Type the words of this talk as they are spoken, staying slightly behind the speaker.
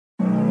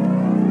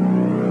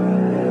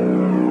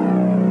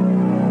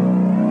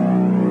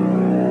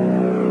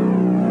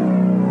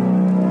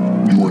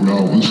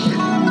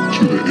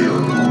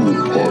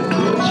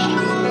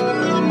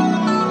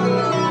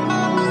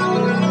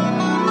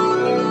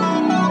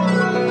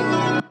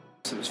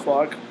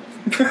dog.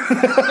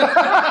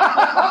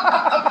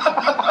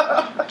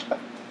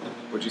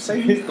 Would you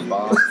say he's the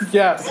boss?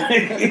 Yes.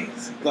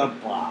 He's the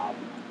Bob.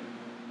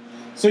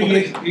 So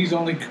he's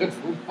only good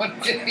for one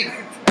game.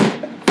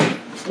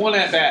 One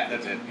at bat.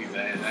 That's it.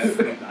 That's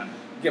done.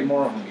 Get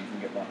more of them, you can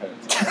get more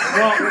hits.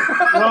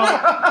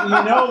 well, you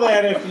know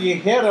that if you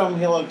hit him,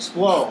 he'll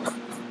explode.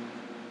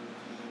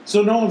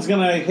 So no one's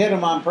going to hit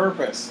him on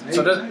purpose.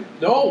 So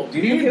no, do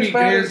you he'd think be his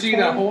batter's guaranteed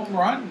a home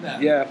run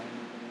then. Yeah.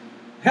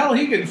 Hell,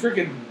 he could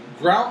freaking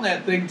ground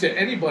that thing to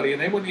anybody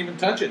and they wouldn't even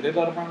touch it. They'd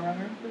let him run around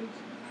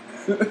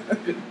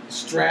there.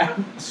 Strap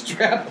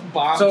a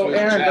bomb So, to his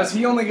Aaron, chest. does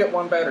he only get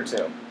one bat or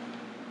two?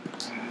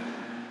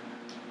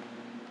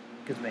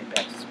 Get as many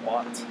bats as he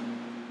wants.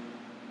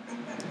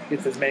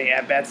 Gets as many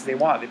at bats as they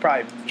want. They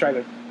probably try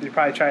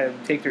to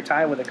take their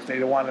time with it because they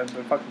don't want him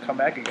to fucking come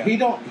back again.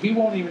 He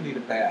won't even need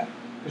a bat.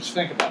 Just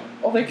think about it.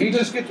 Oh, they He can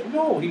just gets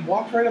he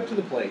walks right up to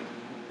the plate.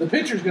 The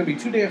pitcher's going to be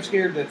too damn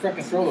scared to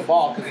fucking throw the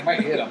ball because he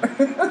might hit him.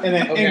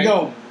 And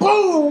go,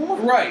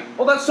 boom! Right.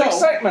 Well, that's the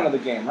excitement of the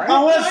game, right?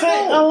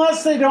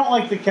 Unless they don't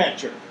like the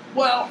catcher.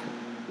 Well,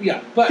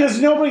 yeah, but Because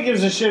nobody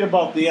gives a shit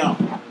about the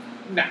ump.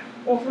 nah.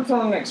 Well, if we're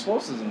throwing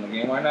explosives in the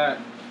game, why not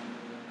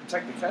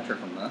protect the catcher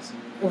from this?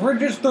 If we're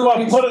just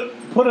What,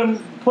 throwing...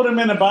 put him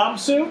in a bomb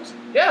suit?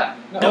 Yeah.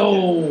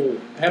 No.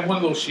 Have one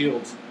of those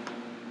shields.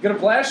 Get a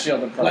blast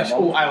shield in front of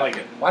Oh, them. I like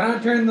it. Why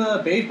not turn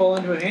the baseball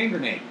into a hand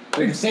grenade?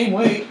 They're the same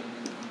weight.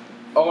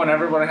 Oh, and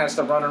everyone has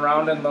to run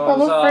around in those.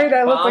 I'm afraid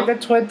I look bomb- like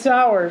the Twin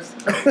Towers.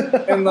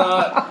 in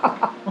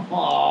the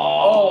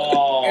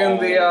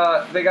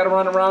they got to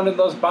run around in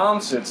those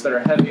bomb suits that are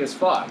heavy as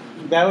fuck.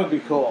 That would be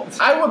cool.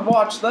 I would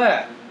watch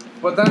that,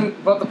 but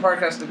the park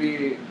has to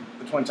be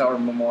the Twin Tower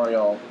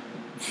Memorial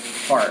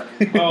Park.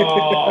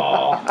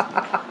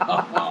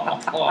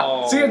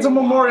 See, it's a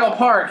memorial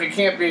park. It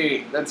can't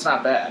be. That's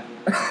not bad.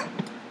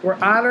 We're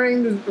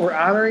honoring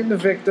the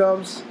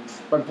victims.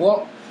 But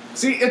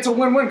see, it's a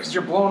win-win because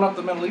you're blowing up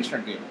the Middle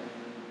Eastern people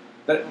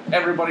that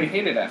everybody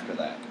hated after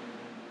that.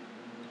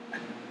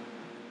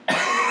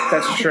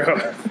 That's true.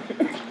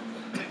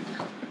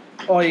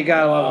 Oh, you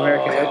gotta love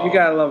American. You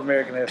gotta love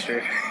American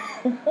history.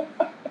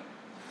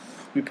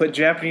 We put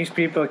Japanese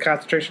people in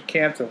concentration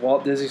camps, and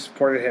Walt Disney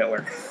supported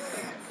Hitler.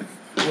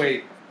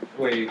 Wait.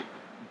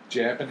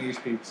 Japanese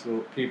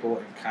people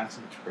in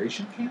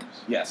concentration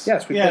camps? Yes.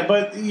 Yes, we Yeah, put,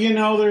 but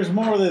there's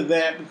more than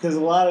that because a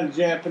lot of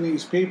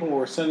Japanese people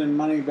were sending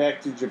money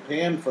back to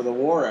Japan for the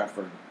war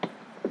effort.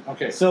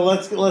 Okay. So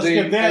let's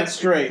get that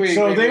straight. They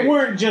wait.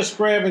 weren't just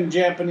grabbing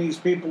Japanese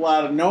people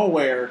out of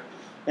nowhere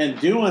and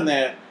doing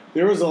that.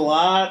 There was a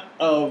lot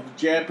of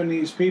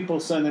Japanese people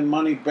sending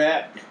money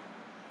back.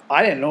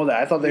 I didn't know that.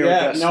 I thought they were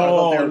just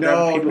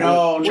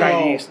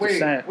Chinese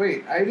descent.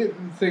 Wait. I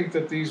didn't think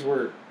that these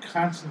were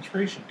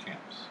concentration camps.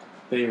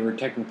 They were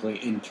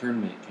technically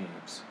internment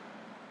camps.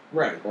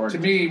 Right. To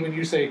me, when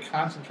you say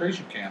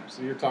concentration camps,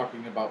 you're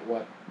talking about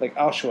what? Like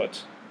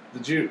Auschwitz. The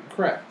Jew.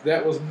 Correct.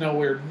 That was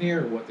nowhere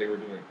near what they were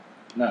doing.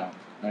 No,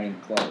 not even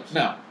close.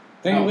 No.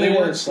 They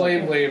weren't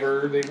slave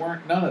labor. They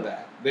weren't none of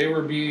that. They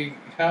were being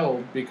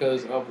held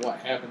because of what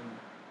happened,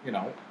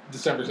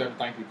 December 7th,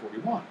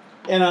 1941.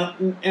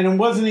 And it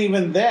wasn't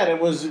even that. It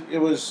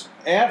was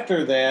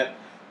after that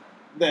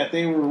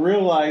they were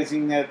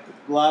realizing that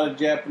a lot of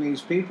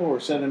Japanese people were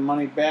sending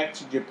money back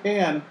to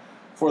Japan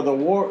for the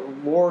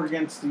war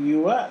against the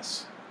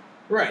U.S.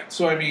 Right.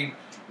 So, I mean,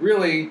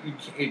 really,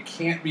 it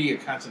can't be a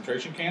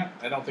concentration camp.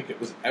 I don't think it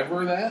was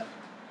ever that.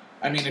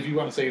 I mean, if you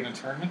want to say an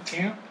internment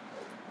camp,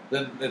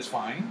 then that's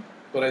fine.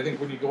 But I think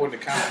when you go into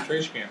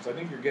concentration camps, I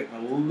think you're getting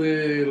a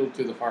little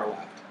to the far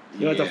left.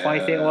 You know what the funny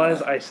thing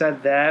was? I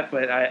said that,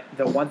 but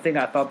the one thing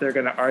I thought they were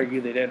going to argue,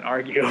 they didn't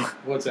argue.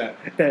 What's that?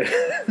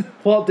 That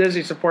Walt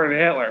Disney supported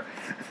Hitler.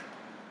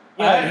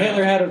 Yeah,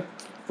 Hitler had a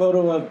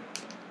photo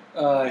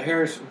of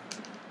Harris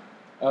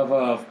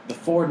of the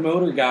Ford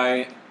Motor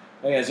guy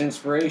as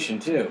inspiration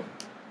too.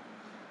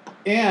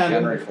 And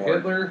Henry Ford.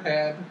 Hitler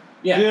had...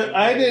 Yeah,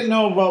 I didn't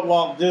know about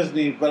Walt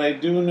Disney, but I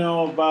do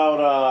know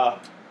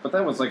about But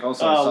that was like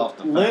also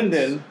self-defense.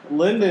 Lyndon.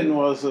 Lyndon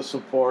was a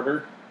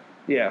supporter.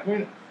 Yeah. Wait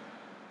a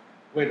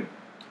minute.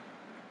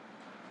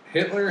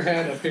 Hitler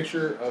had a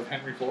picture of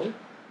Henry Ford?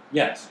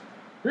 Yes.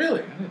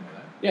 Really? I didn't know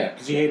that. Yeah,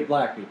 because he hated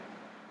black people.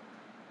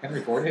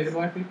 Henry Ford hated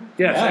black people?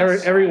 Yes,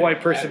 Yes. every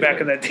white person back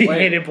in that day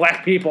hated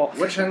black people.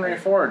 Which Henry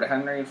Ford?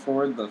 Henry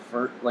Ford, the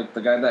first, like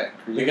the guy that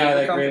created The guy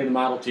that company? created the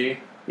Model T.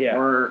 Yeah.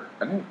 Or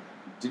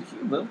did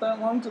he live that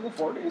long to the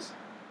 40s?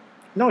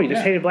 No, he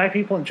just hated black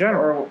people in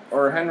general.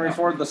 Or Henry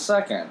Ford the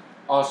second?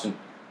 Austin,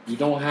 you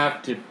don't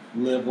have to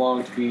live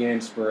long to be an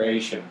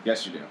inspiration.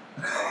 Yes, you do.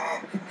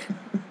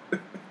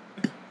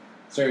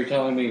 So you're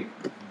telling me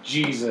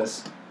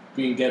Jesus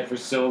being dead for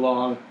so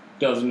long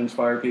doesn't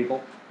inspire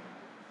people?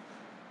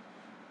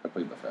 I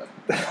played the Fed.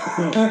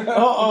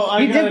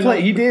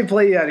 He did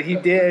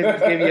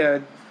give you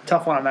a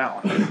tough one on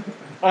that one.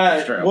 All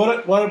right, True.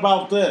 what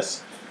about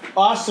this?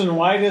 Austin,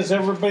 why does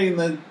everybody in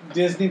the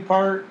Disney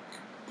park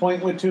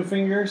point with two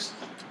fingers?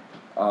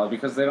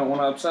 Because they don't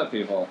want to upset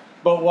people.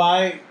 But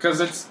why?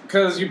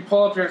 Because you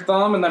pull up your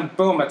thumb and then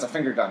boom, it's a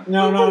finger gun.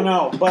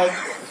 No. But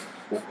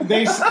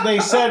they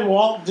said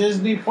Walt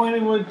Disney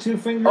pointed with 2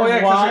 fingers. Oh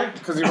yeah, why?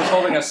 because he was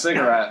holding a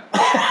cigarette.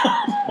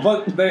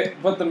 but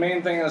the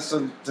main thing is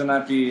to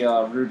not be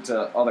rude to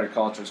other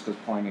cultures, because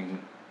pointing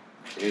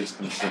is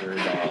considered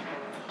a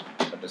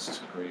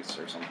disgrace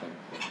or something.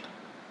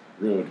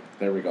 Rude.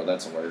 There we go.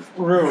 That's a word.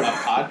 Rude. A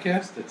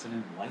podcast? It's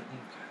an enlightening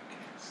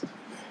podcast.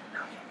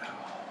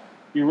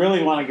 You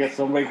really want to get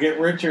somebody? Get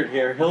Richard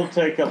here. He'll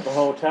take up the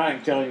whole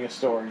time telling you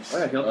stories. Oh,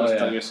 yeah, he'll just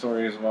tell you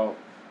stories about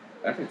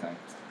everything.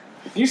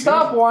 You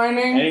stop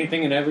whining.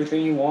 Anything and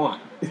everything you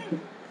want.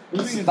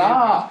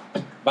 Stop.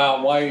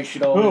 About why you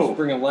should always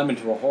bring a lemon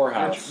to a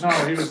whorehouse. No,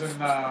 he was in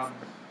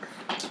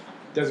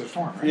Desert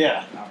Storm, right?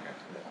 Yeah. Okay.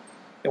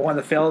 In one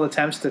of the failed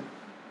attempts to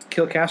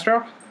kill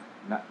Castro?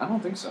 No, I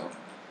don't think so.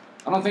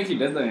 I don't think he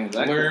did any of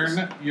that.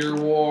 Learn your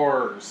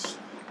wars.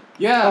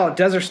 Yeah. Oh,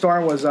 Desert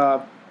Storm was In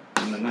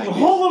the 90s.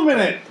 Hold a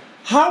minute.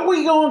 How are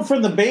we going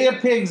from the Bay of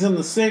Pigs in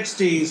the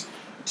 60s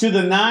to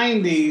the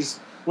 90s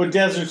with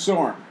Desert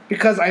Storm?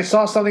 because I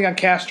saw something on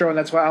Castro, and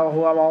that's who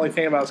I'm only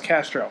thinking about is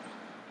Castro.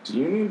 Do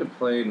you need to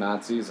play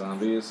Nazi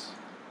zombies?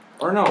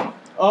 Or no?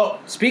 Oh,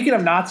 Speaking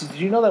of Nazis, did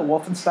you know that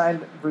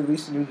Wolfenstein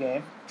released a new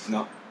game?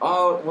 No.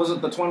 Oh, was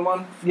it the twin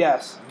one?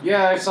 Yes.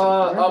 Yeah, I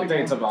saw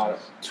updates about it.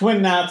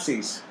 twin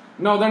Nazis.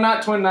 No, they're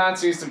not twin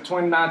Nazis. They're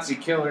twin Nazi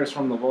killers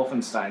from the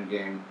Wolfenstein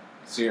game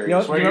series. You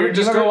know- where do you you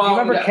just go out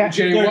remember and... Ca-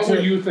 Jay, They're what were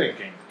two. you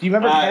thinking? Do you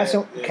remember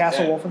Castle yeah.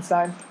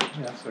 Wolfenstein?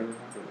 Yes, I remember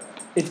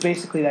that. It's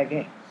basically that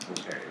game,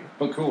 Okay.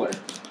 But cooler.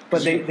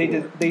 but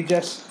they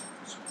just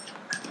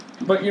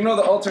But you know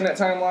the alternate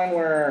timeline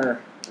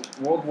where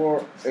World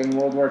War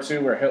II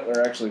where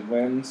Hitler actually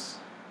wins?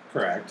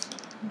 Correct.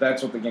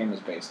 That's what the game is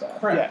based off.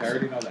 Correct. Yes. I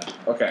already know that.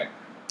 Okay.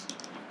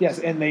 yes,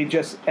 and they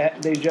just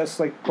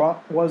like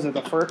brought, was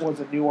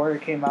it New Order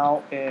came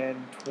out in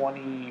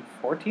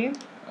 2014?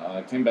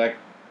 It came back...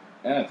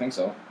 Yeah, I think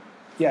so.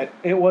 Yeah,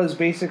 it was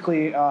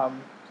basically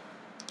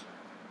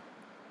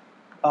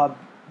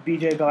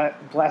BJ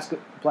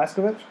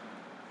Blazkowicz.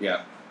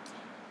 Yeah.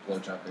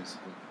 Blowjob,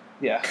 basically.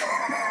 Yeah,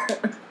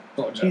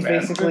 Blowjob he's man.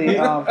 basically he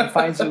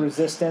finds the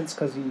resistance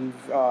because he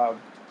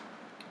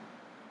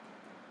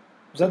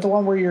is that the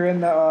one where you're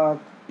in the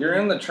You're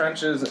in the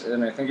trenches,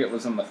 and I think it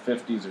was in the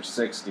 50s or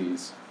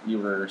 60s. You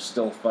were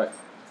still fighting.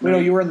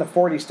 you were in the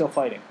 40s still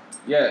fighting.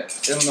 Yeah,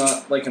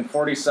 in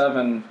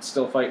 47,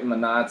 still fighting the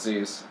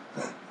Nazis,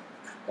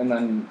 and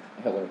then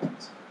Hitler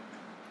wins.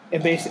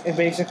 And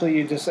basically,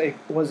 you just it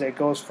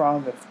goes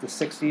from the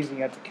 60s, and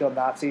you have to kill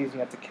Nazis, you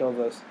have to kill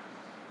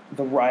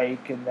the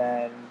Reich, and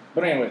then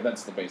But anyway,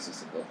 that's the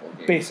basis of the whole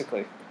game.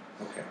 basically,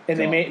 Okay. and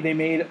they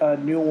made a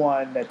new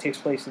one that takes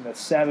place in the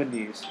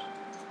 70s.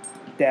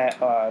 That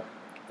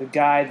the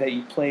guy that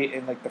you play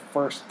in like the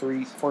first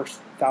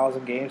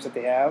 1,000 games that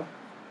they have,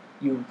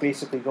 you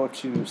basically go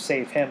to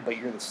save him, but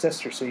you're the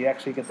sister, so you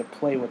actually get to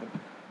play with him.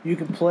 You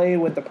can play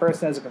with the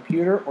person as a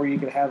computer, or you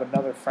can have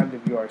another friend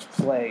of yours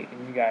play,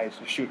 and you guys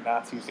just shoot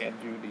Nazis and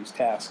do these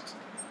tasks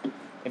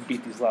and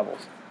beat these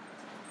levels.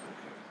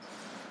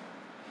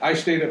 I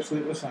stayed up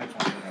sleepless nights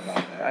wondering about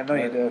that. I know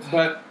you did.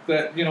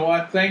 But you know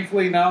what?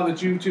 Thankfully, now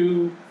that you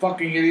two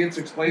fucking idiots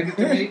explained it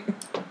to me,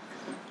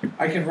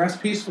 I can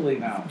rest peacefully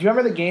now. Do you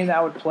remember the game that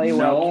I would play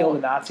when I would No. kill the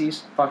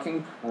Nazis?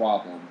 Fucking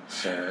problem,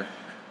 sir.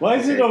 Why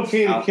is it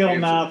okay to I'll kill answer.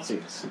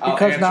 Nazis? I'll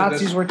Because answer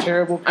Nazis this. were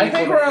terrible people. I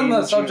think that we're on the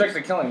hated subject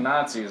Jews. of killing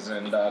Nazis,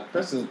 and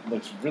Chris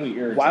looks really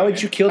irritated. Why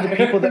would you kill the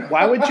people that?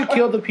 Why would you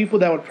kill the people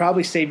that would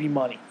probably save you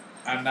money?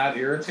 I'm not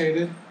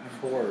irritated.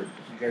 I'm bored.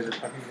 You guys are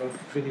talking about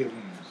video games.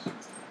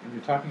 And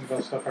you're talking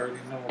about stuff I already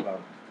know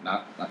about.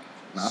 Not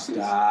Nazis?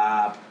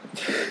 Stop.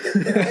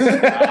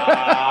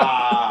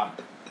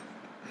 Stop.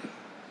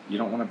 You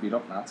don't want to beat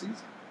up Nazis?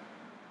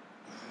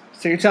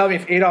 So you're telling me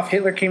if Adolf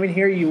Hitler came in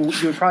here, you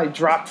would probably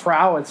drop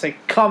Frau and say,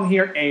 "Come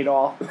here,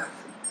 Adolf.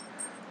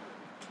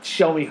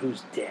 Show me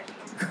who's dead."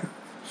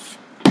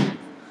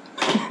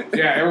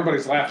 Yeah,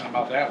 everybody's laughing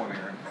about that one,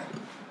 Aaron.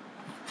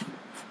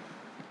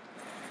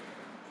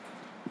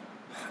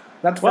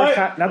 Not the What? first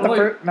time.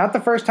 Wait. Not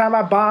the first time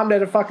I bombed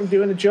at a fucking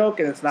doing a joke,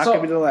 and it's not So-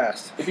 gonna be the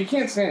last. If you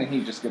can't stand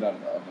heat, just get out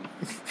of the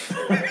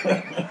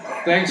oven.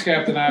 Thanks,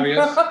 Captain Obvious.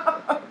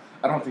 I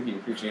don't think you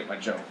appreciate my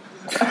joke.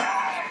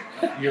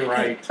 You're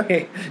right.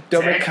 Hey,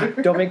 don't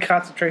make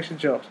concentration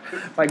jokes.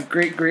 My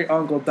great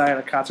uncle died in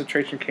a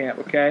concentration camp.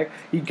 Okay,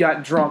 he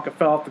got drunk and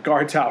fell off the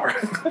guard tower.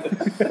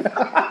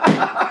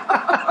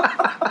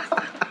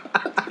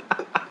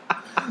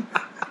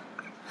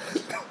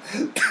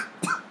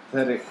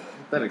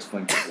 That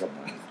explains it.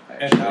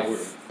 And now we're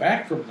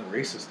back from the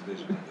racist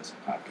division of this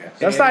podcast.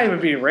 That's not even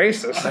being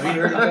racist. Have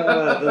you heard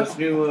of those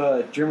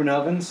new German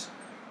ovens?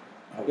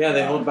 Oh, Yeah, they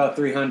God. hold about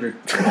 300.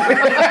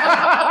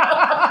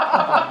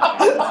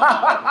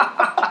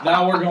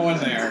 Now we're going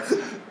there.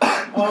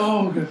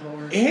 Oh, good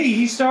lord. Hey,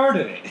 he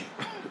started it.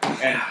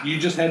 And you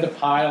just had to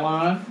pile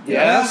on?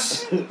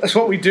 Yes, that's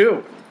what we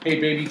do. Hey,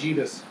 baby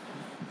Jesus.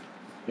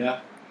 Yeah.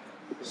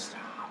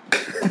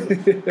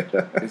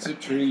 Is it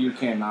true you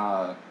can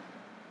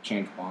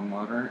change bong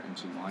water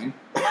into wine.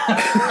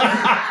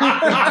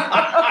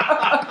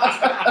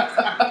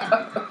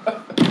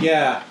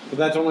 Yeah, but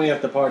that's only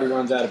if the party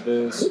runs out of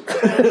booze.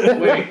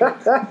 Wait.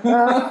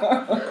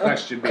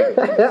 Question, baby.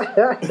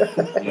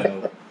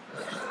 No.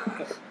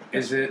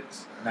 Is it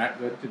not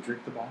good to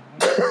drink the bong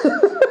water?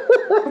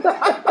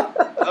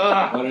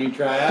 Why don't you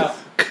try out?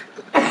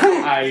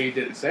 I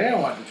didn't say I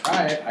wanted to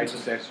try it. I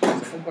just asked you a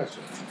simple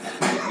question.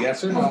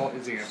 Yes or no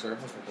is the answer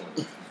I'm looking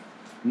for.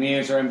 And the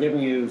answer I'm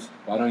giving you is,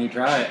 why don't you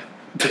try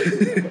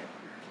it?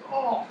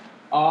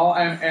 All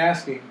I'm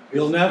asking.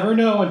 You'll never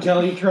know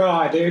until you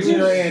try. There's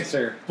your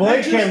answer.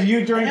 Blake, have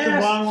you drank the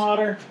bong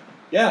water?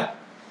 Yeah.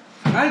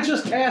 I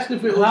just asked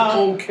if it was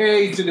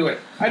okay to do it.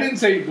 I didn't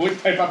say what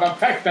type of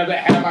effect does it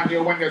have on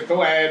you when you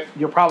do it.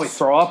 You'll probably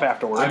throw up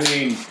afterwards. I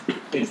mean,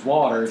 it's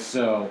water,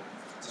 so.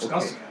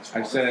 Okay.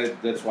 I said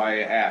that's why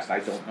I asked. I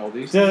don't know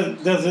these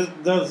things.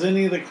 Does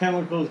any of the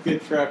chemicals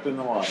get trapped in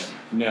the water?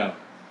 No.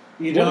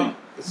 You don't.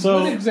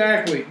 What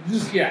exactly?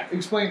 Just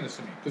explain this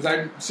to me because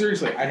I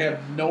have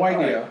no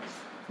idea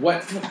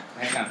what.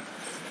 Hang on.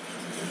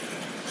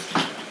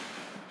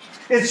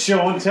 It's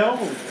show and tell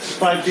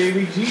by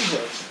Baby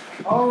Jesus.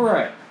 All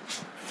right.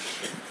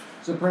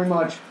 So pretty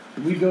much,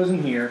 the weed goes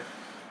in here.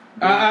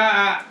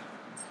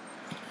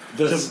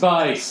 The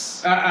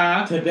spice.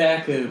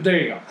 Tobacco. There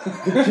you go.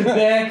 The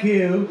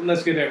tobacco.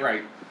 Let's get that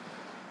right.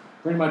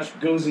 Pretty much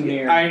goes in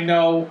here. I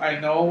know.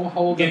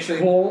 Hold Gets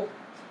cool.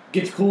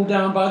 Gets cooled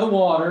down by the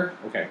water.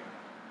 Okay.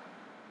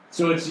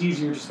 So it's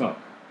easier to smoke.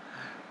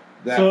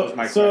 That was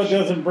my question. So it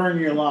doesn't burn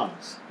your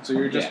lungs. So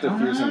you're just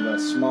diffusing the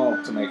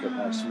smoke to make it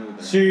more smooth.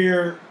 So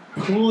you're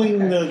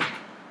cooling the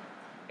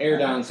air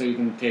down so you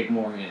can take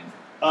more in.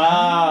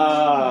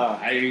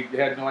 I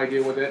had no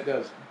idea what that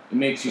does. It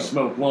makes you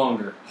smoke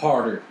longer,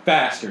 harder,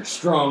 faster,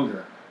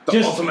 stronger.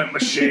 The ultimate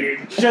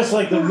machine. Just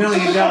like the $1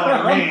 Million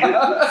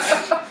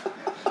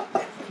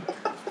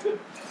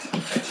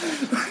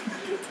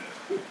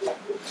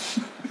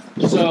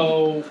Man.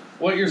 So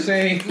what you're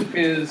saying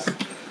is,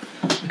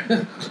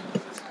 and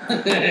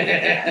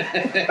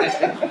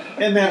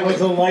that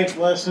was a life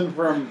lesson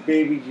from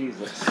Baby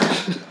Jesus.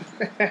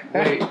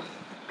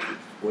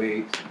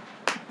 Wait.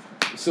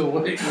 So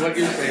what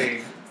you're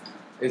saying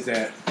is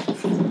that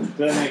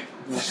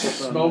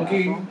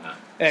smoking.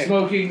 Hey,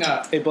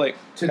 Blake,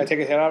 can I take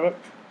a hit out of it?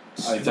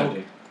 It's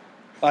empty.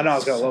 Oh, no, I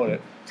was going to load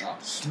it.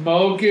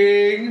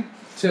 Smoking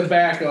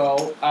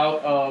tobacco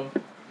out of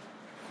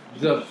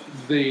the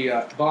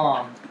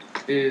bomb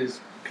is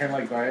kind of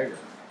like Viagra.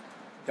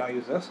 Can I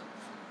use this?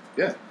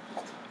 Yeah.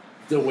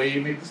 The way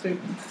you made the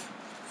statement.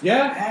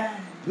 Yeah.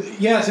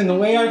 Yes, and the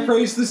way I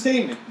phrased the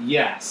statement.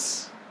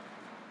 Yes.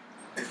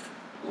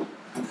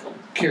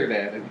 Care to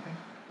add anything?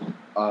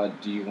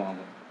 Do you want?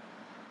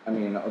 I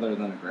mean, other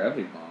than a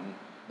gravity bomb,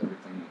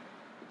 everything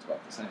it's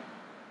about the same.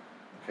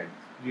 Okay.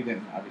 You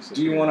didn't obviously.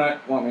 Do you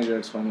want me to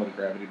explain what a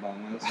gravity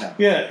bomb is? No.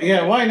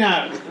 Yeah. Why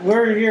not?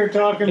 We're here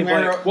talking.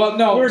 Well,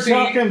 no. We're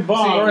talking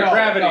bomb. Or a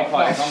gravity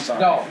pipe. I'm sorry.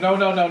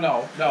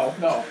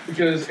 No.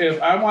 Because if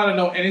I want to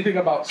know anything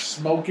about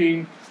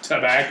smoking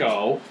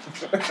tobacco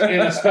in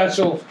a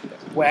special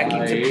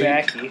Wacky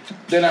tobacco.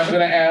 then I'm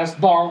going to ask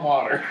bong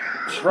water.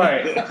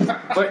 Right.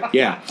 But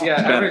Yeah.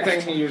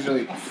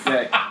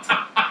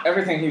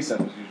 everything he said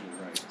was usually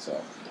right. So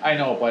I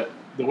know, but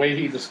the way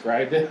he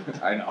described it,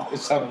 I know. it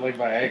sounded like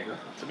Viagra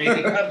to me.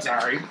 I'm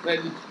sorry.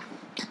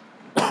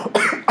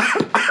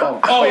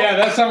 Oh yeah,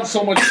 that sounds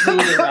so much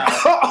smoother now.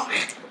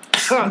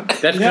 That's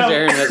because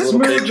Aaron has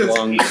little bitch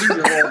lungs.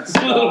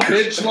 Little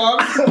bitch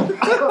lungs.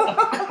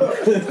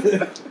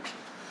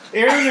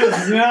 Aaron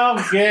is now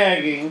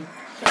gagging.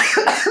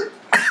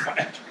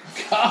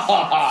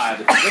 God.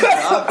 Good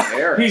job,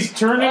 Eric. He's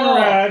turning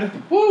red.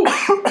 Woo.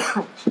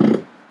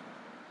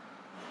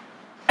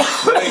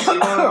 Hey, do you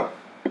want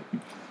to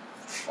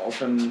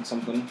open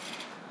something?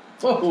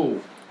 Whoa.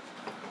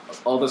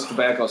 All this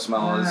tobacco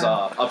smell is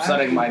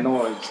upsetting my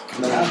nose.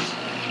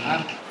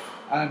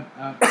 I'm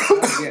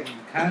getting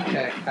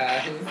contact high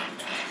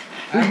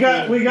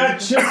here. We got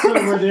chips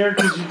over there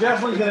because you're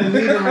definitely going to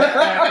need them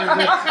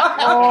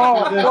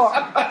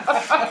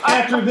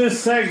after this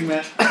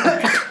segment.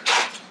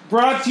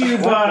 Brought to you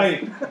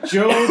by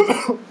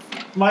Joe.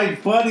 My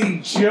buddy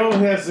Joe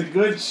has the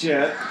good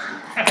shit.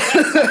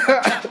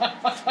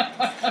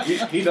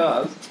 He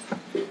does.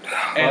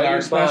 And our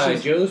special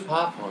Joe's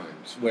Pot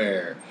Farms,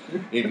 where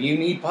if you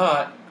need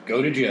pot,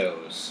 go to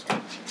Joe's.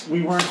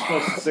 We weren't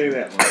supposed to say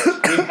that much.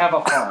 We have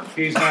a farm.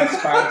 He's not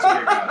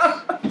sponsoring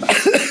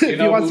us.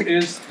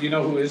 You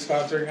know who is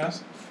sponsoring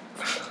us?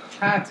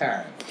 High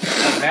Time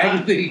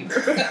magazine.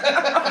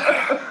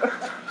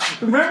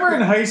 Remember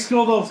in high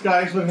school those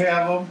guys would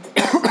have them?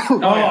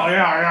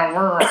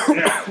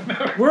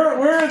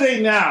 Where are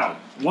they now?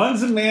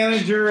 One's a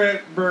manager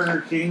at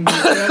Burger King.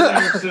 He's been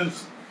there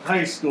since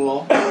high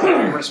school.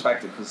 Very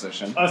respected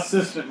position.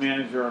 Assistant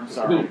manager, I'm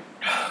sorry.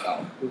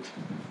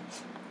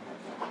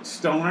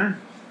 Stoner?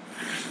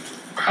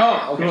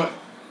 Oh, okay.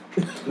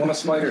 One of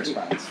Spider's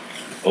spots.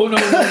 Oh no!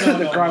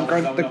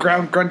 The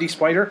ground Grundy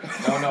spider.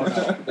 No.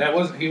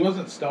 He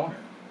wasn't Stoner.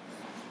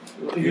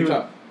 You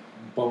talk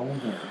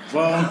boner.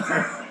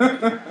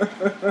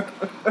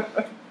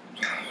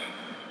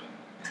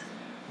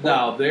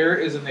 Now, there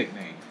is a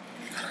nickname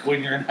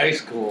when you're in high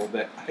school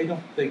that I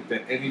don't think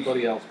that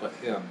anybody else but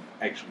him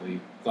actually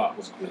thought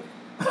was cool.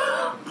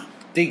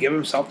 Did he give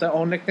himself that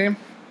own nickname?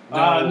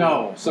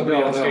 No.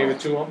 Somebody else No. gave it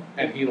to him,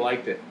 and he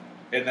liked it.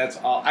 And that's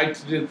all.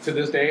 To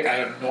this day, I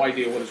have no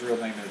idea what his real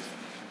name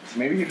is.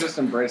 Maybe he just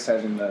embraced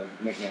having the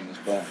nickname as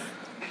Bone.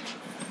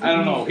 I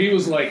don't know. He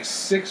was like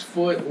 6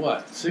 foot,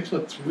 what?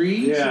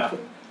 6'3"? Yeah. 6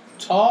 foot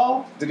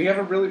tall? Did he have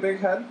a really big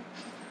head?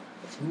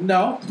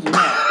 No.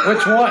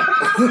 Which one?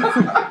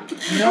 I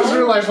just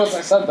realized once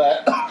I said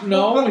that.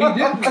 No, he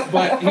didn't.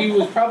 But he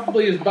was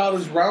probably about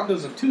as round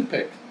as a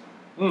toothpick.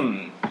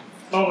 Hmm.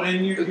 Oh,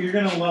 and you're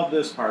gonna love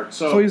this part.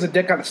 So he's a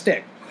dick on a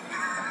stick.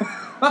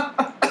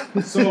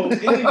 So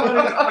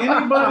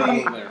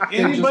anybody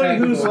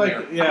who's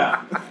like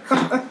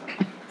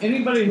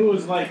anybody who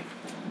was like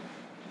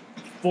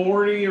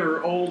 40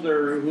 or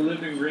older who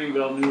lived in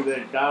Greenville knew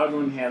that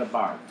Godwin had a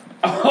bar.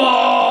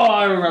 Oh,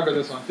 I remember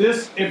this one.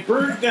 It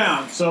burned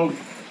down. So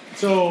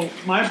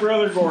my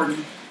brother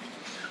Gordon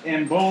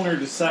and Boner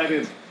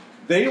decided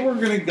they were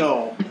gonna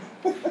go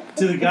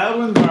to the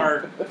Godwin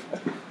bar,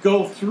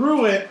 go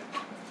through it,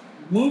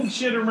 move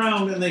shit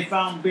around, and they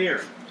found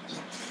beer.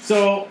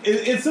 So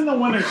it's in the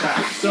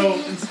wintertime. So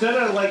instead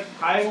of like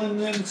piling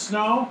in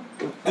snow,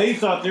 they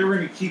thought they were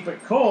going to keep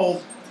it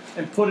cold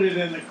and put it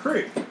in the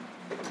creek.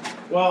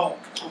 Well,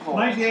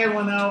 my dad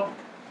went out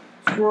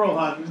squirrel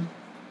hunting,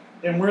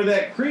 and where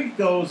that creek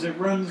goes, it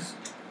runs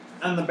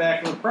on the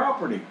back of the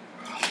property.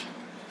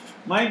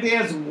 My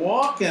dad's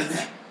walking,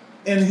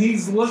 and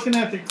he's looking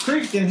at the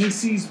creek, and he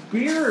sees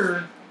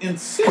beer in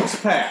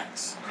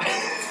 6-packs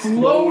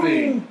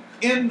floating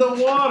in the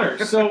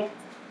water. So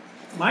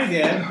my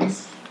dad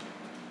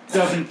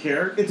doesn't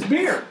care. It's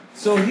beer.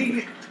 So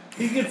he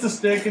gets a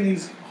stick and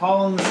he's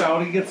hauling this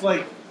out. He gets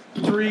like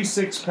 3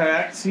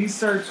 6-packs. He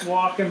starts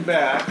walking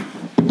back.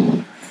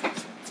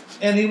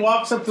 And he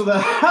walks up to the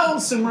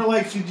house and we're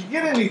like, "Did you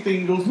get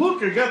anything?" He goes,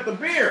 "Look, I got the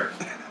beer."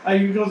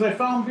 He goes, "I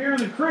found beer in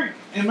the creek."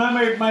 And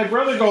my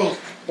brother goes,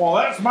 "Well,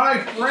 that's my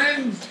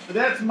friend's.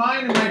 That's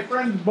mine and my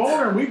friend's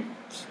Boner."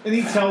 And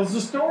he tells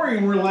the story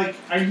and we're like,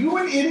 "Are you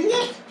an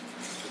idiot?"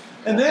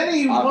 And then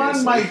he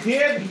won my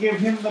dad to give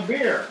him the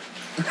beer.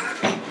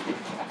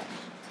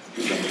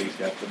 Somebody's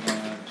got the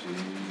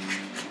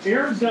munchies.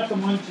 Aaron's got the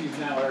munchies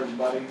now,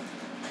 everybody.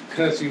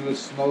 Because he was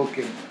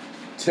smoking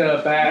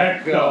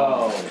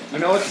tobacco. You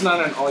know it's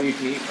not an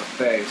all-you-can-eat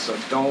buffet, so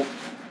don't,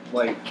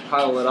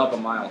 pile it up a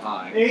mile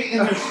high. Hey,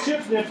 and there's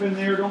chip dip in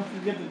there. Don't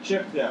forget the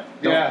chip dip.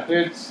 Yeah,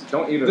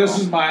 Don't eat it this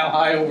all. is mile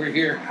high over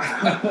here.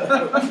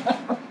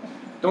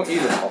 Don't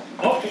eat it all.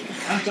 Oh,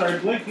 I'm sorry.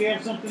 Blake, you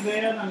have something to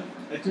add?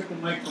 I took the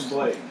mic from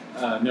Blake.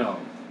 No,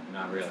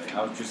 not really.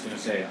 I was just going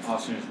to say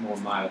Austin is more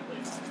mildly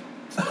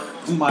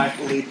high.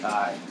 Mildly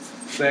high.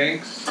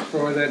 Thanks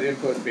for that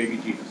input, Baby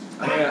Jesus.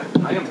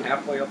 I am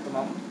halfway up the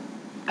mountain.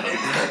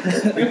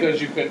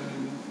 Because you can't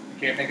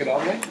make it all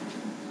the way?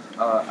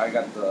 I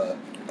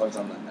was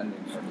on the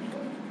ending part of the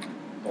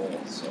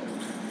bowl, so.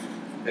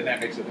 And that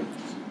makes it.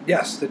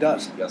 Yes, it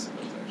does. Yes, it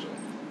does, actually.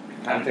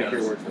 I'll take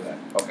your word for that.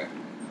 Okay.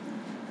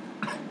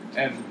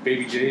 And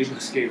Baby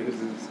Jesus gave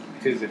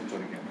his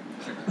input again.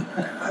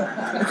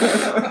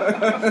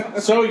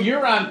 So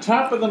you're on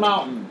top of the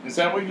mountain. Is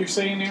that what you're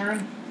saying,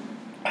 Aaron?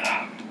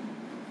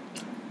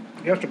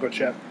 You have to go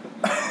check.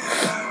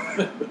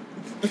 Do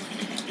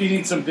you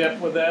need some dip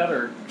with that,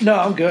 or No,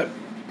 I'm good.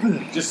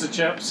 just the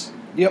chips?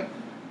 Yep.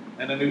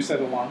 And a new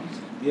set of lungs.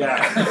 Yeah.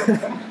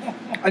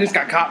 I just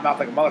got cotton mouth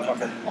like a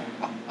motherfucker.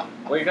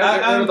 Well, you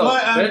gotta get rid of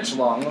those bitch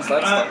lungs.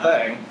 That's the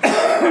thing.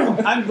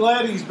 I'm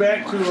glad he's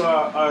back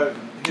to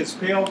his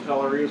pale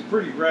color. He was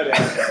pretty red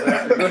after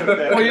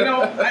that. Well, you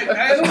know,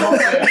 I don't know.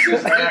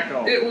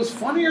 Tobacco. It was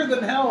funnier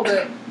than hell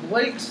that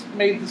Blake's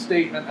made the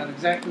statement on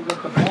exactly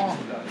what the bong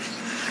does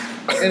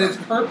and its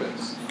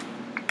purpose.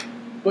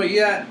 But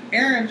yet,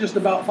 Aaron just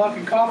about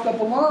fucking coughed up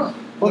a lung.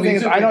 Well, the thing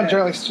is, I don't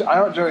generally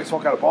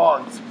smoke out of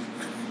bongs.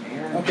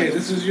 Okay,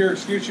 this is your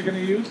excuse you're going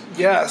to use?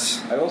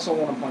 Yes. I also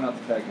want to point out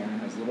the fact Aaron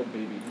has little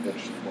baby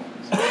bitch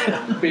lungs.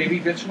 Baby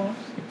bitch lungs?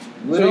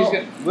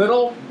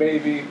 Little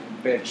baby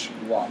bitch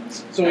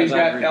lungs. So he's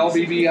got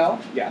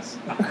LBBL? Yes.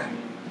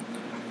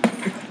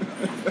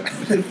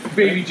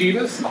 Baby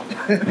Jeebus?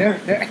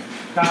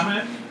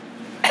 Comment?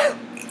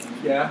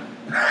 Yeah.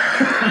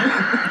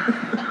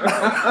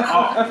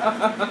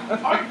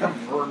 I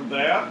confirmed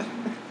that.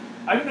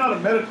 I'm not a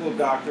medical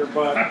doctor,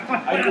 but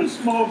I do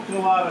smoke a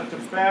lot of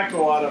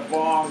tobacco out of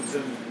bongs,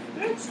 and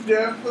that's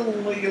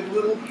definitely a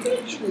little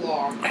bitch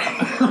lung.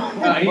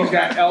 He's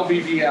got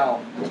LBBL.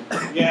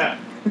 Yeah,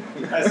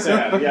 that's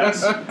sad,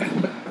 yes.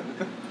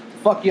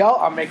 Fuck y'all,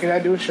 I'm making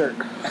that into a shirt.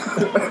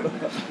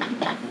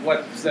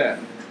 What's that?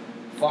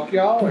 Fuck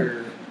y'all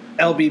or?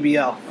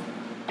 LBBL.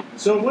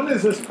 So when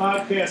is this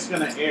podcast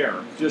going to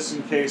air? Just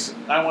in case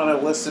I want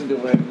to listen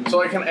to it.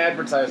 So I can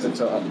advertise it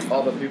to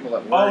all the people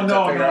that work Oh,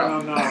 no.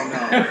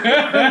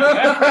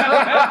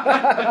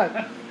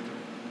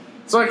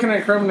 So I can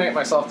incriminate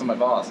myself to my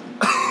boss.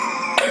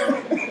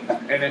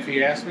 And if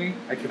he asks me,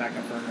 I cannot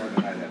confirm or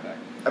deny that fact.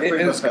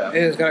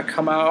 It is going to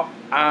come out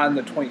on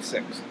the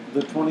 26th.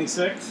 The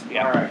 26th?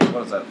 Yeah. All right.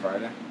 What is that,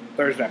 Friday?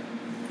 Thursday.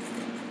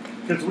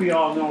 Because we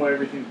all know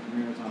everything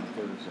premieres on a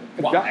Thursday.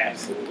 Well, Yeah.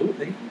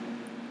 absolutely.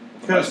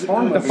 Because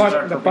Porn the movies fun-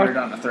 are the premiered fun-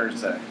 on a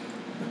Thursday.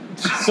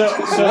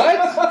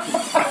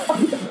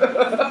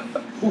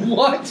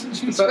 What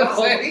did you So just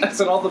say? I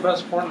said all the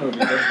best porn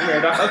movies are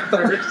premiered on a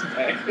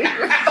Thursday.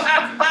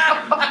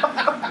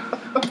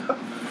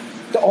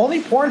 The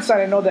only porn site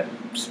I know that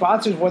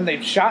sponsors when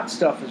they've shot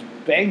stuff is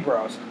Bang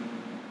Bros.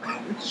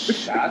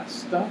 Shot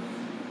stuff?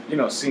 You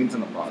know, scenes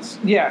in the bus.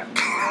 Yeah,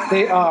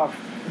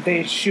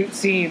 they shoot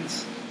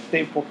scenes.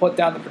 They will put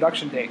down the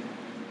production date,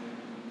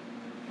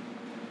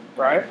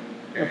 right,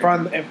 in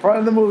front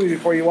of the movie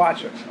before you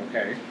watch it.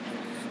 Okay.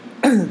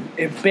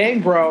 In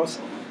Bang Bros,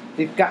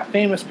 they got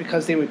famous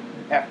because they would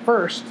at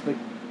first, like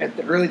at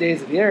the early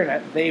days of the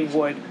internet, they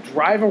would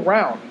drive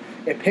around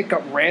and pick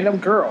up random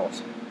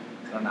girls.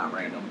 They're not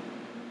random.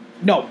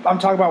 No, I'm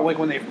talking about like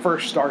when they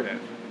first started.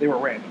 They were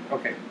random.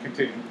 Okay,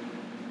 continue.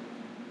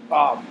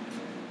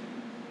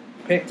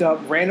 Picked up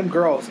random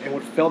girls and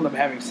would film them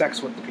having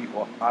sex with the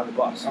people on the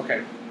bus.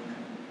 Okay.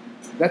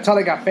 That's how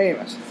they got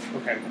famous.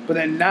 Okay. But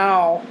then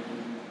now,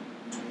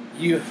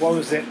 what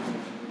was it?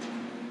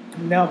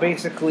 Now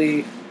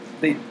basically,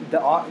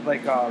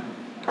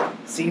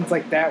 scenes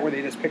like that where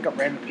they just pick up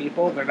random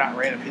people. They're not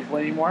random people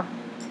anymore.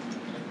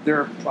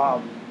 They're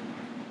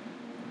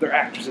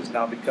actresses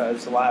now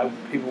because a lot of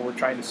people were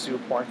trying to sue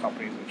porn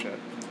companies and shit.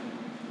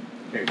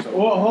 Okay, so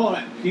Well, hold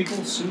on.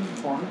 People sue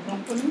porn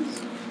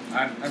companies?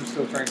 I'm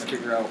still trying to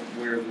figure out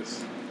where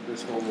this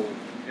whole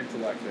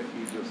intellect that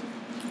he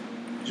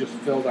just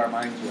filled our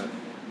minds with,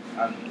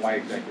 on why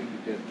exactly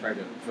he did try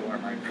to fill our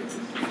minds with this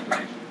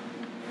information.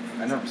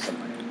 I never said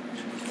my name.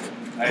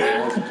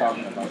 I wasn't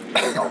talking about you.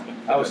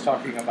 I was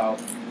talking about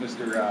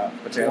Mr.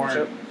 Potato Porn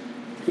chip?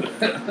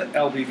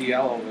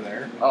 LBDL over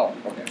there. Oh,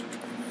 okay.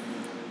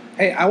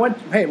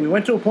 Hey, we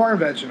went to a porn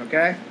convention.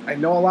 Okay, I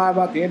know a lot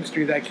about the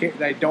industry that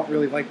I don't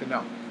really like to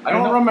know. I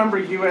don't remember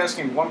you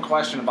asking one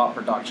question about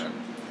production.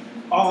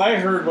 All I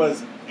heard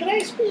was, "Can I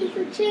squeeze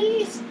your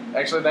titties?"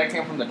 Actually, that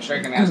came from the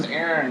chick and asked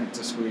Aaron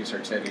to squeeze her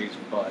titties,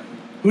 but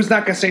Who's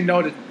not gonna say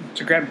no to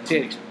grab the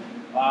titties?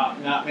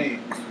 Not me.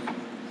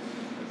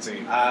 let's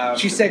see.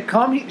 She said,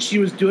 "Come." She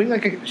was doing a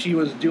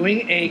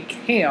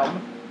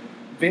cam,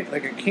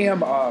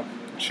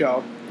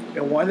 show,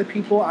 and one of the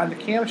people on the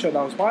cam show that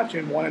I was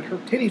watching wanted her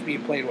titties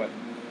being played with.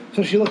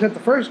 So she looked at the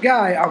first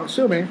guy, I'm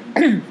assuming,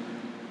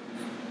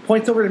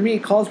 points over to me,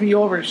 calls me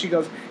over, and she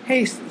goes,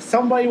 "Hey,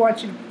 somebody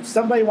wants to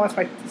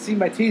see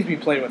my titties being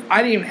played with." I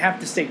didn't even have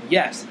to say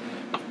yes.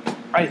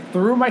 I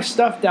threw my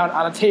stuff down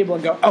on a table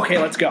and go, "Okay,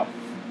 let's go."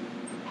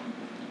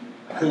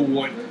 Who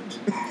wouldn't?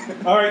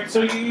 All right,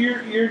 so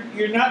you're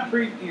not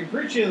you're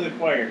preaching to the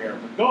choir here,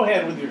 but go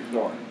ahead with your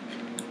story.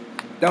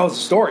 That was the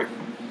story.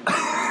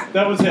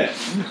 That was it.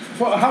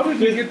 Well, how did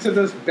we get to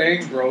this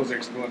Bang Bros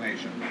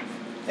explanation?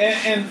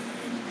 And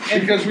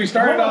Because we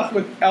started hold on. off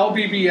with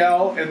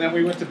LBBL and then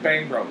we went to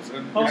Bang Bros.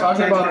 And Hold You're on.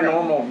 talking about a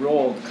normal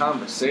rolled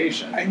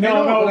conversation.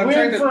 No, but I'm we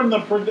trying went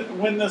to- from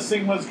when this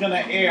thing was going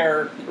to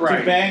air Right.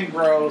 to Bang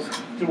Bros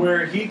to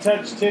where he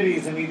touched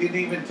titties and he didn't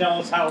even tell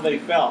us how they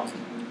felt.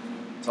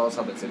 Tell us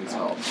how the titties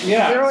felt.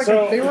 Yeah, They were like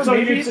so,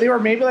 they were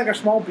maybe like a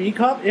small B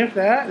cup, if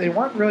that. They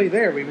weren't really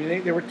there. I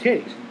mean, they were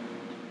titties.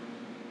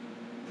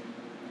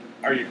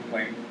 Are you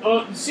complaining?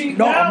 See,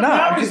 No, now, I'm not.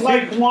 now I'm he's just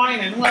like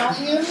whining. Well,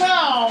 they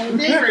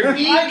were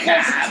I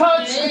just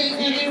touched them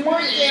and they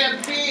weren't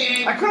that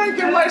big. I couldn't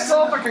give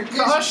myself a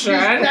concussion.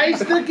 Nice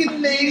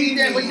looking lady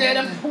that was at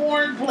a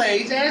porn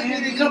place asked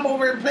me to come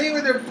over and play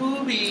with her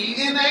boobies.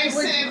 And I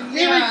said,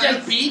 They were yes.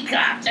 just B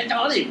cops, that's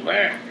all they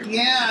were.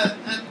 Yeah.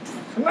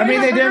 I mean,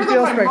 they didn't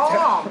feel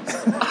spectacular.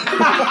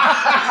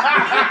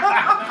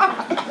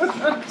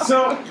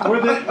 So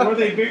were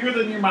they bigger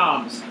than your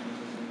mom's?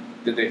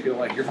 Did they feel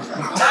like your mom?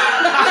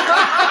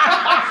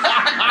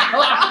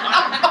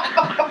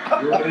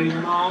 Bigger than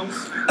your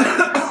mom's?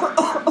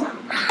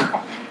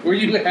 Were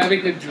you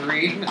having a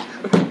dream?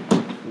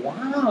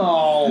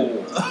 Wow.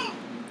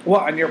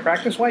 What, on your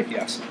practice wife?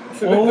 Yes.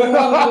 That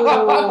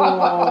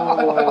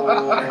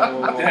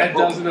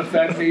doesn't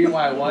offend me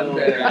by one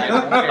bit. I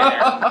don't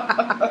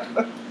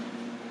care.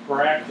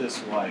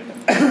 Practice wife.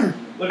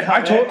 Look how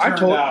I told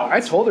out.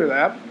 her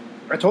that.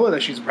 I told her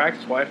that she's a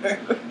practice wife.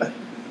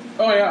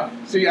 Oh yeah.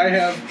 See, I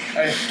have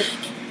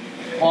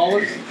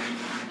Paula's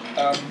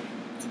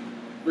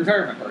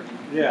retirement party.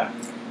 Yeah.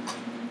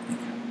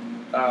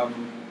 I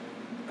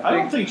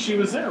don't think she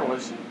was there,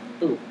 was she?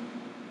 Who?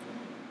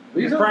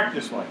 Your Lisa?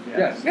 practice wife. Yeah.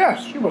 Yes.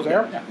 Yes, she was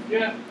there.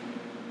 Yeah.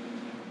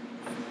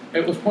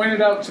 It was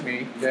pointed out to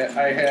me that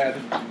I had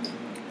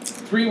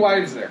 3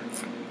 wives there.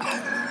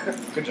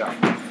 Good job.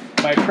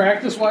 My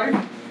practice wife,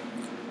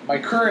 my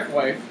current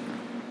wife,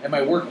 and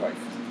my work wife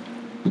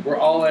were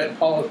all at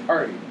Paula's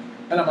party.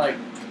 And I'm like,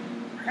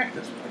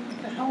 practice wife?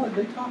 What the hell are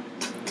they talking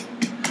about?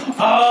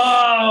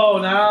 Oh,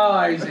 now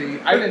I see.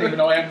 I didn't even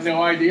know. I have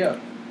no idea.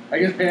 I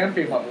guess Pam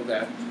came up with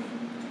that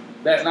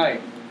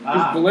night.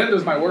 Because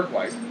Belinda's my work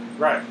wife.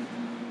 Right.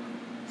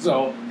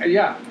 So,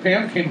 yeah,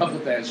 Pam came up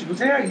with that. She goes,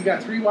 yeah, you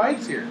got 3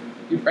 wives here.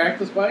 Your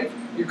practice wife,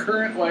 your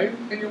current wife,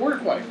 and your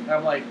work wife. And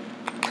I'm like,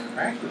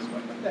 practice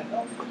wife? What the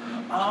hell?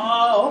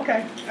 Oh,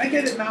 okay. I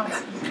get it now.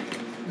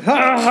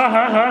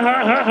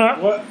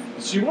 What?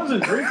 She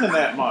wasn't drinking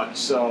that much,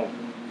 so.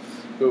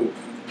 Who?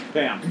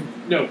 Pam.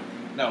 No.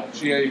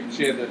 She had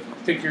to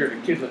take care of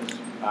the kidlets.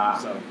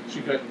 So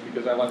she couldn't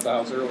because I left the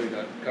house early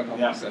to come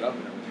home and set up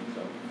and everything.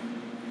 So.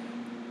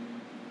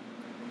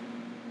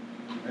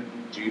 And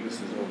Jeebus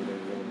is over there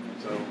rolling.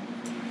 So.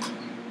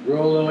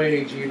 Roll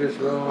away, Jeebus,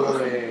 roll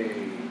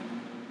away.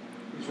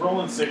 He's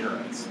rolling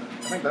cigarettes.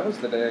 I think that was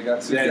the day I got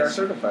CPR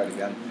certified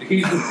again.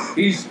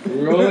 He's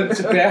rolling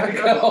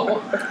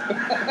tobacco.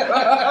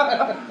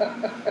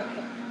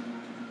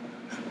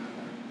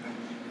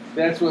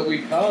 That's what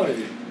we call it,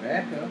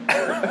 tobacco.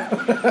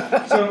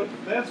 So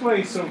that's why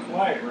he's so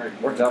quiet right now.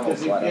 We're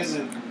devils, lettuce.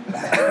 No,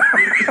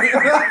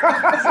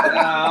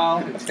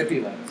 it's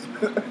hippie lettuce.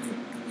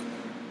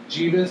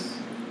 Jeebus,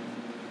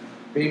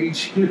 baby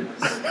Jeebus,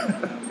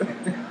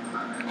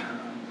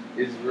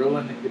 is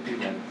rolling the hippie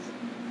lettuce.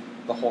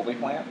 The holy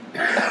plant?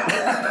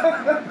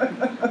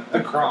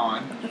 The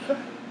cron.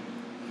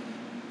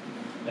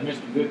 That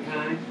Mr. Good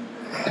Kind.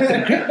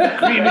 The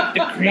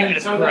cream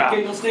is Some of that crap.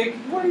 Kindle stick.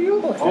 What are you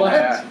looking What?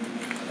 at?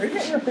 Are you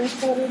getting your face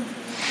pulled in?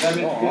 That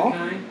Mr. Good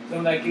Kind. Some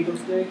of that Kindle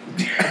stick.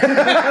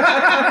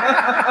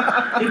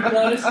 Hip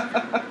lettuce.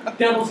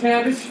 Devil's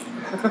cabbage.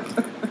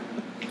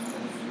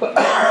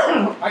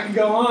 I can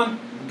go on.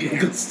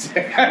 Giggle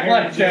stick. I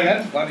like that.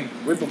 That's funny.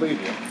 We believe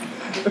you.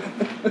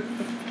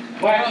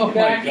 Oh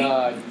my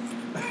god.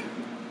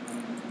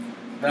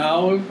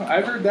 No,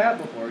 I've heard that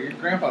before. Your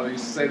grandfather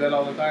used to say that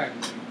all the time.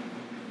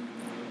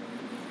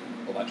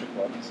 Electric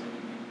buttons.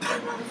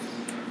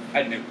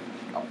 I knew.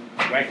 Oh,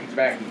 wacky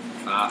tobacco.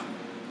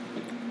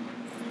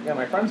 Yeah,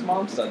 my friend's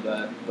mom said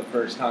that the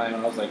first time,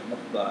 and I was like, what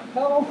the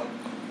hell?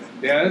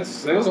 Yeah,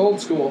 that was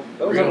old school.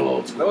 That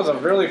was a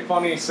really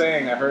funny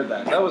saying. I heard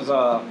that. That was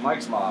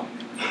Mike's mom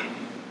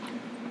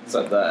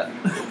said that.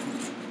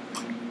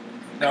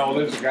 No,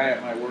 there's a guy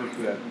at my work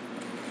that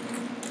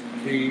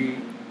he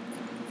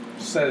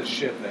says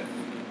shit that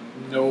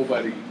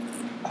nobody.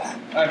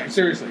 I mean,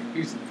 seriously,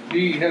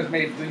 he has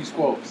made these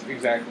quotes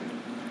exactly.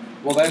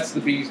 Well, that's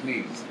the bee's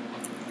knees.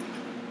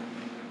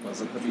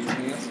 Was it the bee's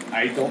knees?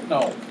 I don't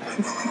know.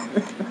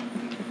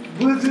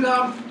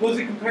 Was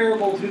it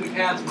comparable to the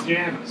cat's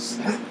pajamas?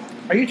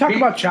 Are you talking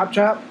about Chop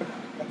Chop?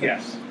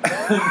 Yes.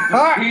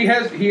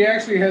 He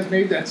actually has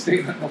made that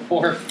statement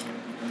before,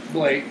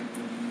 Blake.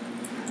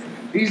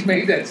 He's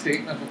made that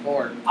statement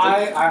before.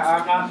 I'm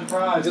not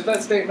surprised. Did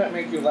that statement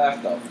make you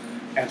laugh, though?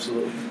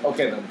 Absolutely.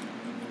 Okay, then.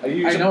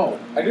 I know.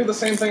 I do the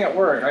same thing at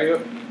work. I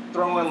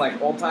throw in,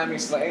 like, old-timey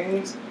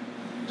sayings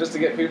just to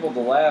get people to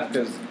laugh,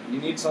 because you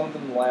need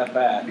something to laugh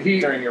at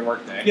during your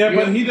workday. Yeah,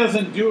 but he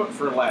doesn't do it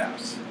for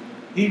laughs.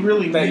 He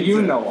really That means you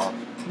it. know of.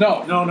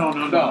 No. No.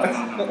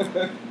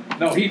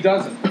 No, he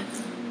doesn't.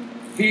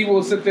 He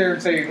will sit there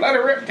and say, "Let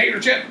her rip, tater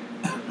chip."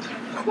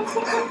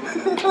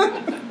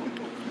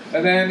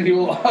 And then he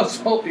will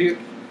also,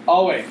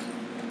 always,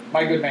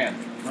 "My good man."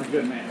 My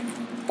good man.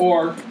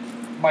 Or,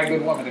 "My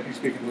good woman," if he's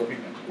speaking to a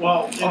female.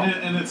 Well,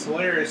 and it's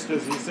hilarious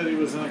because he said he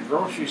was in a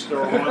grocery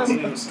store once and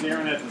he was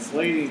staring at this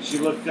lady and she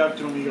looked up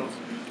to him and he goes,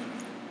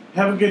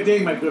 "Have a good day,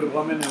 my good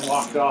woman," and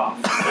walked off.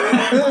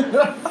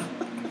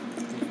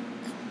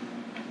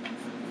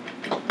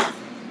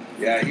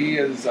 Yeah, he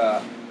is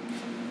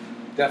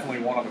definitely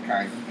one of a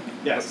kind.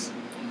 Yes.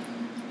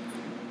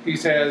 He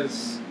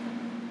says,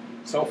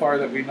 so far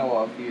that we know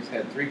of, he's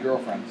had 3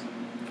 girlfriends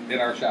in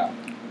our shop,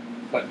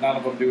 but none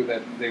of them knew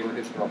that they were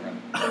his girlfriend.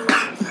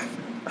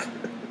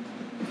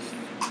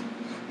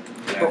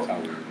 That's how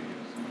weird he is.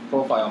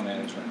 Profile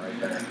management right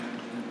there.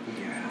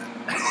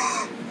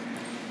 Yeah.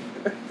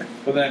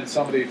 But then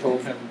somebody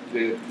told him,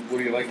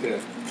 "Would you like to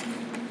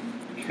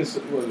kiss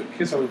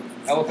an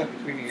elephant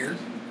between the ears?"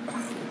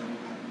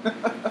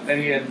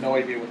 And he had no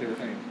idea what they were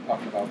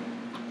talking about.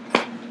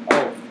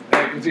 Oh,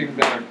 it was even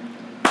better.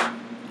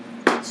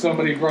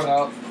 Somebody brought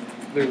up,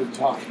 they were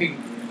talking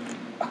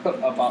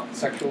about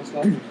sexual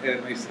stuff,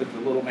 and they said the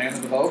little man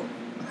in the boat.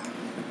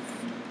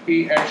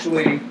 He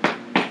actually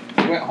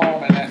went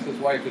home and asked his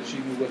wife if she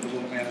knew what the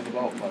little man in the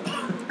boat was.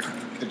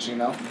 Did she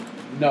know?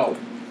 No.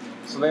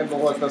 So they had to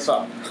look this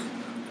up.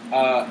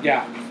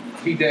 Yeah,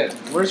 he did.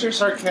 Where's your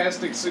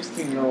sarcastic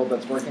 16-year-old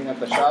that's working at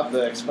the shop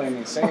to explain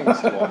these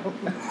sayings to him?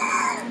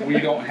 We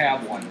don't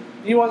have one.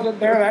 He wasn't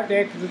there that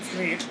day because it's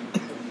me.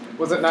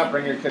 Was it not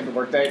bring your kid to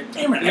work day?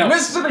 Damn it! No. I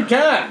missed it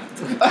again.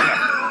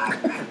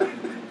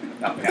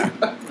 No, yeah.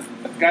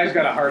 Guy's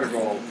got a heart of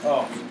gold.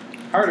 Oh,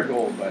 heart of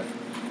gold, but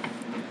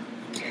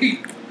he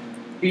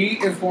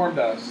informed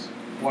us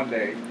one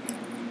day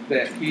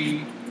that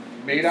he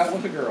made out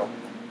with a girl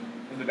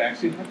in the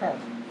backseat of a car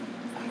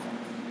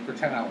for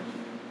 10 hours.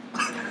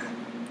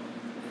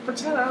 For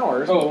 10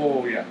 hours?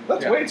 Oh yeah.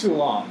 That's way too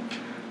long.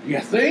 You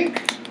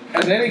think?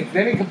 And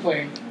then he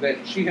complained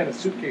that she had a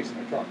suitcase in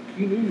her trunk.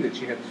 He knew that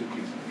she had a suitcase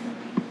in her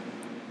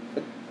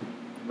trunk.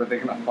 Were they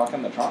gonna fuck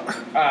in the trunk?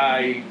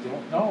 I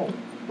don't know.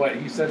 But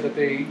he said that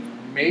they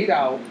made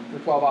out for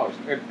 12 hours,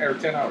 or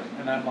 10 hours.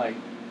 And I'm like,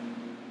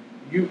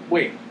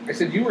 wait. I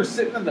said, you were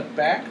sitting in the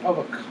back of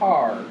a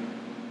car,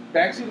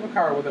 backseat of a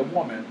car with a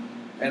woman,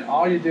 and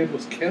all you did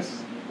was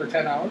kiss for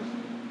 10 hours?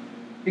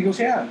 He goes,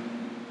 yeah.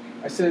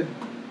 I said,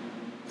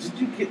 did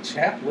you get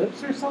chapped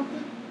lips or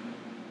something?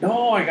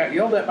 No, I got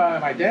yelled at by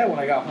my dad when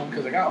I got home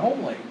because I got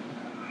home late.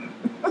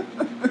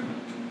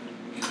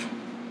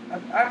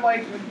 I'm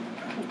like,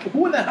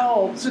 who in the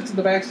hell sits in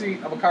the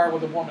backseat of a car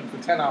with a woman for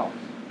 10 hours?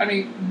 I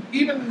mean,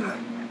 even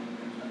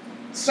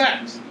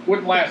sex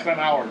wouldn't last 10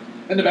 hours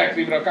in the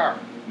backseat of a car.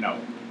 No.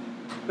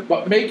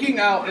 But making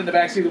out in the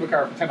backseat of a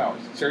car for 10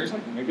 hours. Seriously?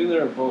 Maybe they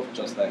were both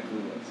just that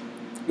clueless.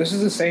 This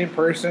is the same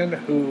person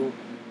who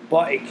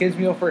bought a kid's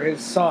meal for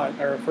his son,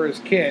 or for his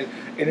kid,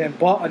 and then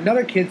bought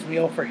another kid's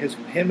meal for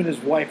him and his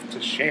wife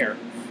to share.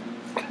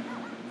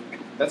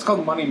 That's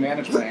called money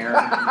management, Aaron.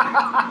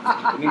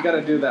 And you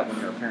gotta do that when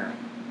you're a parent.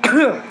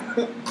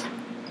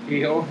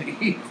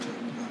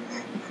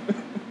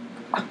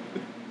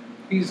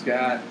 He's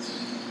got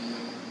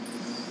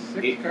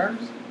 8 cars?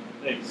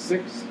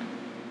 6.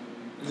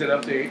 Is it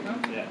up to 8 now?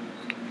 Yeah.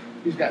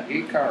 He's got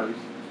 8 cars,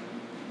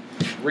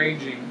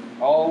 ranging,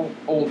 all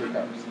older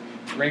cars,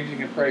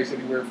 ranging in price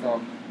anywhere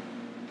from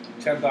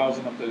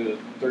 $10,000 up to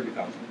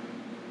 $30,000.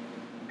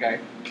 Okay?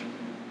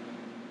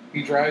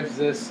 He drives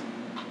this.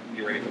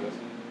 You ready for this?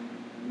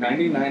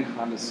 99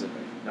 Honda Civic.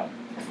 No.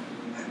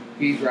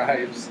 He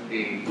drives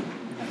a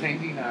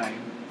 99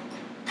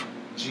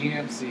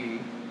 GMC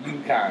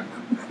Yukon.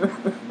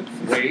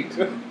 Wait.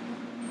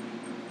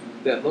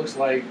 That looks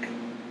like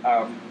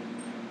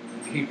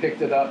he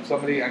picked it up.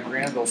 Somebody on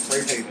Granville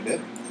spray painted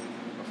it.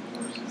 Of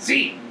course.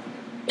 See?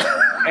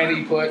 And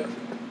he put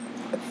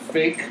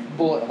fake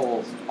bullet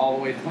holes all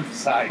the way down the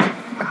side.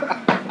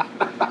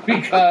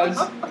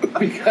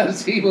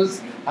 because he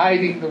was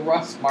hiding the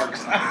rust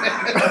marks on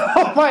it.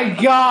 Oh my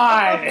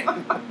God!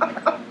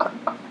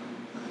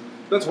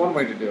 That's one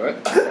way to do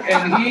it.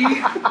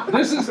 And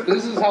this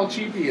is how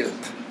cheap he is.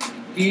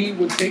 He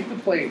would take the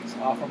plates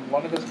off of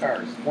one of his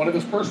cars, one of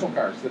his personal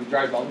cars that he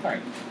drives all the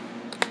time.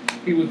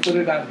 He would put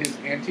it on his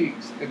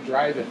antiques and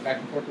drive it back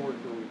and forth to work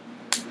for a week.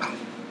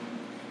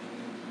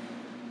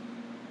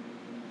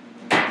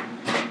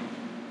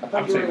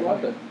 I'm saving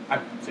money.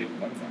 I'm saving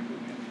money by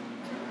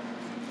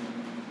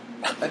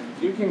doing it.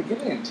 You can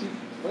get an antique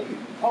plate.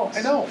 Oh,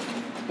 I know.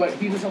 But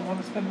he doesn't want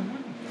to spend the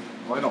money.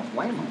 Well, I don't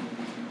blame him.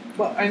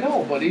 Well, I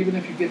know, but even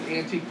if you get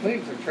antique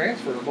plates, they're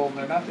transferable and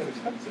they're not that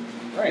expensive.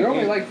 Right. They're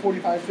only like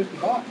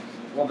 $45-$50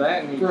 Well,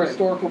 that and you for a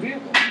historical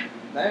vehicle.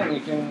 Then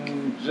you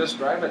can just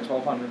drive it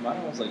 1,200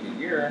 miles like a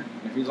year.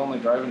 If he's only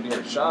driving to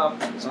your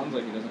shop, it sounds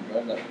like he doesn't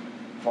drive that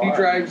far.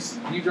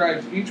 He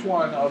drives each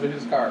one of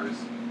his cars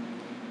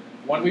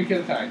 1 week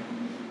at a time,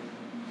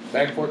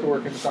 back and forth to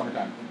work in the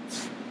summertime,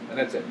 and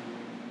that's it.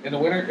 In the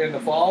winter, in the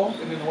fall,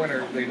 and in the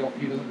winter, he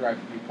doesn't drive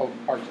it. He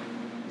parks it.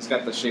 He's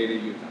got the shade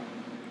of Utah.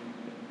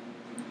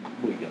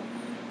 We go.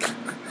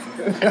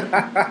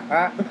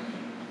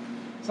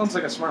 Sounds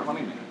like a smart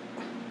money man.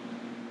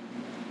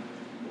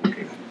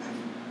 Okay.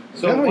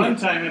 So one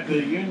time at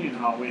the Union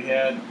Hall,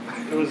 it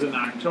was in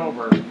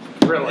October.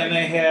 Really? And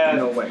they had...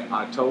 No way.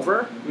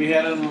 October? We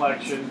had an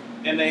election,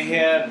 and they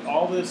had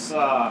all this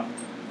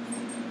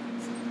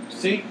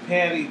St.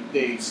 Patty's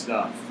Day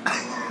stuff.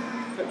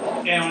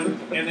 And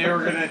they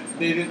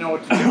didn't know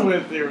what to do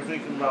with it. They were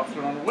thinking about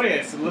throwing it away.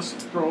 I said, let's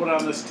throw it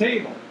on this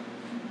table,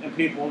 and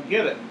people will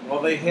get it.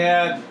 Well, they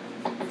had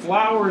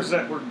flowers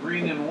that were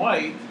green and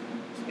white,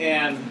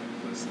 and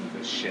Listen to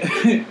this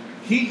shit.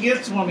 he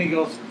gets one. He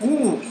goes,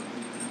 "Ooh,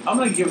 I'm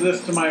gonna give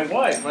this to my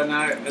wife." And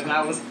I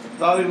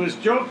thought he was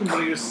joking,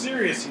 but he was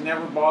serious. He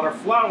never bought her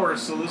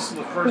flowers, so this is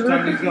the first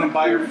time he's gonna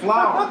buy her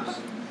flowers.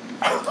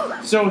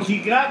 So he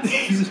got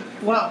these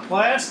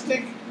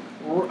plastic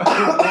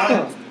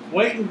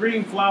white and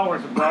green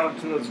flowers and brought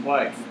them to his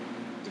wife.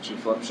 Did she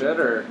flip shit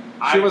or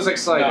she was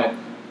excited?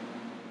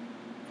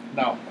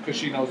 No, because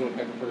she knows what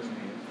type of person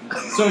he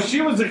is. So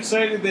she was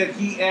excited that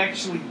he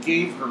actually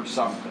gave her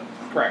something.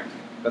 Correct.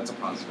 That's a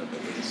positive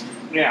at least.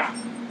 Yeah.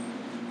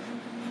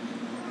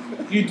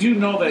 You do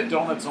know that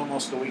donut's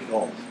almost a week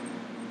old.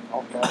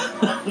 Okay.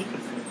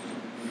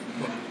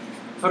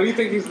 How do you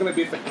think he's going to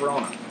beat the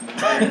corona?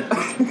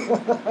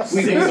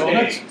 We do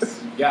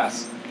donuts?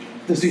 Yes.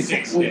 Does he? Is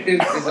 6 it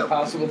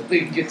possible that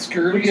he gets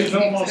scurvy? Which is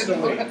almost a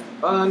week.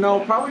 No,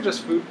 probably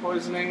just food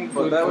poisoning,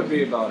 but that would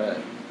be about it.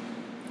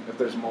 If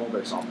there's mold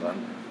or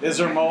something. Is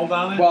there mold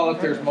on it? Well, if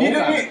there's mold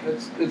on it,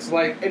 it's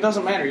like... It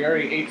doesn't matter. You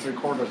already ate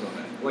 3/4 of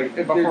it. Like,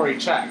 before he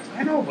checked.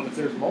 I know, but if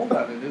there's mold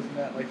on it, isn't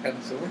that like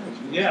penicillin?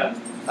 Yeah.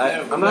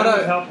 I'm that not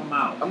would help him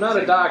out. I'm not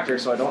a doctor,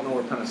 so I don't know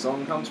where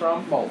penicillin comes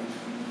from. Mold.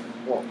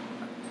 Well,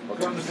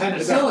 From the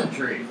penicillin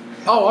tree.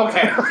 oh,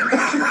 okay.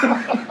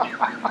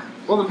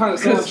 Well, the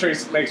penicillin tree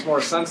makes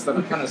more sense than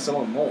a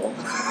penicillin mold.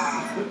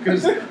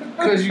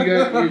 Because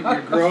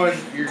you're growing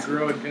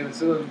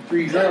penicillin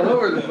trees all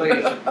over the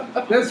place.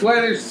 That's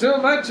why there's so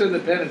much of the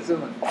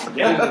penicillin.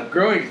 Yeah.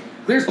 Growing.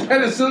 There's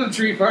penicillin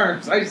tree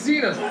farms. I've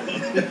seen them.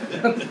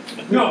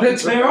 No,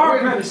 there are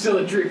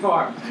penicillin tree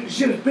farms.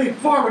 Shit, a big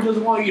farmer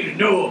doesn't want you to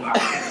know about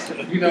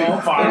it. You know,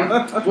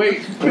 farm.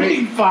 Wait,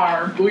 Big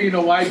farm. well, you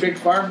know why Big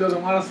Farm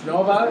doesn't want us to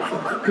know about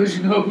it? Because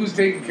you know who's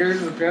taking care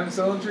of the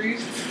penicillin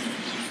trees?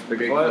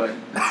 Bigfoot.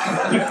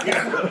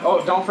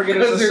 Oh, don't forget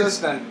his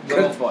assistant,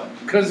 Littlefoot.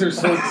 Because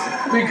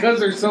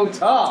they're so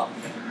tall.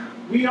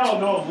 We all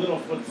know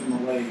Littlefoot's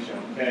in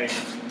Malaysia, okay?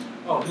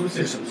 Oh, who's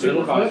this?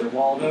 Supervisor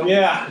Waldo?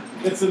 Yeah,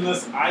 it's in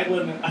this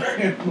island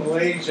in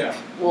Malaysia.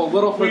 Well,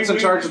 Littlefoot's in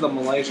charge of the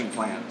Malaysian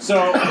plant.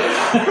 So,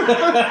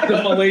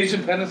 The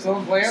Malaysian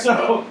penicillin plant.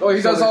 Oh,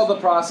 he does all the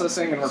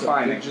processing and They're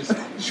refining. just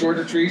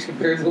shorter trees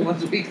compared to the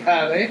ones we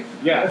got, eh?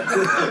 Yeah.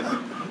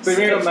 They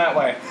made them that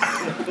way.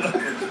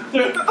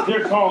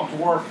 they're called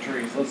dwarf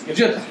trees. Let's get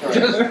this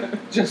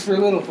straight. Just for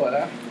Littlefoot,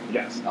 huh?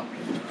 Yes.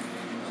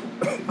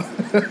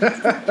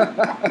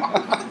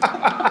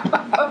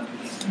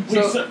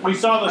 We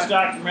saw this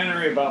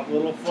documentary about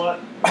Littlefoot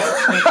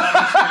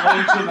on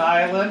Malaysian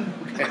island,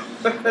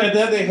 and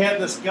then they had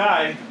this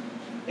guy,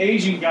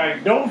 Asian guy,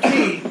 no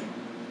teeth,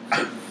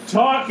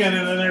 talking,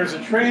 and then there's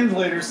a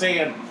translator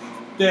saying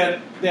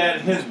that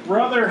his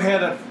brother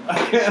had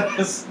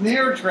a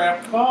snare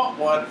trap, caught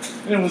one,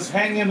 and it was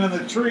hanging in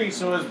the tree,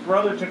 so his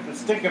brother took the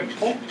stick and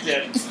poked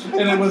it,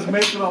 and it was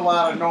making a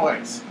lot of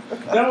noise.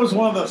 That was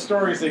one of the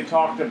stories they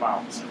talked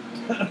about.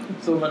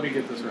 So let me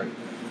get this right.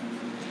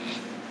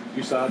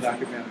 You saw a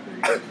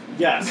documentary.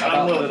 Yes,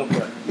 About on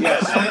Littlefoot.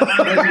 Yes, on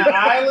the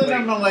island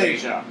of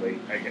Malaysia. Wait,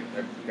 I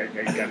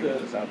gotta get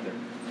this out there.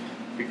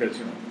 Because,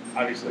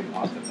 obviously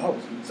Austin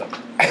knows.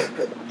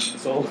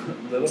 So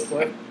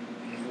Littlefoot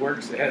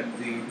works at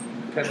the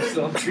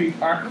penicillin tree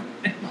farm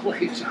in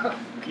Malaysia.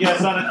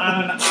 Yes, on an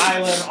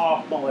island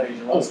off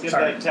Malaysia. Let's get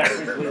sorry. that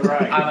technically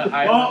right. On an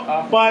island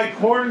off. By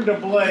according to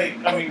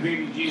Blake,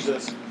 Baby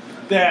Jesus,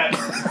 that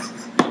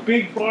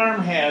Big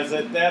Farm has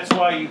it. That's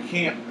why you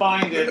can't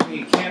find it, and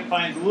you can't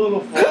find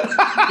Littlefoot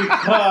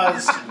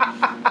because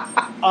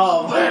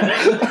of.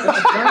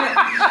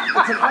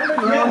 It's an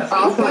underground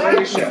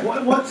operation.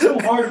 What's so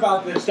hard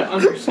about this to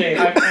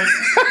understand?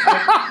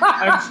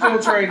 I'm still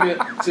trying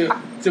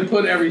to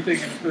put everything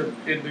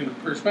into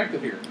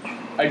perspective here.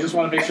 I just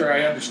want to make sure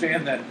I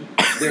understand that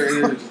there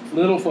is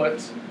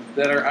Littlefoots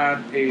that are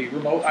on a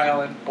remote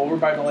island over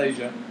by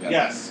Malaysia.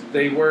 Yes.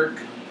 They work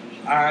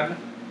on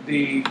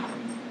the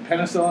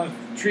penicillin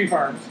tree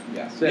farms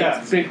Yes. that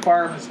Yes. Big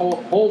Farm is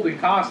holding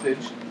hostage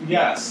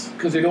Yes.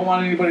 because they don't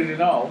want anybody to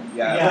know.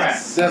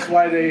 Yes. That's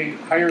why they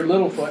hire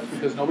Littlefoot,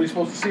 because nobody's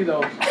supposed to see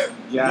those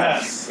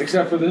Yes.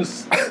 except for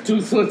this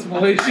toothless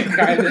Malaysian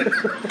guy that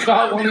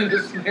caught one in the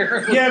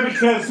snare. Yeah,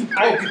 because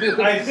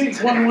I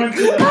think one went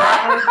to the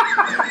bar.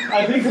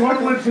 I think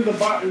one went to the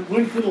bar,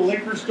 went to the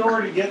liquor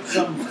store to get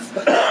something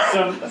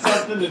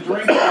to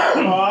drink,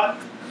 caught,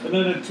 and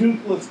then a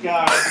toothless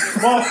guy.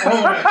 Well,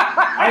 hold on.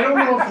 I don't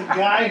know if the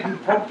guy who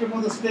poked him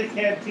with a stick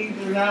had teeth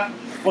or not,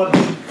 but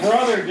his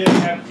brother didn't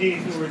have teeth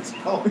who were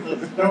telling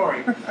the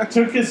story.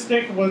 Took his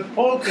stick and was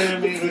poking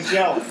him and he was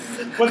yelling.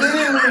 But they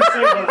didn't really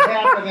say what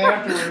happened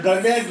afterwards. I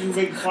imagine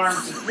Big Farm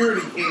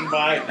security came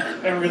by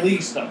and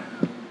released him.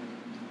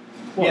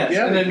 Well, Yes,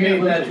 yeah, and then they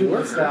can't made that lose the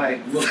toothless worker.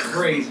 guy look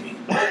crazy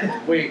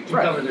Wait, to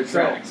cover their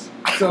tracks.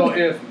 So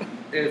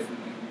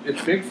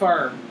if Big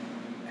Farm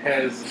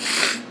has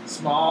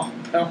small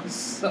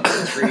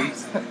penicillin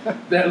trees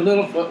that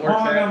Littlefoot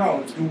works at.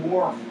 No,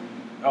 dwarf.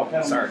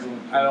 Oh, sorry.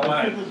 I don't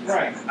want This is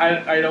right.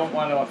 I don't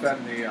want to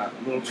offend the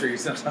little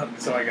trees,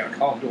 so I gotta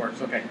call them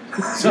dwarfs. Okay.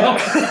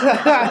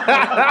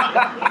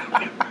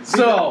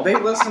 So They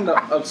listen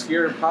to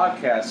obscure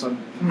podcasts, so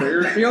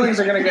your feelings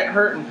are going to get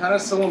hurt, and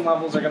penicillin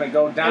levels are going to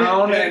go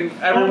down, and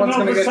everyone's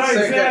going to get besides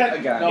sick that,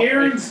 again.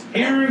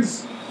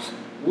 Aaron's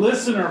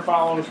listener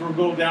followers will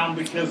go down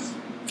because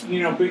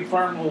Big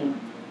Farm will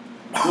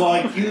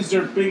use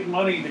their big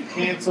money to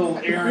cancel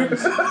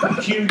Aaron's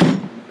huge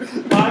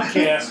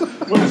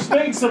podcast. What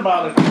stinks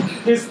about it,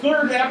 his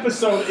third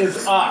episode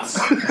is us.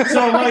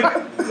 So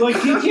like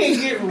he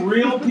can't get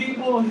real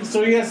people,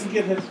 so he has to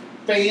get his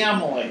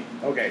family.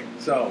 okay,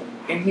 so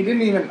And he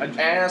didn't even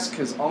ask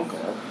his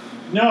uncle.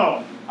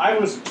 No, I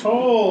was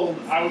told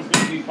I was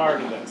going to be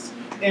part of this,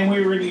 and we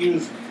were going to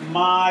use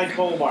my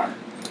pole barn.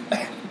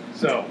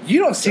 so You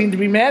don't seem to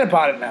be mad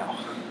about it now.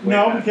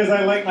 No, because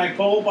I like my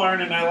pole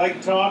barn and I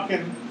like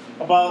talking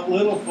about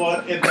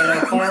Littlefoot and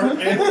the farm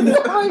and the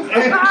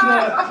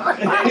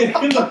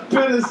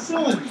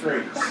penicillin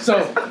trees. so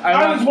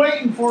I was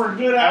waiting for a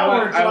good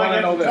hour so I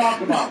know got to this.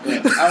 talk about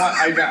this.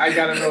 I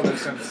gotta know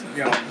this since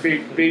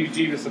Baby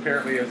Jeeves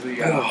apparently is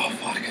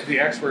the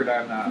expert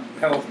on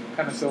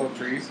penicillin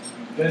trees.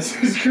 This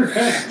is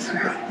correct.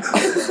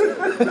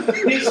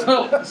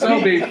 So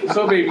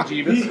baby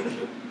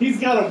Jeebus. He's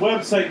got a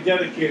website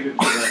dedicated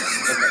to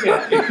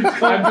that.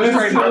 I'm just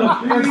trying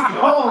to. It's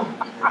called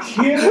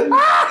Kid.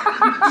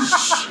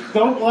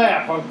 Don't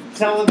laugh. I'm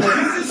telling you.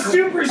 This is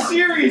super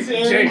serious,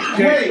 Aaron. Jake,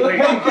 Hey,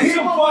 it's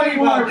so funny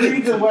when I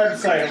read the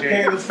website.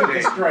 Okay, let's get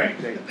this straight.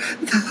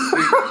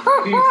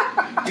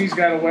 He's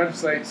got a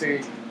website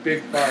saying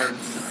Big Farm.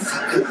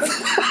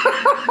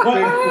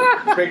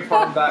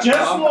 Bigfarm.com.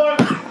 Just look.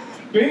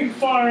 Big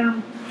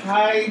Farm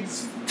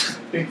hides.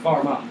 Big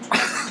Pharma.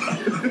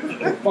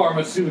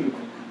 Pharmaceutical.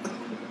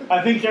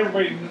 I think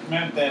everybody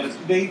meant that.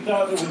 They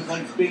thought it was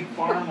like Big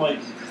Farm, like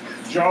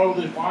Joe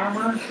the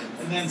farmer,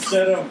 and then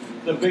instead of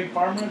the big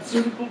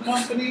pharmaceutical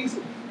companies,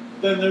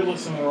 then they're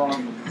listening to the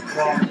wrong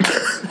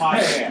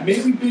podcast. Hey,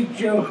 maybe Big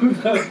Joe,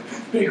 the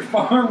big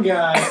farm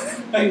guy,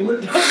 don't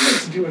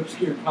listen to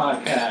obscure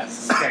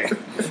podcasts. Okay,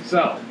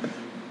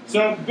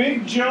 So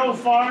Big Joe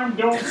Farm,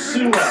 don't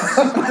sue us.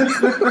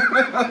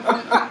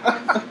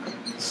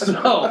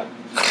 so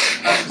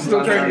I'm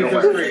still trying to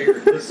get this straight here.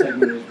 This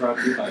segment is brought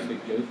to you by Big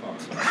Joe Farm.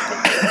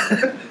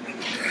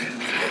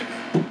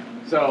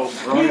 So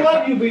We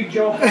love you, Big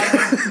Joe Farm.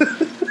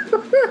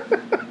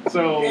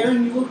 So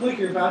Aaron, you look like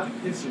you're about to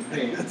piss your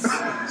pants.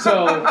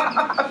 So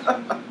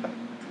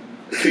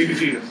baby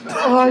Jesus.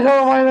 Oh, I don't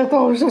know why that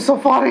was just so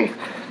funny.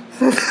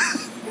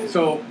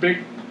 So Big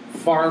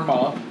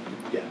Pharma,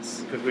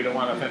 Yes. because we don't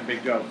want to offend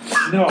Big Joe.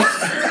 No,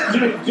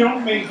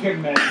 don't make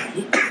him mad.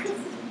 You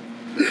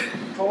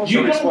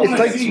don't want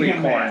to see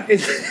him mad.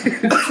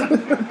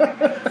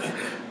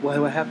 What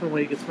happened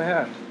when he gets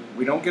mad?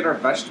 We don't get our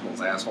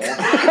vegetables, asshole.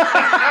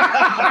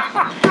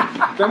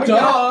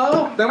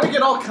 then we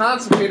get all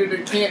constipated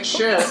and can't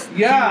shit.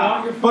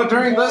 Yeah, But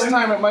during this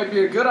time, it might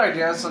be a good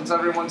idea since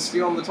everyone's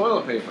stealing the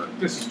toilet paper.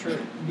 this is true.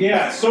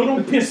 Yeah, so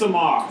don't piss him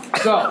off.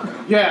 So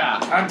Yeah.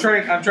 I'm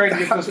trying to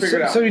get this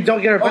figured out. So you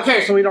don't get our vegetables,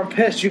 Okay. so we don't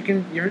piss. You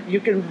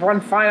can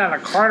run fine on a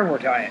carnivore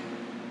diet.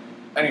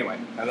 Anyway,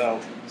 Hello.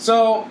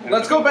 so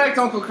let's go back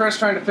to Uncle Chris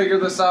trying to figure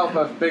this out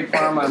with Big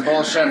Pharma and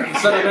bullshit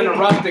instead of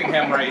interrupting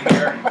him right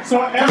here.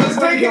 So It's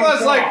taking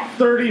us like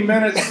 30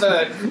 minutes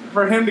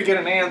for him to get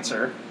an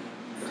answer.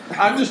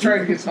 I'm just trying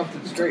to get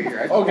something straight here.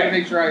 I just want Okay. to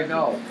make sure I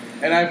know,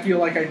 and I feel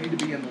like I need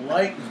to be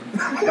enlightened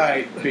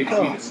by Big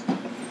Jesus.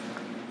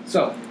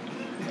 So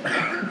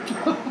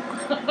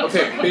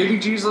Okay, baby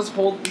Jesus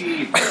hold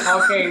the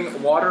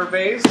talking water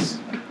vase,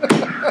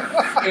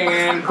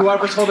 and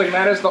whoever's holding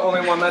that is the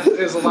only one that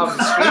is allowed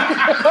to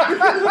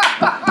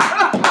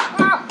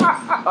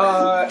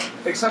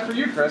speak. Except for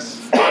you, Chris.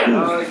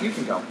 You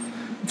can go.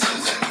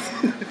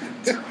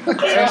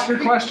 Ask your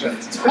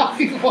questions.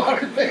 talking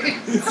water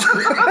face.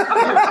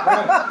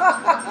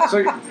 So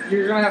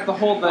you're gonna have to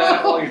hold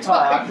that while you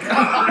talk.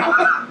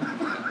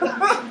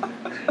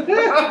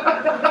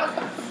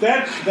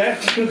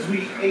 that's because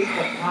we ate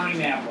the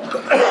pineapple.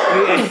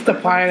 It's the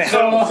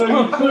pineapple.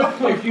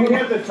 So if you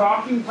have the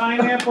talking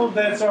pineapple,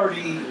 that's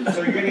already eaten.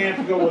 So you're gonna have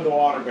to go with the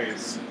water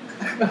base.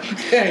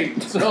 Okay,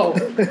 so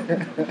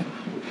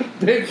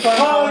Big Oh,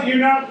 Pharma. you're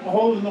not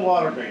holding the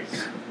water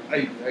base.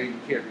 I can't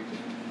reach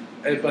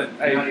it. But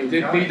I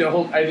didn't need to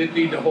hold. I didn't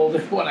need to hold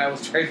it when I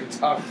was trying to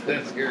talk to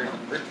this here in the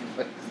first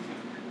place.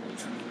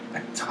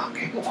 I'm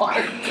talking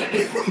water.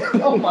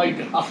 Oh my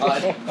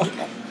god.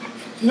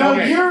 No,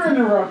 Okay. you're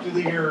interrupting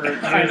your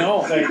I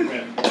know.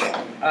 segment.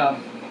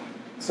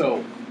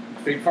 So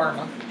Big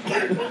Pharma.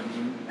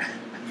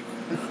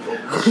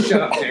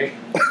 Shut up, Jay.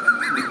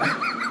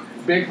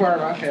 Big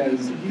Pharma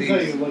has He's not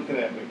these even looking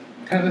at me.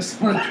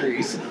 penicillin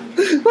trees.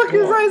 Look,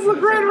 his eyes look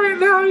red right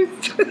now.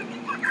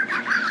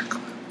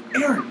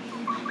 Aaron.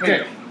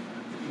 Okay.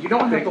 You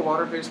don't have the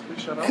water vase, please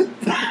shut up.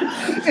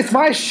 It's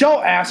my show,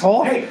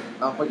 asshole. Hey,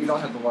 But you don't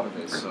have the water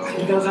vase, so...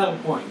 he does have a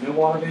point. No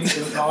water base,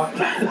 no talk.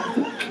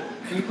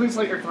 Can you please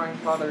let your crying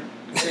father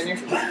continue?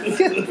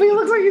 He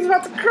looks like he's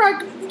about to cry,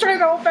 trying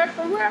to hold back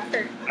from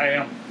laughter. I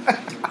am.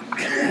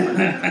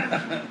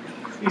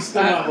 He's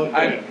still not looking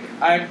at me.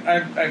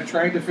 I'm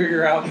trying to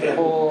figure out the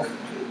whole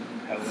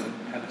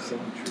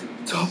penicillin tree.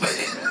 Help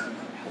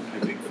my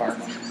Big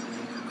Pharma.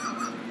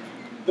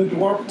 The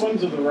dwarf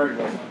ones or the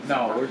regular ones?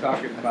 No, we're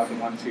talking about the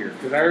ones here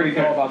because I already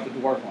know about the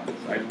dwarf ones.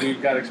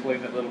 We've got to explain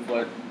that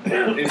Littlefoot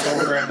is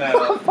over in that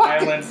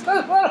island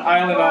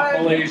off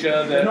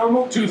Malaysia. That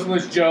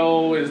Toothless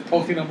Joe is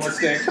poking him with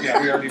sticks. Yeah,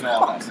 we already know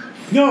all that.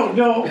 No,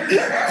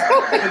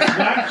 it's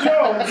not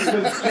Joe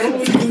because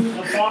Joe isn't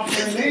a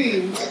popular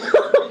name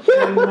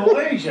in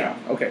Malaysia.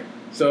 Okay,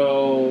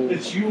 so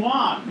It's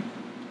Yuan.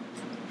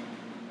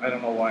 I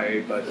don't know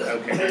why, but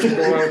okay, we'll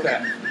go with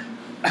that.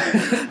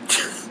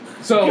 Because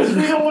So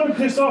we don't want to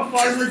piss off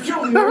Farmer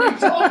Joe. We already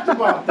talked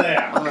about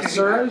that.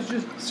 Sir,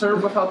 sir,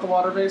 without the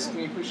water vase, can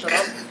you please shut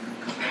up?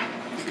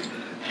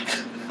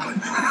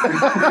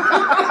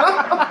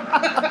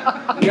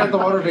 You have the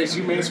water vase,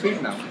 you may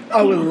speak now.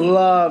 I would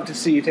love to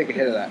see you take a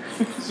hit of that.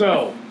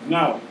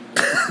 No.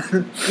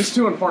 It's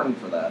too important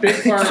for that. Big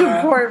It's too Pharma.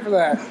 important for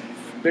that.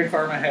 Big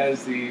Pharma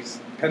has these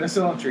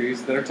penicillin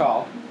trees that are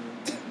tall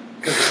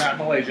because they're not in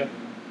Malaysia.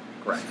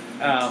 Correct.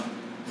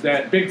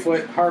 that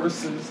Bigfoot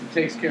harvests and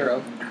takes care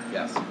of.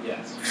 Yes.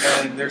 Yes.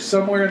 And they're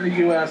somewhere in the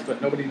U.S.,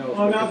 but nobody knows.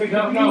 Oh, no, they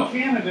could be No. in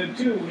Canada,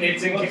 too.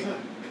 It's in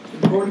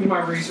according to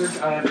my research,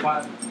 I have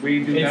five.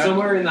 We do It's not.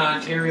 somewhere in the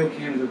Ontario,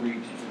 Canada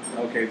region.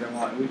 Okay, then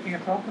why? We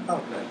can't talk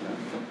about that then.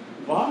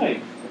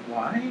 Why?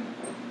 Why?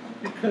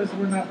 Because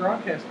we're not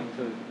broadcasting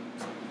to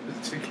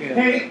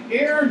Canada. Hey,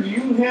 Aaron, do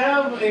you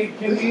have a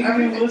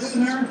Canadian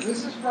listener?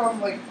 This is from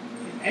like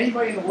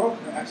anybody in the world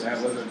can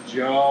access. That was a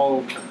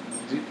joke.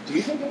 Do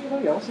you think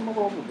anybody else in the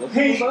world would listen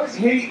Hey, to us?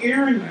 hey,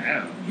 Aaron,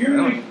 Man.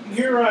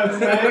 you're a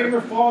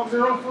Niagara Fall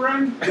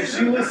girlfriend? If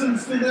she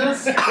listens to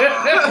this?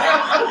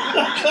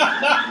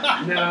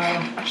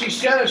 No, she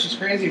should. She's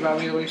crazy about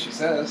me the way she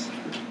says.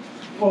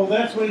 Well,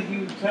 that's what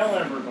you tell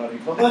everybody.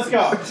 But let's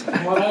go.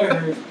 From what I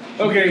heard,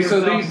 Okay, so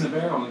these these. in the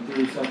barrel and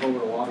threw stuff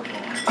over a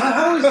waterfall.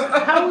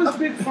 How is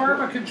Big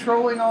Pharma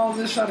controlling all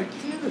this out of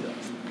Canada?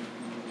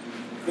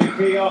 They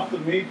pay off the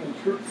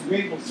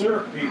maple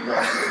syrup people.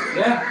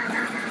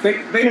 Yeah. They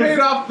paid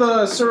off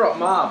the syrup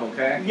mob,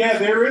 okay? Yeah,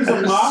 there is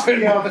a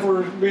mafia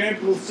for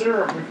maple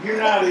syrup. If you're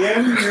not in,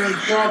 you're in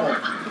trouble.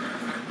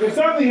 It's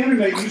on the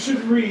internet. You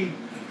should read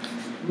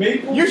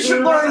maple You syrup.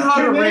 should learn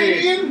how to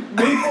read. Canadian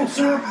maple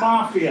syrup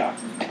mafia.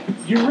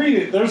 You read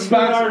it. There's a good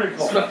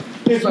article.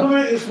 It's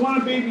one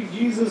of Baby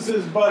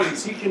Jesus's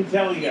buddies. He can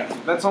tell you.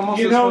 That's almost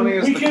You as know, funny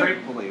as we the can-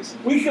 crepe police.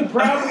 We could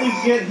probably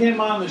get him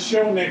on the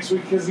show next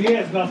week because he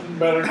has nothing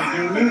better to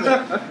do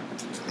either.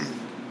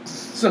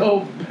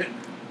 So,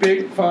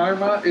 Big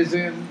Pharma is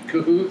in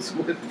cahoots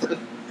with the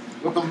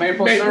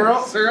Maple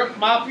syrup? syrup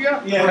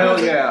mafia? Yeah, Hell it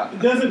doesn't- yeah. It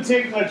doesn't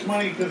take much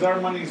money because our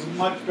money's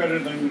much better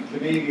than the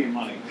Canadian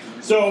money.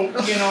 So,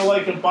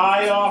 like a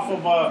buy off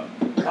of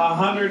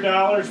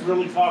 $100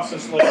 really costs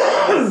us like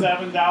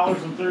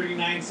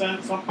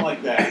 $7.39, something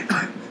like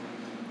that.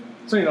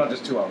 So,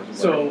 just 2 hours of work.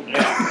 So,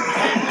 yeah.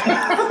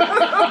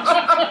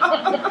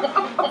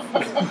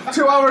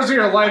 2 hours of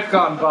your life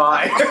gone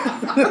by.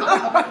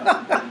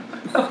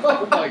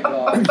 Oh my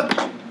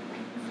god.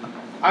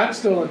 I'm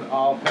still in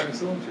all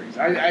penicillin trees.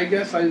 I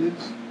guess I did.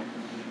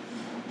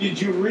 Did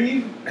you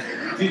read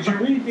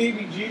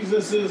Baby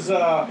Jesus's?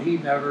 He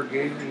never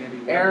gave me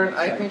any. Aaron,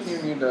 I think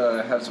you need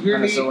to have some You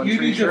penicillin need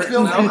tree to shirts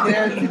fill now.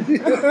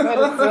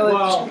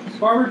 Well,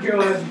 Farmer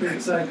Joe has a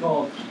big site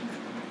called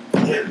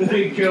The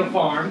Big Joe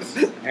Farms.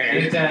 And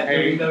it's at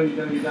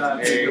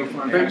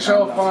www.bigjoefarms.com. Big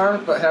Show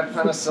Farm, but have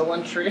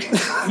penicillin trees.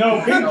 No,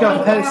 Big Joe No,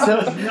 Farm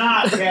penicillin- does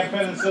not have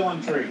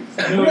penicillin trees.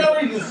 We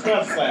already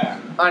discussed that.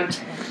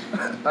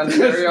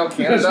 Ontario,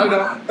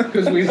 Canada.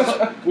 Because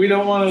we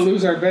don't want to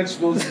lose our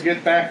vegetables and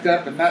get backed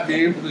up and not be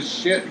able to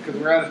shit because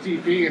we're out of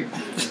TP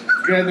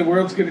and the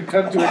world's going to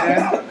come to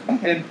an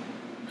end.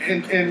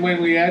 And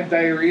when we add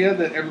diarrhea,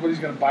 that everybody's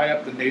going to buy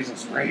up the nasal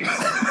sprays.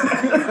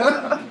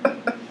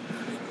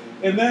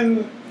 And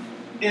then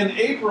in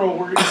April,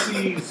 we're going to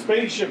see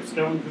spaceships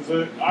coming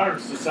because our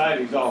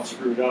society's all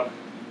screwed up.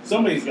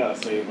 Somebody's got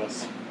to save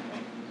us.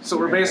 So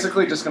we're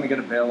basically just going to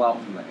get a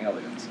bailout from the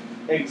aliens.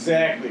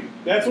 Exactly.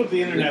 That's what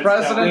the The internet's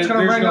president's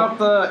going to telling bring up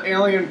the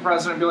alien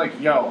president and be like,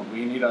 yo,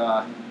 we need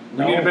a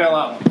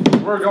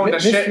bailout. We're going to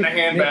shit in a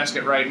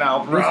handbasket right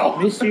now, bro.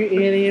 Mr.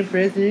 Alien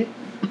President,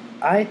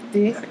 I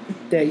think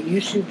that you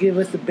should give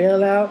us a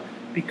bailout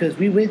because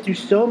we went through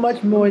so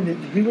much more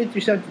than we went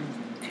through something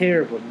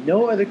terrible.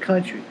 No other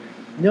country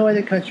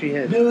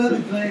has. No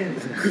other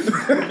planet.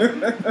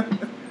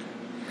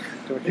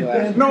 Don't make me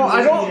laugh. No,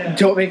 I don't.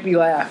 Don't make me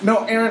laugh.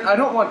 No, Aaron, I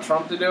don't want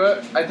Trump to do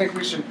it. I think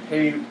we should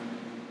pay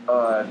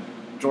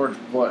George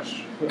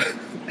Bush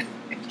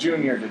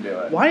Jr. to do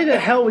it. Why the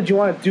hell would you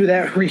want to do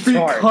that,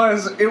 retard?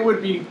 Because it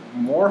would be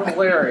more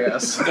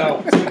hilarious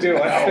No. to do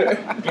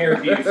it. Gary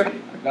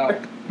Busey. No.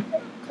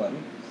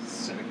 Clinton.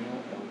 Samuel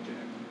L.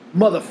 Jackson.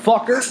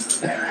 Motherfucker.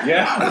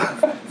 Yeah.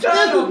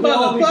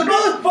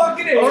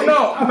 Motherfucking Oh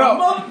no, no.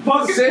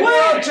 Motherfucking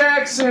Samuel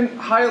Jackson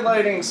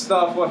highlighting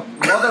stuff with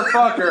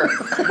motherfucker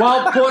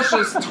while Bush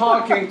is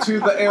talking to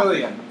the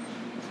alien.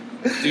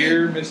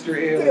 Dear Mr.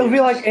 Alien. It'll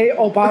be like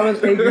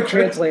Obama's angry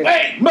translator.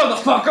 Hey,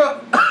 motherfucker!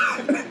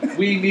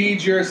 We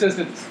need your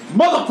assistance.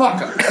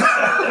 Motherfucker!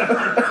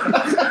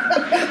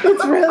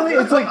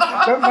 It's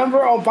like, remember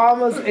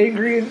Obama's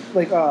angry,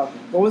 like, what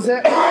was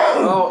that?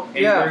 Oh,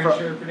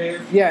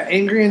 yeah. Yeah,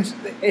 angry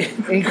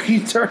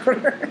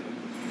interpreter.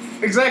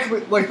 Exactly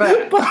like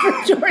that. But for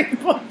George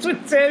Bush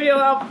with Samuel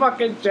L.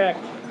 fucking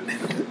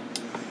Jackson.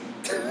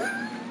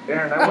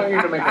 Aaron, I want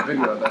you to make a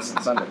video of this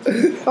and send it to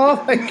me.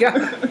 Oh my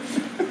god.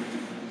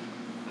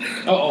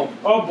 Oh,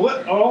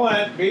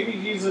 that Baby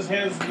Jesus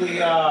has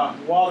the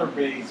water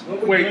base.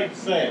 What would you have to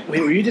say? Wait,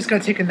 were you just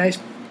gonna take a nice,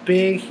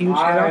 big, huge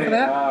head off of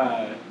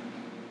that?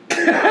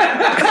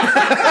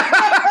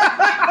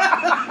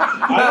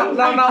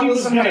 No,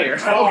 listen here.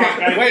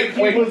 Okay, wait.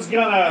 He was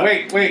gonna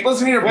Wait.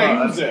 Listen here,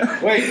 bud. use it.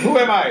 Wait, who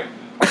am I?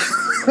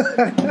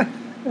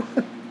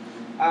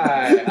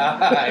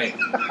 I.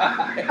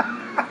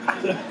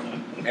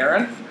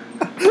 Aaron?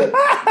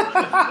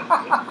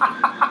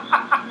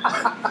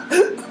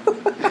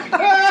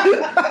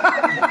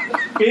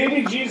 Baby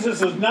Baby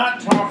Jesus is not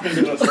talking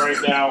to us right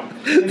now,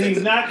 and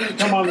he's not going to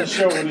come on the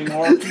show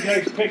anymore if you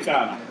guys pick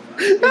on him.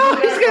 No,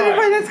 he's going to be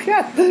my next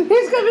guest.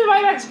 He's going to be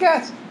my next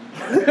guest.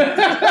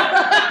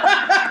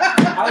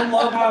 I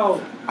love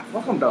how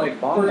Welcome to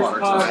like Bomb first Water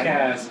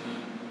time.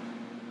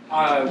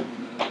 podcast.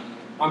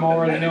 I'm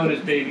already known as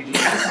Baby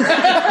Jesus. With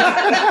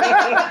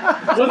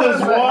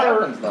his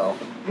water. Happens, though.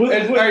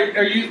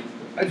 Are you?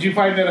 Do you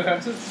find that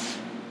offensive?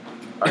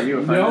 Are you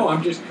offended? No,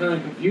 I'm just kind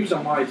of confused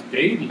on why it's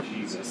Baby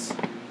Jesus.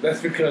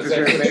 That's because Because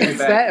you're a that's baby It's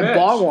back that and bitch.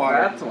 bog water.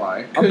 That's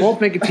why. I'm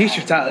both making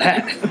t-shirts out of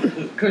that.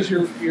 because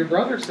your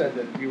brother said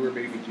that you were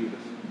baby Jesus.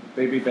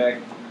 Baby back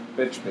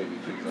bitch baby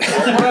Jesus.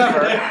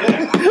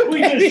 Whatever.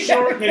 We just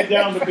shorten it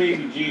down to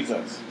Baby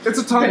Jesus. It's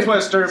a tongue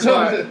twister,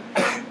 but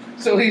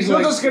So he's we'll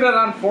like. just get it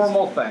on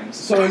formal things.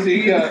 So is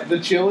he the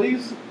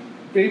Chili's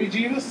baby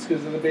Jesus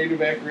because of the baby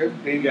back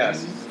rib baby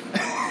Yes. Jesus?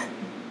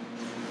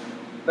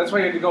 That's why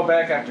he had to go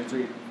back after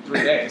three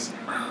days.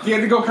 He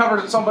had to go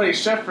cover somebody's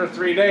shift for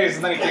 3 days,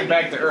 and then he came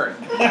back to Earth.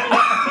 Hey,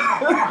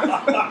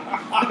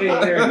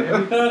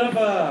 Aaron,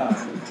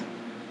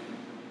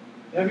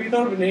 have you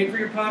thought of a name for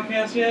your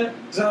podcast yet?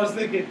 Because I was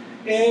thinking,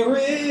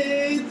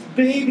 Aaron's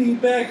Baby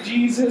Back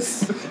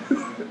Jesus.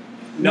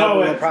 No,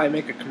 we'll it's- probably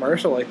make a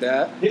commercial like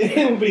that.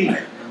 It'll be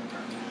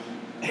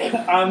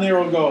on there.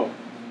 Will go.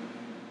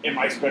 And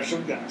my special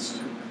guest,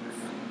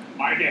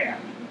 my dad,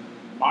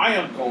 my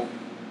uncle,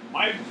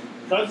 my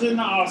cousin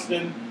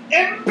Austin,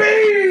 and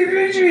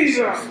Baby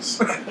Jesus.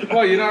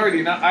 Well, you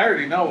already know. I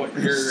already know what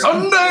your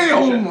Sunday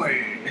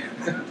only.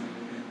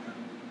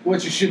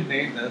 What you should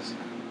name this.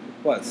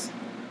 What's?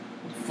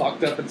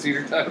 Fucked up in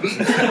Cedartucky.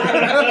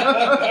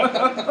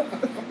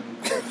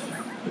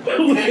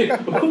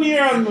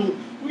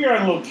 we are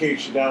on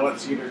location now at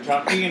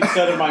Cedartucky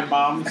instead of my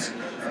mom's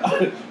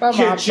My mom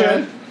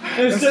kitchen.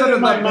 Instead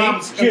of my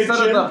mom's kitchen.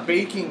 Instead of the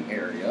baking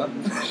area.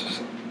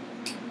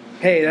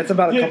 Hey, that's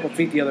about a couple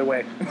feet the other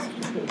way.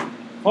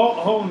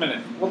 Hold a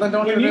minute. Well, then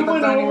don't When do you the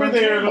went dining over room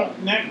there table.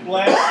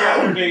 last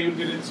Saturday,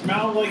 did it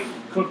smell like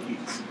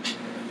cookies?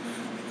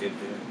 It did.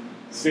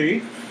 See?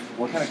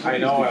 What kind of I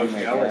cookies know, did I you was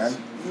make, jealous.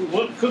 Aaron?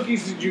 What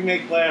cookies did you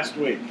make last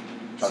week?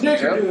 Chocolate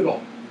chip?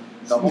 Snickerdoodle.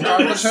 Double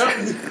chocolate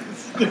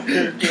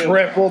chip?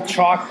 Triple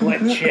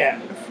chocolate chip.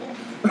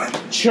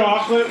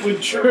 Chocolate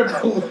with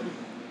chocolate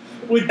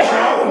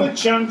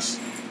chunks.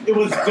 It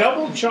was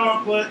double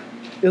chocolate.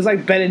 It was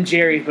like Ben and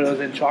Jerry's, but it was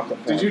in chocolate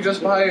form. Did you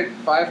just buy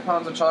 5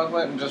 pounds of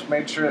chocolate and just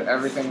make sure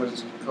everything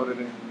was coated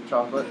in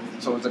chocolate?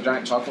 So it's a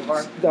giant chocolate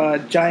bar? The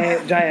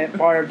giant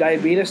bar of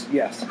diabetes?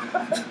 Yes.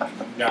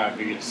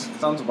 Diabetes.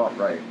 Sounds about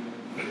right.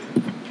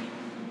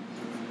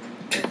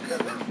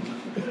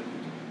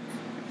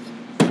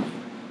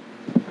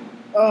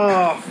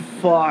 Oh,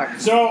 fuck.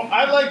 So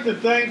I'd like to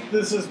think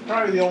this is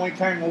probably the only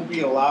time we'll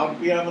be allowed to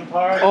be on the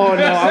pod. Oh,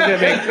 no,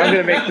 I'm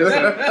gonna make this.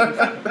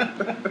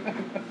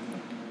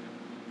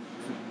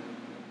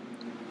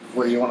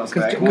 What do you want us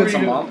back once a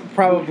month?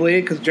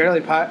 Probably, because generally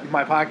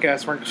my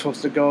podcasts weren't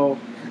supposed to go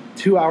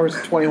 2 hours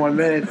and 21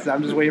 minutes.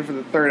 I'm just waiting for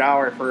the third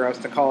hour for us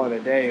to call it a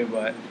day,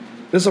 but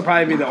this will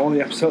probably be the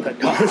only episode that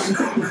does.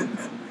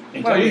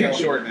 Well, you can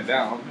shorten it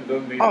down. It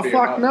doesn't need to Oh, be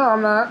fuck, a no,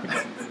 I'm not.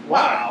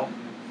 Wow.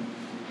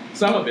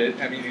 Some of it.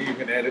 I mean, you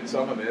can edit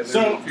some of it.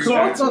 So- There's a few so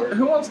times So where-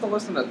 who wants to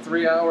listen to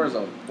 3 hours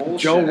of bullshit?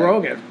 Joe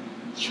Rogan.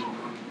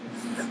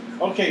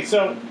 Okay,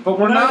 so But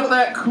we're when not I-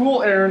 that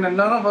cool, Aaron, and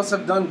none of us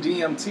have done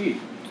DMT.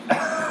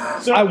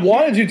 So I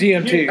want to do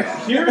DMT.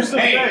 Here's the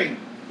thing.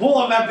 Pull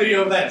up that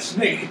video of that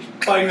snake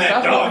biting that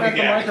Stop dog looking at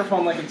the again.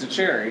 microphone like it's a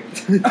cherry.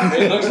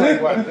 It looks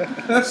like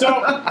one.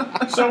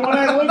 So when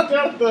I looked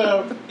up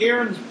the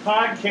Aaron's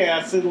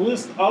podcast, it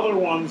lists other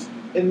ones,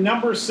 and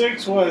number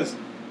 6 was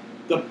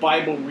the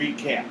Bible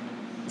recap.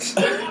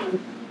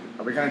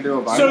 Are we gonna do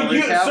a Bible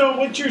recap? So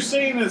what you're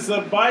saying is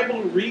the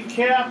Bible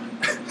recap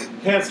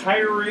has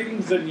higher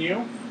ratings than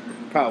you?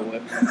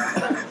 Probably.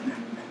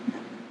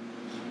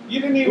 You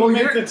didn't even Well,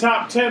 make you're- the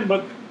top 10,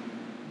 but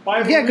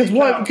Bible Yeah, because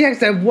recap.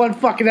 they have one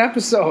fucking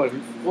episode.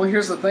 Well,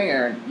 here's the thing,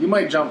 Aaron. You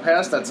might jump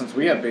past that since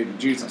we have Baby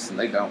Jesus and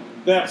they don't.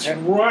 That's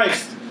right.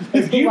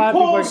 If A you lot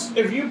of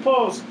people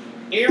post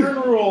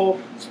Aaron Rule,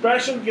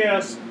 special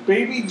guest,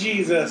 Baby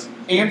Jesus,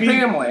 And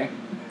family.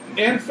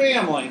 and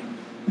family,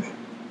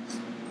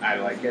 I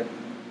like it.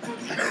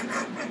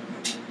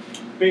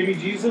 Baby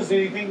Jesus,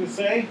 anything to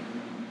say?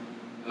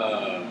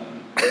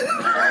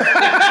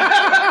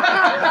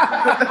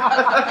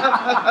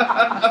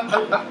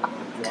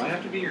 Do I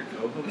have to be your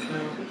co-host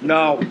now?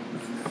 No.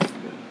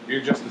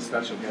 You're just a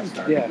special guest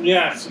star. Yeah.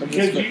 Yes,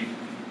 because you.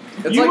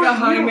 It's You like were- a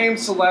high you- name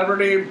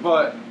celebrity,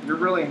 but you're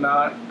really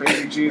not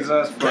Baby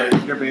Jesus,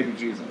 but you're Baby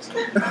Jesus.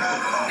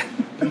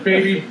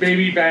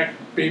 Baby back,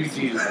 baby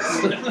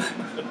Jesus.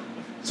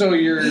 So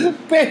you're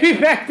Baby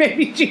back,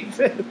 baby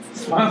Jesus.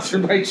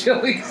 sponsored by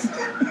Chili's.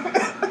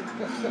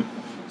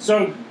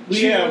 So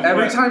we have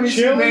Every time you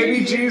see Chili,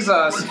 Baby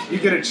Jesus, you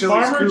get a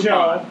Chili's Farmer coupon.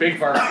 Joe, Big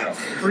Farmer Joe.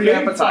 Free Big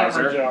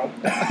appetizer.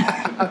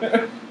 Farmer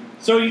Joe.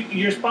 So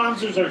your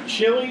sponsors are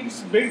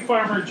Chili's, Big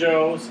Farmer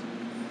Joe's,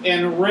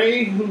 and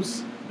Ray, who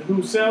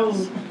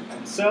sells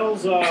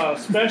sells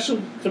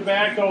special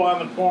tobacco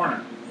on the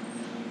corner.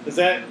 Is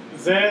that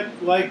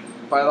like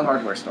By the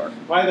hardware store.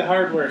 by the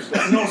hardware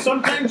store? No,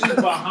 sometimes he's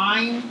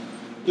behind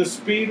the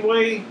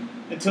speedway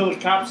until the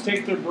cops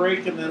take their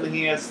break, and then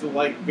he has to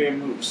like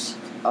vamoose.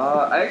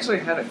 I actually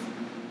had a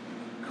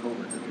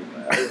coworker do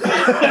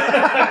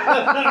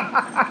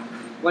that.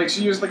 Like,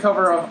 she used the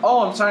cover of,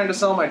 I'm trying to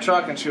sell my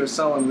truck, and she was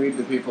selling weed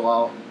to people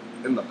out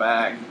in the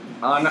back.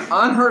 On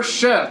her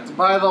shift,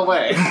 by the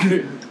way.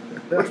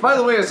 Which, by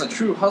the way, is a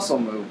true hustle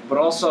move, but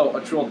also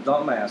a true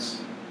dumbass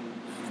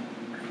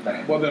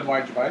thing. Well, then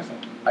why'd you buy some?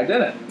 I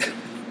didn't.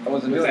 I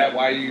wasn't Is doing that it.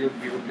 why you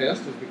were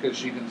pissed? Is because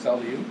she didn't sell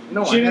to you?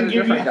 No, She I had didn't a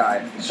give different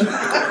you-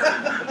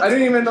 guy. I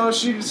didn't even know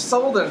she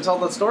sold it until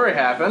the story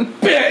happened.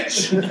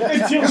 Bitch!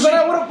 Until Because then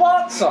I would have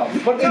bought some.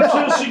 But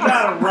no. she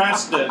got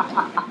arrested.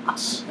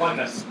 What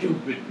a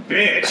stupid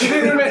bitch.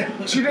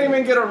 She didn't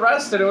even get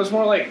arrested. It was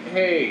more like,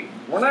 hey,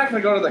 we're not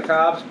going to go to the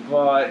cops,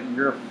 but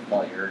you're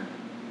fired.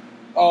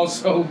 Oh,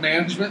 so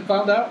management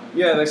found out?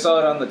 Yeah, they saw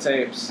it on the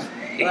tapes.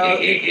 Well,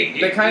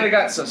 they kind of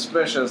got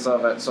suspicious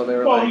of it, so they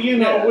were Well, like, you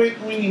know, yeah.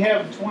 when you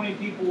have 20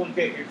 people look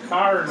at your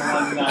car in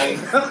one night,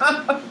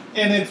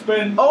 and it's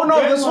been... Oh, no,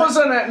 been this like-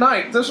 wasn't at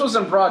night. This was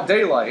in broad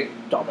daylight.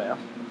 Dumbass.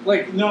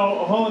 Like,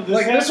 No, hold on.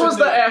 this was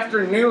the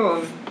happened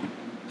afternoon,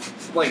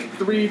 like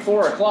 3,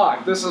 4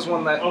 o'clock. This is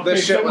when in-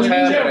 this shit so was when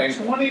happening. you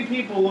have 20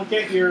 people look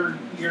at your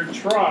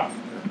truck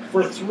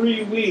for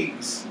 3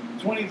 weeks,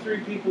 23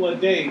 people a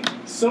day,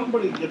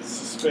 somebody gets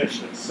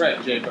suspicious.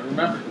 Right, Jay, but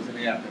remember it was in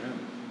the afternoon.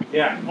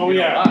 Yeah. Oh, You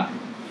know yeah. why?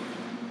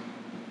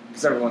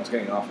 Because everyone's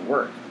getting off of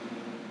work.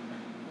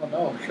 Well,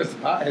 no, because the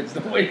potheads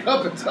don't wake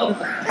up until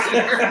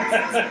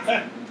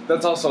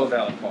That's also a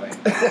valid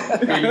point.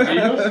 Baby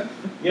Jesus?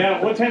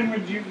 Yeah, what time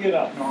would you get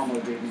up normally,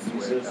 baby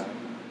Jesus?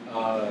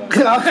 Now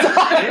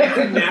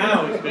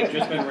it's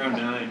just been around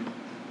 9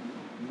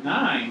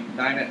 9?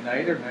 9 at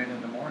night or 9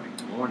 in the morning?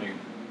 morning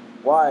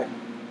Why?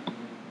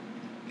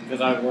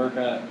 because I work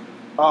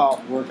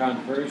Oh.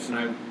 on first and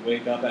I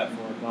wake up at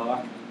 4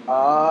 o'clock.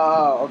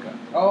 Oh, okay.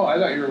 Oh, I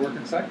thought you were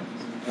working seconds.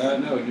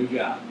 No, new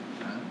job.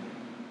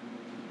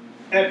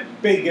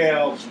 At Big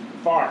Al's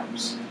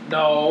Farms.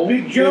 No.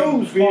 Big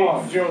Joe's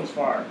Farm.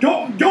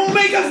 Don't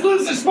make us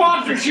lose the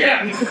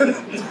sponsorship.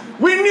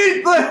 We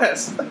need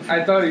this!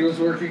 I thought he was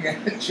working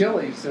at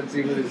Chili's since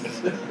he was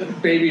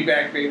baby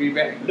back.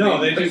 No,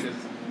 baby they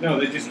back.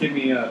 they just give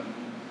me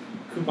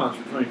coupons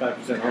for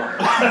 25% off.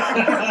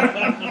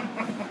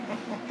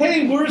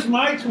 Hey, where's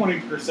my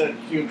 25%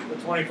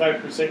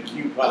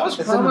 coupon? I was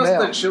It's in the promised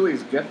mail. the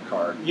Chili's gift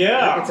card.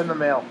 Yeah. It's in the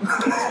mail.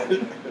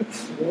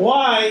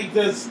 Why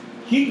does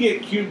he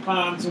get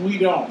coupons and we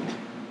don't?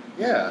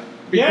 Yeah.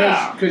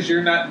 Because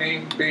you're not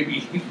named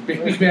baby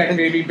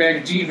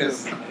back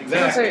Genius. I was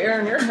gonna say,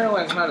 Aaron, your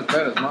hairline's not as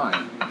bad as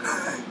mine.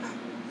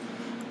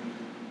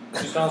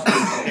 Just also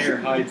his hair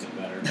hides it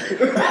better.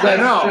 I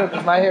know.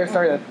 Because my hair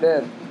started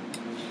thin.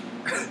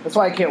 That's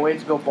why I can't wait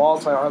to go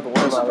bald so I don't have to worry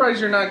I'm about it.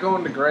 surprised you're not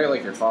going to gray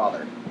like your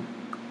father.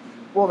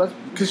 Well, that's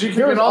Because you can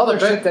there's get all the other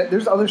shit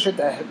there's other shit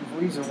that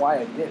reason why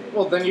I did it.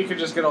 Well, then you could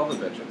just get all the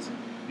bitches.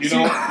 You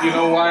know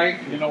why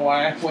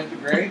I went to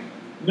gray?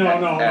 No.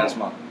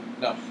 Asthma.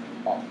 No.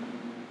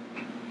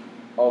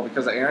 Oh,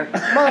 because of Aaron?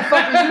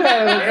 Motherfucker, you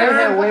had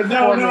hair way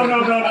before No. me.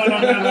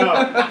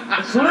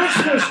 Chris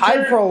was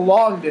I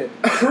prolonged it.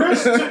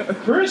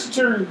 Chris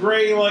turned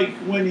gray like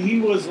when he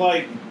was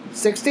like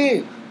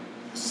 16.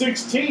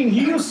 16.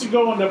 He used to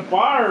go into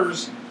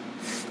bars.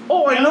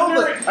 Oh, I know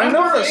the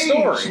underage.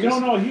 story.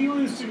 No, he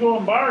used to go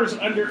in bars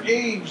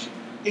underage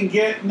and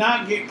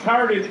not get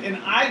carded, and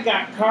I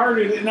got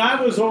carded, and I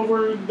was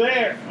older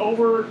than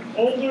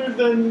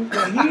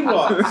he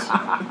was.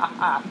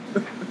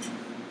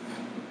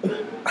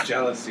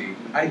 Jealousy.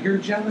 I hear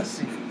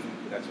jealousy.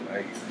 That's what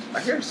I hear. I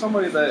hear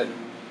somebody that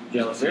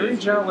Jealous. very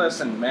jealous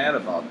and mad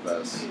about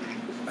this.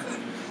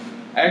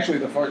 Actually,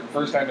 the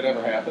first time it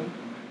ever happened,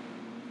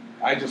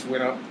 I just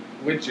went up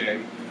with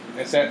Jay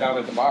and sat down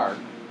at the bar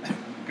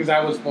because I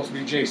was supposed to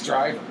be Jay's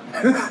driver.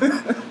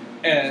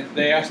 And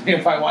they asked me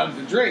if I wanted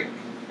to drink.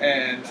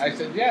 And I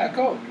said, yeah,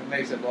 Coke. And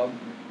they said, well,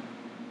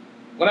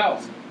 what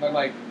else? And I'm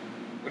like,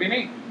 what do you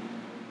mean?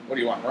 What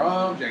do you want,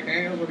 rum, Jack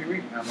Daniels? What do you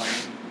mean? And I'm like,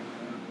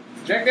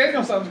 Jack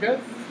Daniels sounds good.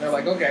 They're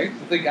like, okay.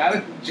 So they got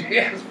it. Jay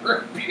asked for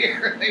a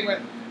beer. And they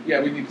went, yeah,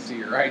 we need to see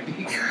your ID.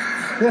 And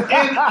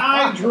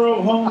I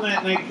drove home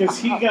that night because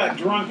he got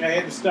drunk. I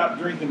had to stop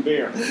drinking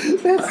beer.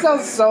 That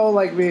sounds so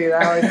like me.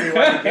 Now I see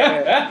why you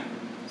get it.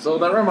 So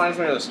that reminds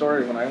me of the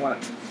story when I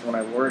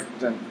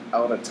worked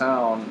out of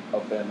town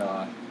up in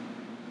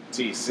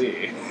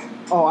TC.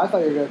 Oh, I thought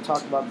you were going to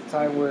talk about the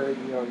time where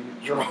you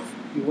drove.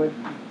 You went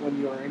when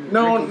you were in your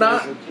No, drinking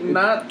not days and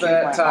not came to my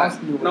that house time.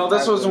 and you were No,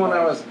 this was when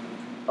I driving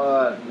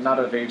was not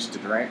of age to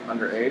drink,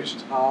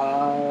 underaged.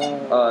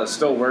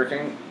 Still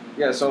working.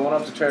 Yeah, so I went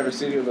up to Traverse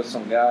City with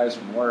some guys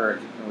from work,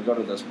 and we go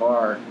to this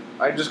bar.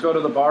 I just go to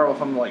the bar with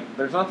him, like,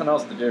 there's nothing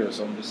else to do,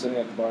 so I'm just sitting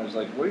at the bar, and he's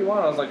like, what do you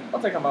want? I was like, I'll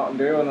take a Mountain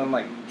Dew, and then,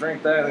 like,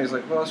 drink that, and he's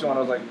like, what else you want?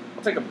 I was like,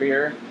 I'll take a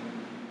beer.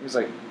 He's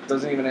like,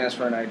 doesn't even ask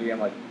for an ID. I'm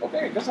like,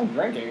 okay, I guess I'm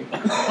drinking.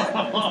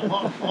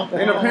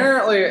 And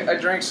apparently I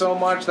drank so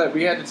much that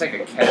we had to take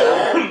a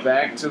cab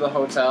back to the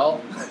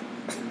hotel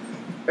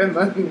and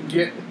then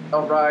get a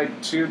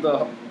ride to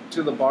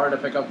the bar to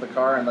pick up the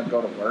car and then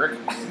go to work.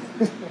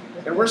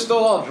 And we're still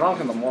all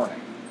drunk in the morning.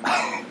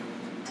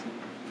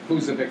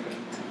 Who's the victim?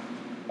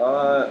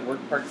 Work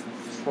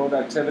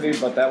productivity,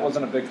 but that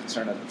wasn't a big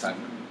concern at the time.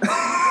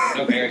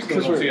 Okay, I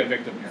still don't see a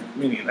victim here.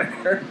 Me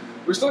neither.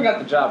 We still got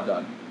the job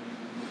done.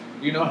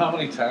 You know how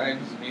many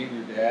times me and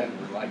your dad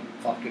were like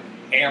fucking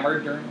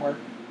hammered during work?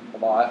 A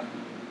lot.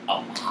 A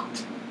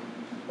lot.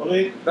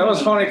 Well, That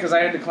was funny because I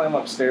had to climb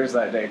upstairs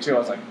that day too. I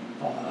was like,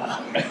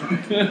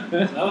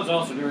 That was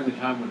also during the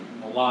time when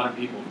a lot of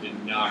people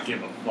did not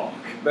give a fuck.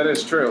 that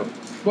is true.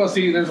 Well,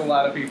 see, there's a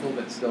lot of people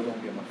that still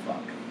don't give a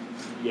fuck.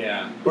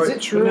 Yeah. Is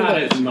it true But not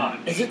that as much.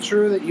 Is it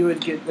true that you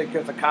would get like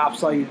if the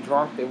cops saw you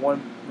drunk, they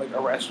wouldn't like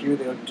arrest you,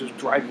 they would just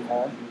drive you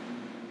home?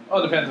 Oh,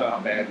 it depends on how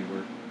bad you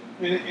were.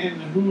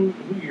 and who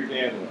your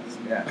dad was.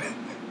 Yeah.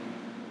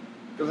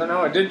 Because I know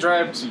I did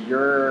drive to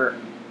your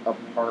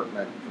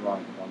apartment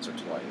drunk once or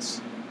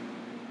twice.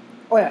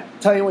 Oh yeah,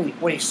 tell you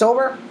when he's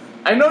sober.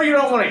 I know you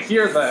don't want to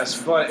hear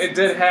this, but it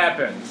did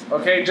happen.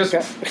 Okay, just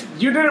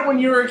you did it when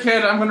you were a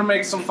kid. I'm gonna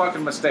make some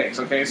fucking mistakes.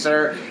 Okay,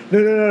 sir.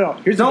 No.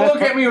 Here's Don't the best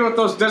look at me with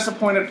those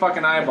disappointed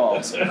fucking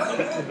eyeballs.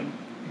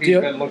 He's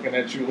been looking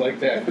at you like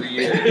that for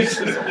years.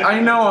 I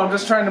know. I'm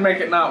just trying to make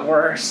it not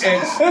worse.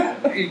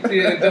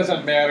 It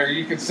doesn't matter.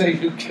 You could say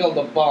you killed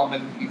a bum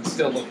and he'd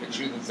still look at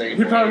you the same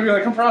He'd way. probably be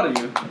like, "I'm proud of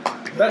you."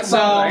 That's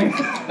something.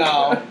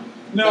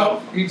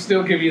 No. He'd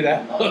still give you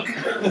that look.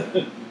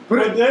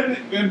 But then,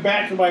 in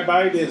back of my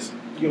mind is,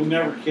 you'll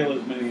never kill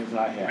as many as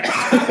I have.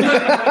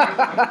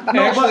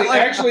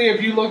 Actually, if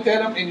you looked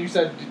at him and you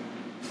said,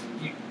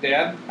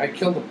 "Dad, I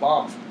killed a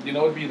bum," you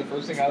know what would be the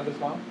first thing out of his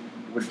mouth?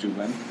 Would you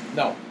win?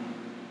 No.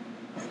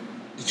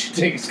 Did you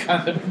take his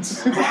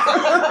condiments?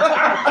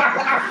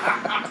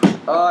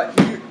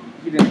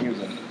 He didn't use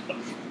it.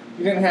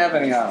 He didn't have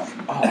any on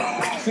him. Oh,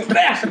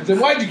 bastards! Then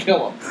why'd you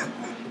kill him?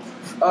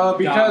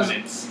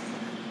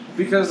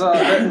 Because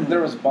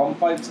there was bum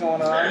fights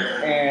going on,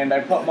 and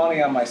I put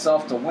money on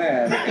myself to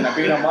win, and I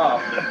beat him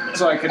up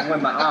so I could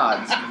win the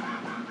odds.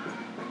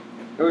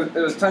 It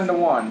was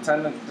 10-1,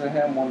 10 to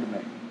him, 1 to me.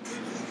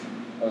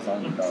 I was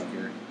on the dog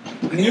here.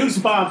 New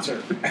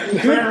sponsor,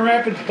 Grand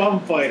Rapids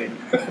Bum Fighting.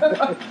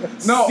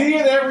 No. See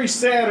it every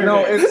Saturday. No,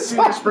 it's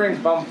Cedar Springs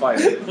bum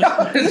fighting.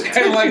 It's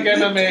kind of like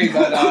MMA,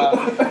 but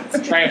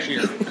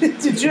trashier.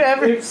 Did you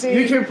ever see?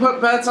 You can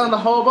put bets on the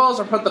hobos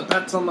or put the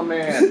bets on the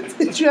man.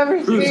 Did you ever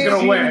Who's see?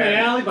 gonna win? In the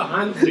alley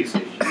behind the police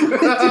station.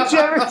 Did you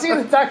ever see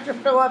the Dr.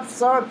 Phil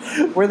episode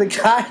where the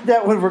guy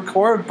that would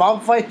record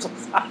bum fights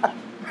was on?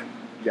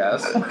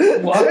 Yes.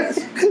 What?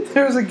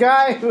 There was a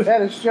guy who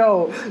had a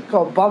show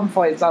called Bum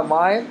Fights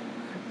Online.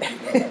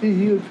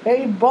 He would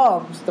pay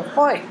bums to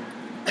fight.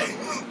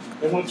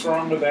 And what's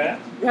wrong with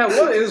that? Yeah,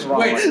 what is wrong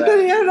with Then that?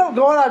 he ended up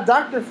going on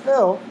Dr.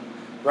 Phil,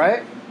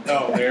 right?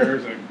 No,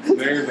 there's a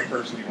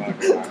person you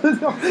want to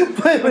go on.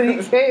 But when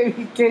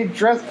he came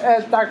dressed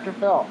as Dr.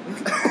 Phil.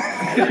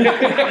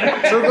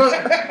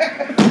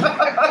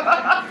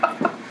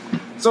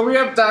 So we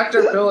have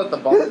Dr. Phil at the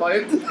bum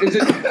fight. Is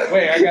it?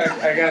 Wait,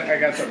 I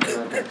got something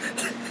real quick.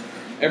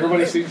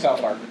 Everybody's seen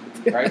South Park,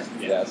 right?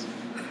 Yes.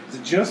 Is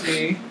it just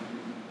me,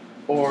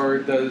 or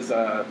does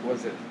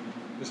was it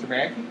Mr.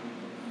 Mackey?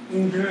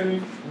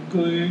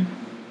 Okay.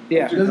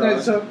 Yeah.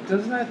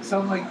 Doesn't that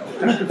sound like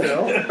Dr.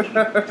 Phil?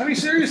 I mean,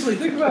 seriously,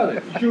 think about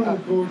it. You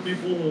record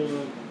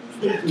people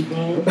sticking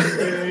bones,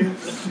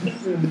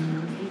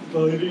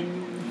 fighting,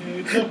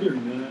 it's not very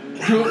nice.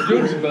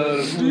 Jokes about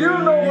it. Do you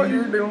know what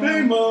you're doing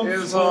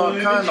is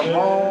kind of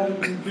wrong?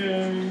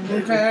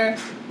 Okay?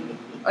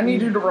 I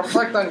need you to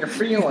reflect on your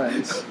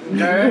feelings.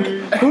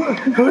 Okay?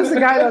 Who's the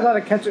guy that was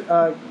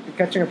on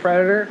catching a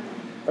predator?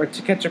 Or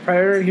to catch a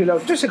predator? You know,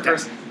 just sit down.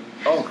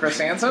 Chris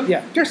Hansen?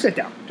 Yeah, just sit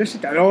down. Just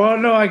sit down. Oh,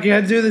 no, I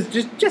can't do this.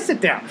 Just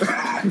sit down.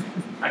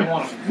 I don't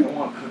want to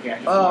cook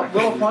after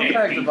Little fun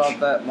fact about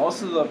that,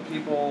 most of the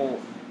people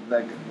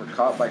that were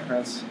caught by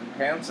Chris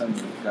Hansen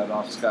got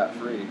off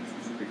scot-free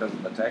because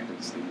of the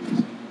tactics they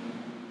used.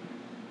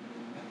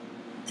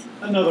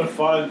 Another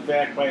fun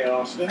fact by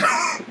Austin.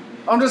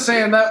 I'm just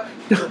saying that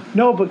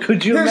No, but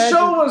could you his imagine?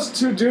 show was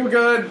to do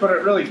good, but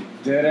it really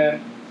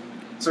didn't.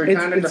 So he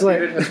kind of it's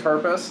defeated like- his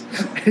purpose.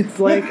 It's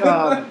like,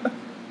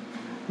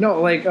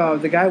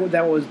 the guy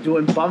that was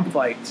doing bum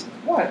fights.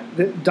 What?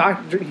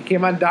 He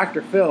came on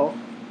Dr. Phil,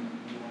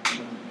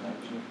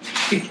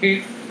 He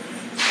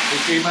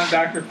came on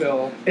Dr.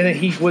 Phil. and then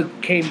he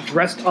came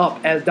dressed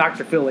up as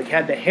Dr. Phil. Like,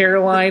 had the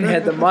hairline,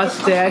 had the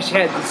mustache,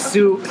 had the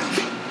suit.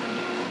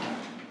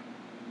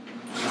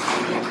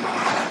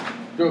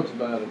 Jokes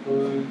about it.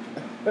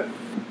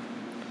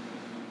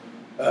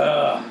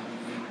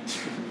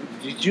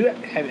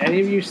 Have any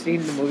of you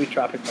seen the movie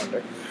Tropic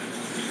Thunder?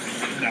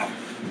 No.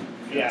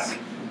 Yeah.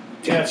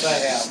 Yes, I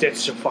have.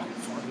 It's so fucking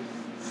funny.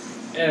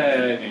 Yeah, I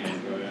didn't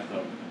enjoy it. I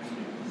thought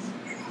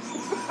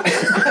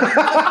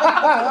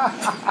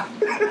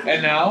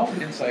And now,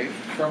 insight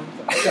from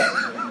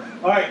Chubbs.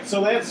 All right,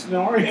 so that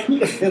snoring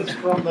is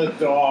from the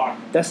dog.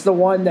 That's the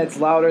one that's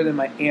louder than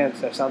my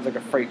aunt's. That sounds like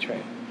a freight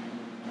train.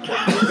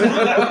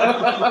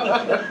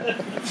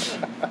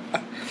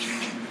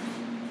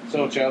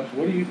 So, Chubbs,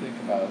 what do you think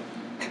about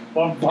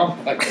bump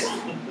fights?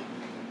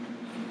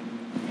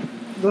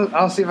 Look,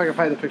 I'll see if I can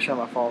find the picture on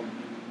my phone.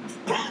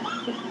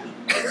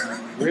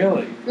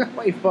 Really?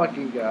 My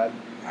fucking god.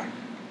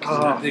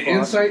 Oh, The fuck.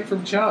 insight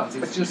from Chubbs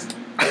is just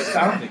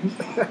astounding.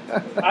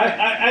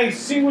 I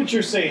see what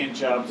you're saying,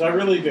 Chubbs. I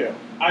really do.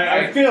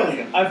 I feel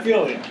you. I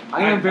feel you.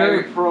 I am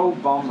very pro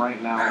bum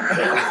right now.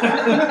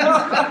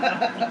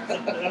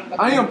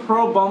 I am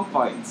pro bum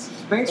fights.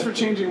 Thanks for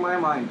changing my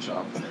mind,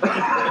 Chubb.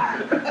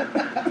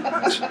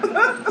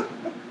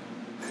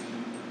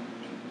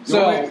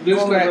 So, you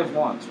this only guy, live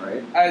once,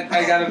 right?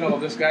 I gotta know,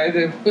 this guy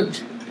that would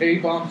pay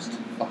bumps to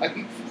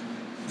fight,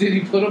 did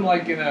he put him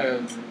like in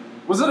a...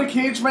 Was it a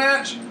cage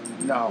match?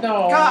 No.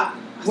 No. God.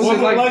 Was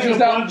it like a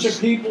just out- bunch of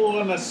people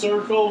in a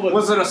circle? With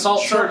Was it a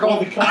salt circle?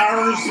 With the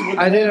cars? With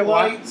I the didn't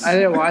watch. lights? I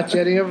didn't watch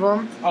any of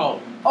them.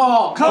 Oh.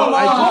 Oh, come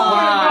I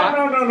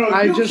on! No.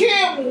 I You just-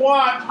 can't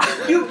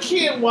watch. You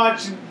can't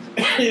watch.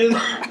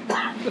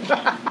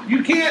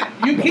 You can't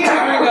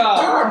bring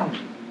up...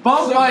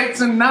 Bum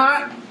fights and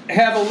not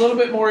have a little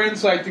bit more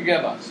insight to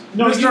give us.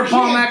 No, Mr. you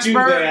Bum can't do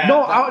expert? that.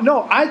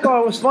 No. I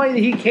thought it was funny that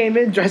he came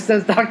in dressed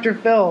as Dr.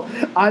 Phil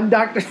on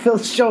Dr.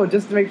 Phil's show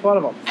just to make fun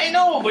of him. I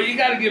know, but you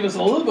got to give us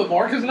a little bit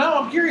more because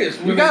now I'm curious.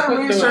 You got to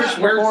research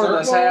before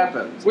this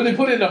happens. Were they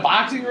put in a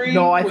boxing ring?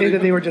 No, I think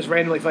that they were just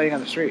randomly fighting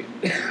on the street.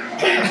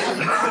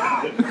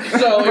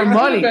 So For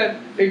money.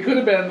 It could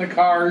have been the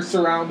cars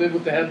surrounded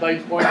with the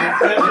headlights pointing.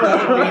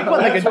 What,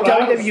 like a That's what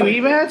I was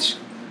WWE match?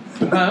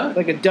 Huh?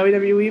 Like a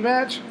WWE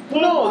match?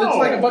 No, it's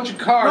like a bunch of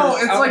cars. No,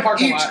 it's out in the like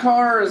parking each lot,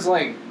 car is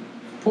like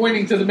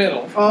pointing to the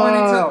middle. pointing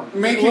Oh. to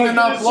making Like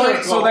enough in a light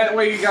so circle. that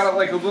way you got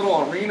like a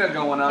little arena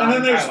going on. And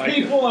then there's I like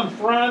people in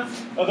front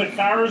of the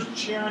cars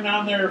cheering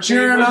on their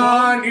cheering favorite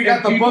on. You got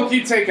And the people-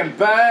 bookie taking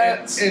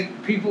bets.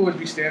 And people would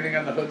be standing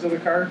on the hoods of the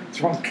car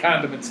throwing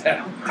condiments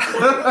at them.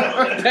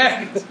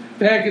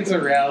 Packets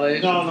of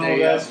relish. No,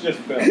 and that's just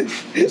Phil.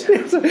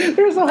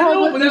 there's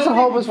a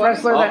homeless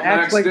wrestler Up that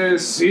acts next like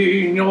is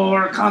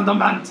Senior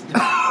Condiment.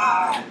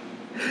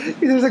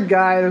 there's a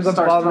guy, there's a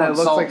Starts bum that throwing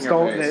looks salt like in your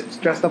Stone, face. that's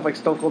dressed up like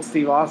Stone Cold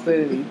Steve Austin,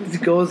 and he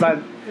goes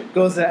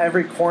to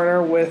every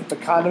corner with the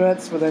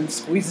condiments, but then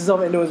squeezes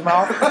them into his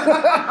mouth.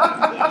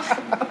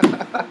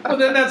 Well,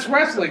 then that's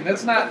wrestling.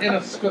 That's not in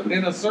a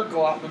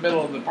circle out in the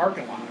middle of the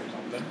parking lot or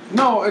something.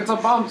 No, it's a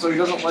bum, so he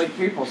doesn't like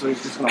people, so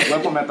he's just gonna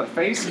whip them at the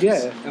faces.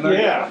 Yeah. And they're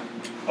Yeah.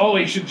 Oh,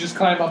 he should just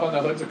climb up on the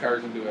hoods of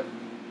cars and do it.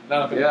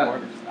 Not up in Yeah. the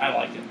corners. I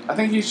like it. I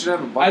think he should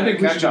have a I bucket think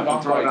of we should ketchup do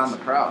and throw it bum on the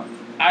crowd.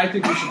 I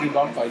think we should do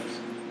bum fights.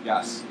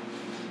 Yes.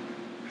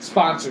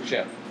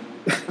 Sponsorship.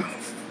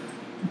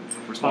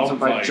 We're sponsored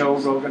Bum by fights. Joe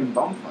Rogan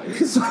Bum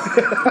Fights.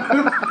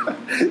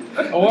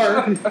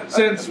 Or,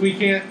 since we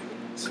can't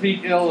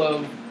speak ill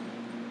of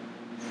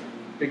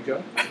Big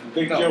Joe?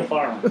 Big No. Joe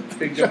Farmer.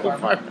 Big Joe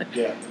Farmer.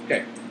 Yeah.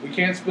 Okay. We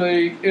can't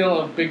speak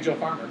ill of Big Joe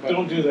Farmer, but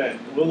Don't do that.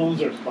 We'll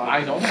lose our spot.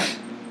 I know that.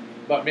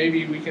 But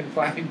maybe we can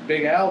find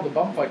Big Al, the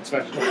bum fight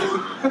specialist.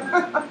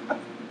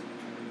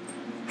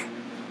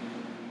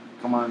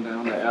 Come on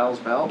down to Al's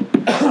Belt.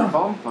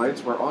 Bum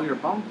Fights, where all your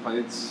bum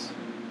fights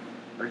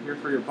are here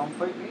for your bum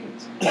fight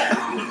needs.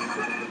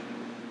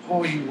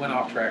 Oh, you went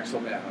off track so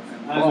bad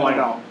on that. Oh, I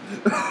know.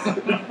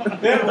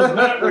 That was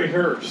not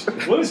rehearsed.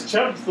 What does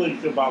Chubb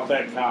think about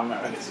that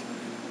comment?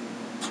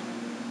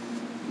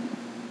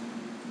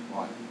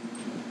 What?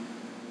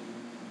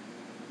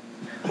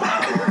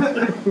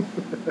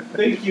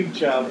 Thank you,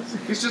 Chubb.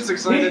 He's just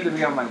excited to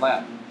be on my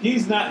lap.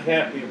 He's not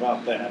happy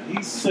about that.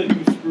 He said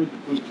you screwed the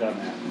pooch on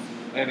that.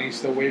 And he's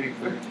still waiting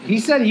for He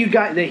said you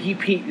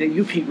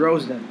Pete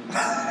Rosen.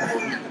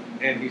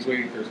 and he's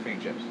waiting for his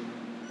paint chips.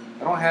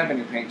 I don't have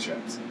any paint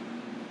chips.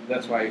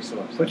 That's why he's so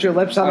upset. Put your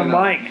lips on I the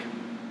know. mic.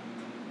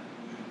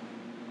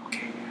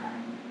 Okay.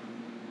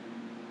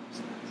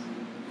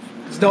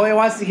 Because nobody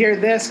wants to hear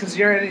this because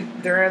they're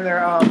in their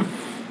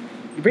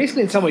you're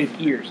basically in somebody's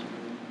ears,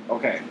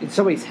 Okay. in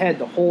somebody's head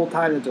the whole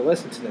time that they're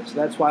listening to this. So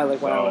that's why,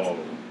 like, when I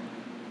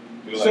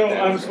was, So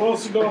I'm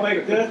supposed to go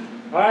like this?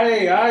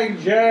 Hi,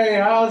 Jay.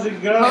 How's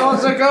it going?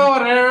 How's it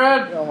going,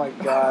 Aaron? oh my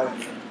god,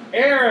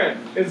 Aaron,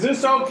 is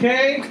this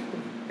okay?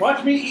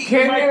 Watch me eat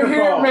Can the you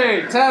hear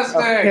microphone. me?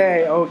 Testing.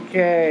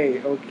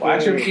 okay.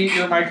 Watch him eat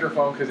your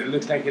microphone because it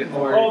looks like it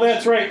orange. Oh,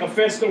 that's right. A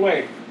fist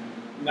away.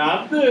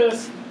 Not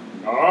this.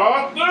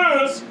 Not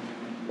this.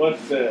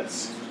 What's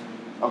this?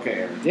 Okay,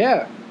 Aaron.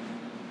 Yeah.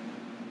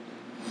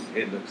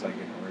 It looks like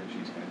an orange.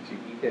 He's kind of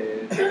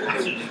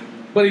cheeky kid.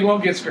 But he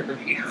won't get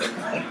scurvy.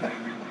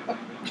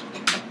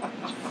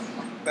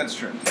 That's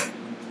true.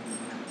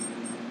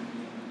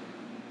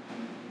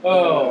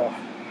 Oh.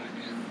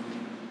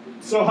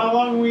 So how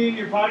long are we in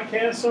your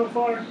podcast so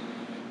far?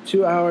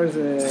 2 hours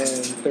and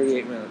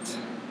 38 minutes.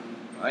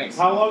 Nice.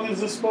 How long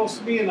is this supposed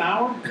to be? An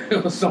hour?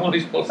 It was only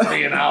supposed to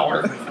be an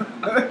hour.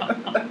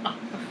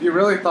 You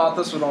really thought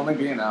this would only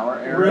be an hour,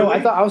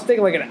 Aaron? No, I was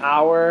thinking like an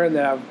hour, and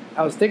then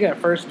I was thinking at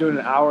first doing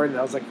an hour, and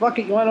I was like, fuck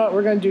it, you want to know what?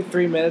 We're going to do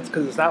 3 minutes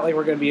because it's not like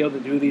we're going to be able to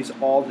do these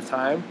all the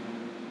time.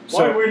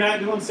 Why we're not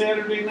doing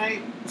Saturday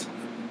night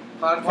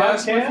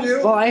Podcast with you?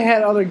 Well, I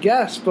had other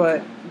guests,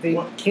 but they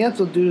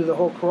canceled due to the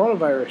whole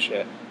coronavirus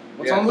shit.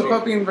 What's on the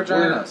puppy and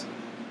vaginas?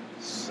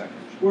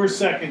 We're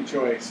second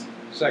choice.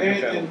 Second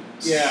fiddle. And,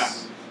 yeah.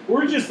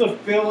 We're just a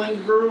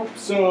fill-in group,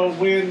 so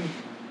when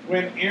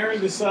Aaron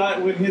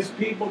when his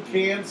people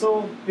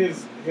cancel,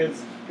 his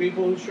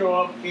people who show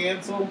up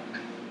cancel,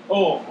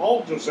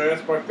 I'll just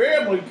ask my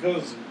family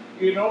because,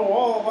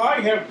 all I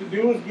have to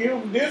do is give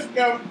them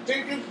discount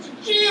tickets to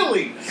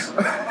Chili's.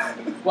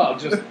 Well,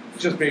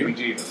 just baby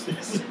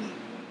Jesus.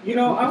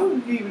 I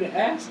wouldn't even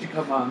ask to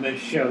come on this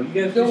show.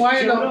 You guys Then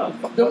why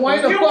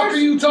the fuck are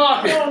you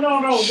talking?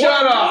 No.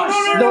 Shut up.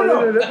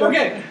 No.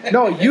 Okay.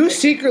 No, you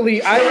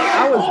secretly,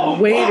 I was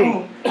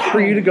waiting for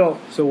you to go,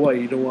 so what,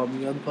 you don't want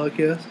me on the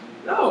podcast?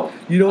 No.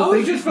 You don't I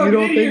was think, just you fucking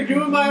don't in here think,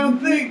 doing my own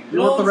thing. You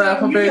want the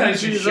rap of baby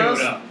Jesus?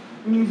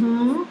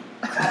 Mm-hmm.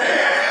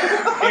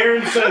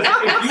 Aaron says,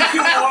 if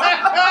you can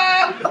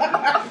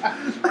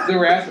The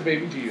wrath of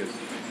baby Jesus.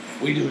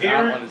 We do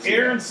not want to see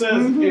Aaron that.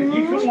 says, if you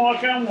can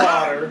walk on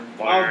water,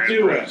 I'll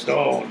do it.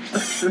 Stone.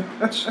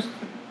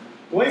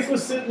 Blake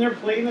was sitting there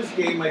playing this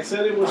game. I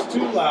said it was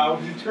too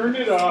loud. He turned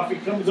it off. He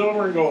comes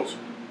over and goes,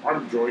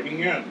 I'm joining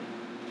in.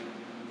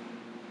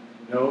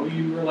 No,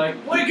 you were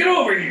like, Blake, get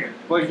over here.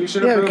 Like, you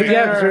should have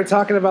because we were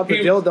talking about the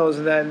dildos,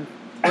 and then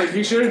Like,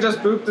 you should have just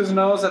booped his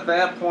nose at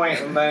that point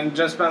and then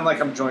just been like,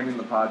 I'm joining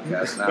the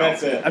podcast now.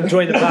 That's it. I'm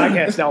joining the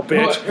podcast now,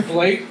 bitch.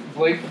 What,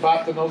 Blake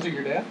bopped the nose of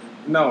your dad?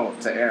 No,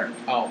 to Aaron.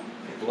 Oh,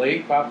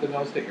 Blake bopped the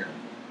nose to Aaron.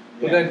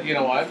 But then, you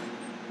know what?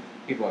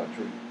 People are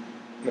true.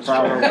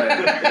 Probably.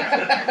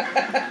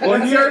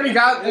 Well, he already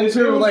got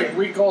into like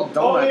week-old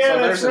donuts, so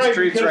there's the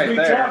streets right we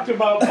there. Talked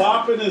about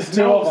bopping his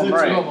Two of nose, them,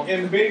 right.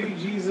 and baby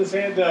Jesus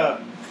had to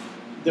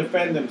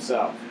defend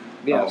himself.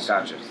 Yes. Oh,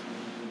 gotcha.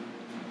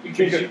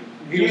 Because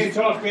you can't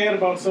talk bad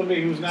about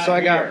somebody who's not So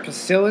I got here.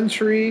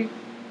 Pacillin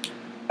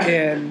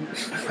and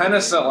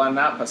Penicillin,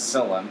 not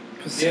Pacillin.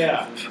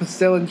 Yeah.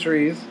 Pacillin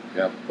trees.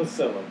 Yep.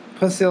 Pacillin.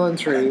 Pacillin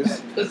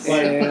trees.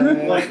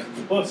 and Like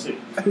pussy.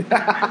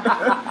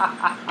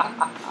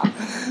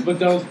 But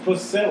those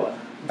Pacilla.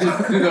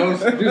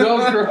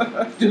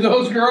 Do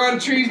those grow on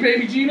trees,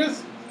 baby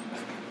Jesus?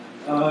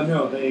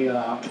 No, they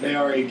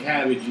are a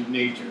cabbage in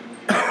nature.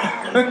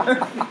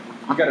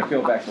 You gotta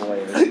peel back the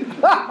layers.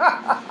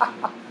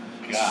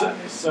 God,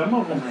 some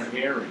of them are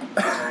hairy.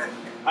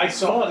 I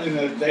saw it in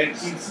a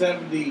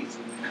 1970s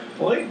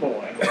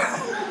Playboy.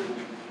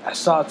 I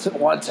saw it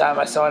one time.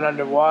 I saw it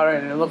underwater,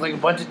 and it looked like a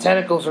bunch of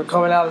tentacles were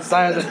coming out of the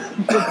side of the.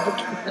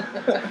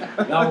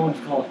 That one's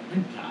called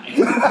hentai.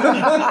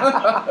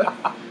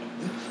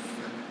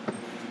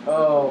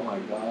 Oh my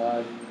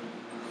god.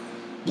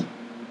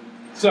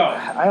 So,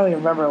 I don't even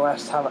remember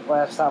last time I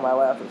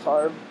laughed this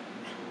hard.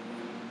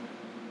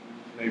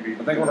 maybe.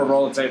 I think when a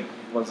roll of tape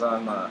was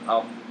on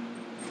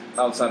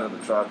outside of the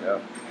truck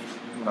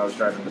when I was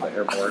driving to the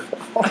airport.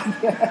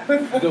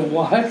 The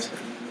what?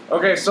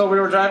 Okay, so we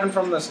were driving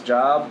from this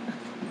job.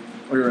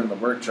 We were in the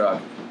work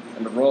truck,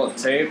 and the roll of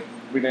tape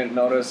we didn't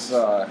notice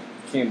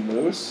came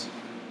loose,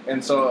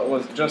 and so it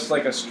was just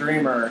like a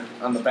streamer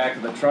on the back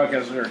of the truck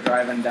as we were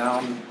driving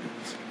down.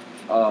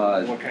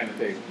 What kind of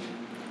tape?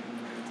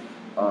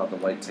 The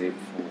white tape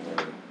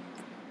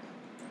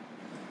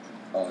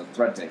for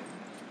thread tape.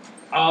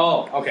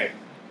 Oh, okay.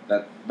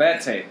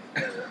 That tape. I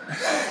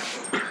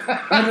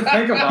had to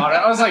think about it.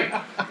 I was like,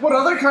 what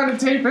other kind of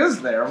tape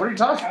is there? What are you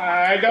talking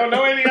about? I don't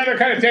know any other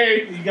kind of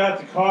tape. You got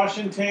the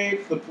caution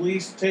tape, the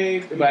police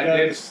tape. But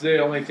it's the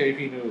only tape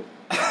he knew.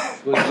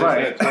 Was just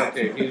Right. that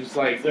tape. He was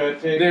like,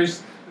 Thread tape.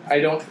 there's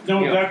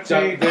duct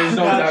tape. There's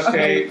no Scotch duct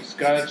tape, tape.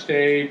 Scotch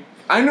tape.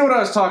 I knew what I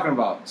was talking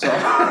about, so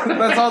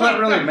that's all that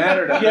really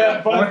mattered. At Yeah,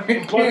 that but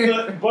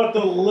point. but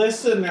the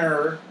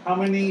listener, how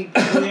many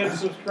people have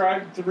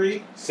subscribed?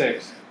 3?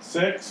 6.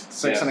 6?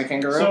 Six Yes. and a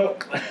kangaroo. So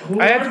who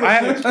I are had- the I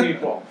 6 had-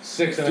 people?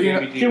 6 and a Do you-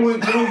 baby Can we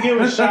Jesus.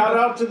 give a shout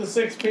out to the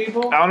 6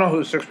 people? I don't know who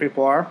the 6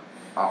 people are.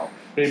 Oh.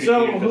 Baby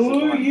So Jesus is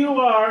who one. you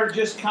are,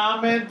 just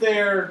comment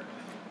there.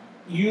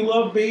 You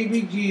love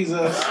baby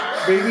Jesus,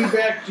 baby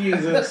back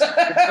Jesus,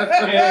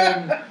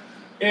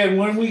 and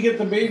when we get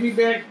the baby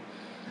back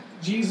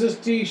Jesus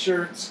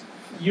T-shirts,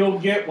 you'll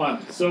get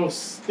one. So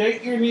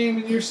state your name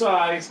and your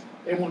size,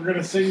 and we're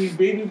gonna send you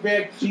baby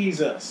back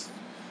Jesus.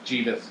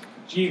 Jeebus.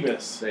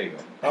 Jeebus. There you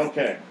go.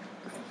 Okay.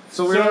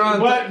 So we were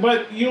on.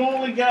 but you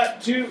only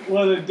got 2.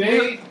 Well, the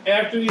day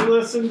after you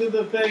listen to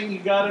the thing, you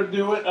got to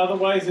do it.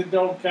 Otherwise, it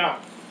don't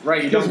count.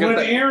 Right, you don't Because get when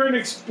that. Aaron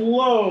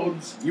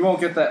explodes, You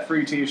won't get that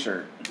free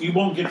T-shirt. you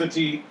won't get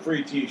the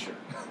free T-shirt.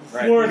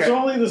 Right. Or it's Okay.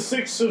 only the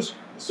 6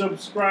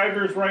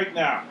 subscribers right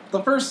now.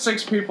 The first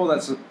 6 people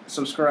that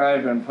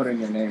subscribe and put in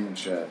your name and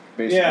shit,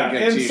 basically Yeah,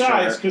 get a and T-shirt.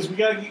 size, because we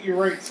got to get your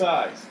right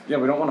size. Yeah,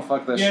 we don't want to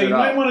fuck this Yeah, shit you up.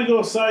 might want to go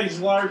a size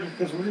larger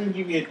because we're going to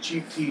give you a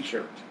cheap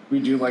T-shirt. We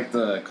do like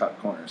the cut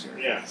corners here.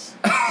 Yes.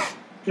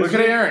 Look at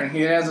Aaron.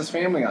 He has his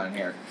family on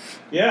here.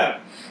 Yeah,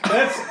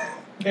 that's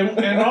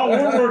and all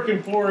we're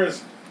working for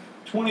is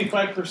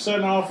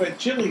 25% off at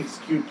Chili's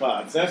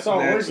coupons. That's all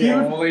That's we're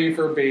getting. only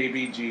for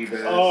baby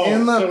Jeebus. Oh,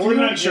 In the so we're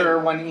not future,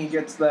 when he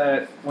gets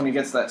that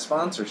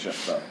sponsorship,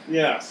 though.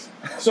 Yes.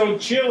 So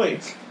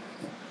Chili's.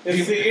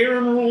 It's the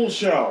Aaron Rule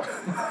Show.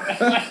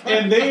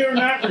 And they are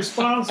not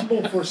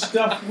responsible for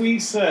stuff we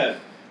said.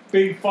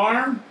 Big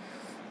Farm,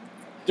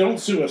 don't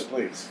sue us,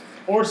 please.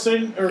 Or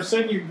send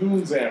your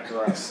goons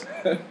after us.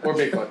 Or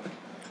Bigfoot.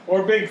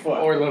 Or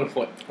Bigfoot. Or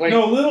Littlefoot. Wait.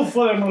 No,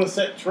 Littlefoot I'm going to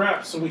set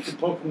traps so we can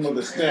poke him with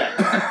a stick.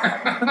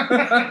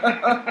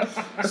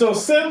 So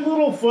send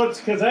Littlefoots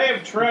because I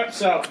have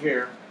traps out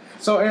here.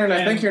 So, Aaron,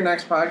 I think your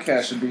next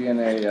podcast should be in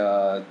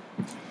on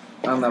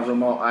the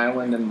remote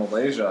island in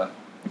Malaysia.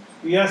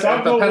 Yes, At I'll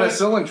the go with...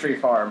 penicillin tree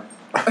farm.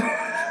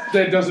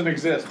 That doesn't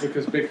exist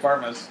because Big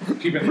Pharma's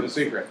keeping it a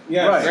secret.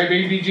 Yes. Right. Right,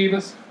 baby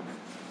Jeebus?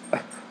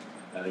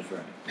 That is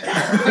right.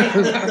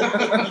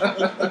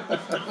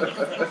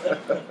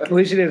 At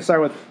least you didn't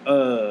start with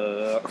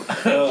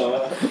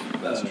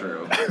That's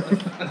true.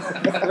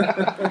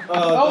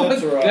 Oh,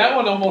 that's right. That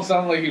one almost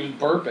sounded like he was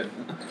burping.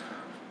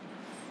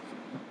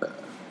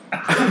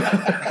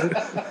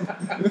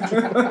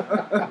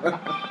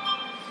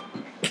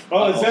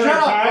 Oh, is that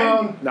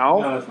our time? No.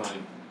 No, it's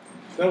mine.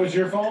 That was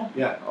your phone?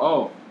 Yeah.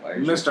 Oh,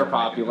 Mr.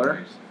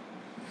 Popular.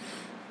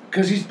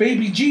 Because he's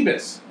baby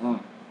Jeebus.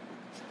 Mm.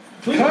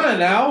 Come on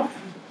now.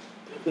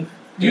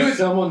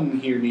 Someone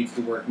here needs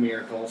to work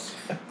miracles.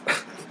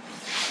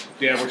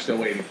 Yeah, we're still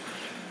waiting.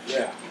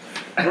 Yeah.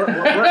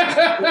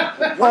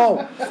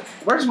 Oh,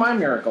 Where's my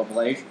miracle,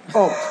 Blake?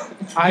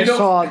 I You don't-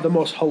 saw the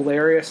most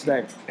hilarious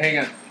thing. Hang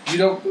on. You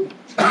don't.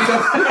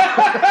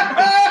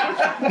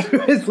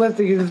 His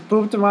lifting, he just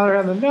pooped him out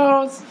around the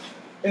nose.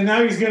 And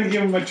now he's going to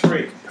give him a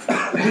treat.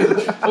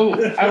 Oh,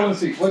 I want to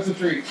see. What's the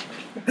treat?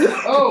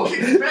 Oh,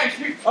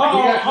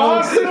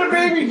 Austin and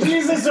baby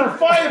Jesus are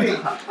fighting.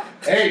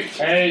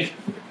 hey,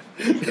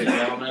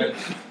 gentlemen.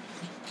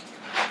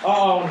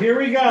 Uh-oh, here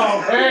we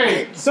go.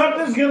 Hey,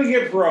 Something's going to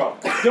get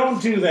broke.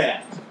 Don't do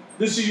that.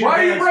 This is your Why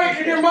are you best-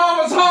 breaking your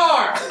mama's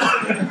heart?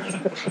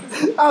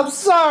 I'm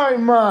sorry,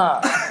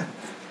 Ma.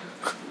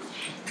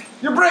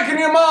 You're breaking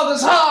your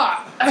mother's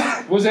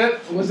heart. was that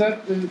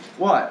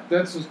What?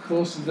 that's as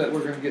close as that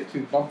we're gonna get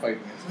to bump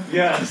fighting? Isn't it?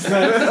 Yes,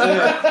 that's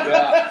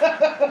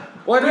Yeah.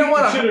 Well, I didn't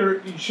want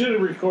to. You should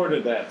have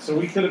recorded that, so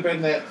we could have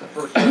been that the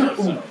first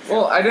episode.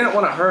 Well, I didn't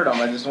want to hurt him.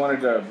 I just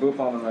wanted to boop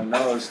him in the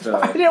nose to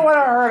I didn't want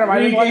to hurt him. I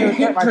didn't want to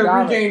get my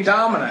regain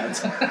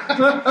dominance.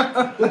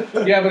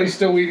 Yeah, but he's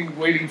still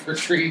waiting for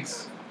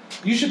treats.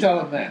 You should tell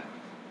him that.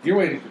 You're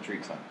waiting for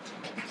treats,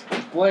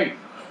 huh? Blake,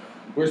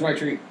 Where's my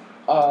treat?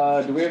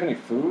 do we have any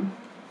food?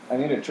 I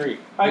need a treat.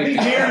 I think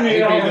Darren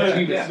made all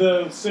Baby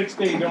the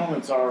 6-day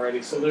donuts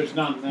already, so there's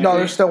none there. No,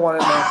 there's still one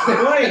in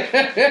there.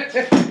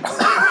 Blake,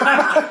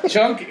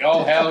 Chunky.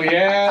 Oh, hell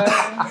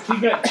yeah. he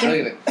got Look at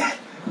it.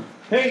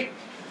 Hey,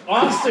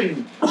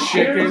 Austin.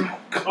 Chicken.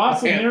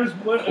 Austin, and there's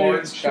what corn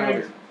it's straight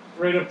chowder.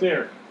 right up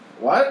there.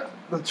 What?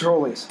 The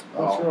trolleys.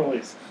 Those Oh.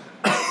 rollies.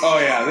 Oh,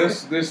 yeah,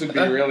 this would be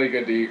really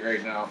good to eat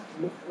right now.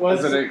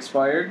 What's Is it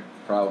expired?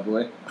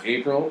 Probably.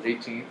 April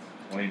 18th,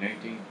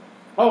 2019.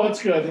 Oh,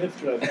 it's good. It's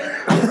good.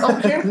 Oh,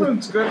 canned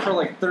food's good for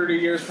like 30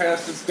 years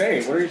past its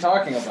date. What are you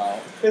talking about?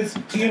 It's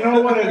you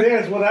know what it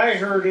is. What I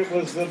heard it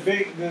was the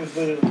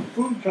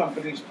food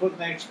companies putting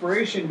the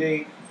expiration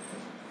date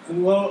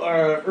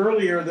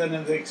earlier than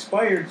it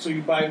expired, so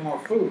you buy more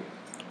food.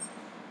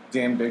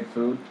 Damn big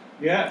food.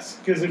 Yes,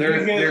 because if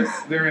you get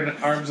They're in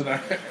arms and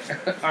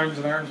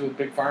arms with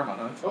Big Pharma,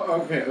 huh?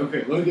 Oh, okay.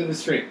 Let me get this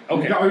straight.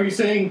 Okay. Are you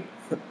saying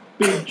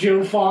Big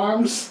Joe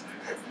Farms?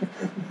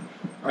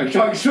 Are you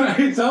talking?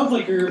 It sounds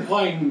like you're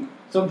implying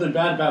something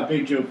bad about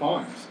Big Joe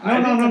Farms.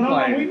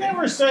 no. We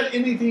never said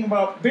anything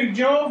about Big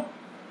Joe.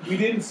 We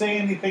didn't say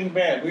anything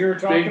bad. We were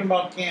talking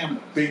about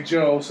Campbell's. Big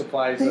Joe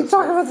supplies Are you us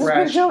talking with about this Big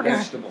fresh Joe guy?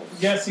 vegetables.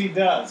 Yes, he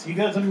does. He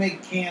doesn't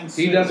make canned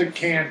soup. He doesn't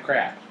can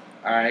crap,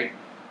 all right?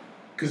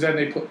 Because then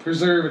they put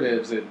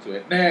preservatives into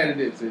it, and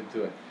additives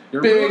into it.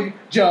 You're Big really-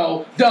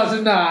 Joe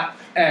does not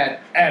add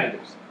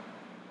additives.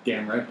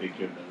 Damn right, Big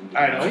Joe doesn't.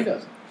 I know he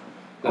doesn't.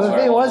 Well, the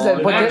thing was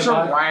that, but Natural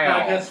then, wow.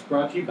 Podcast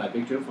brought to you by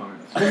Big Joe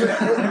Farms.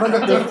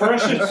 the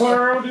freshest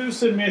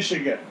produce in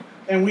Michigan,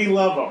 and we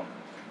love them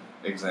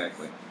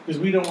Exactly. because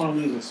we don't want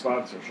to lose a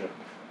sponsorship.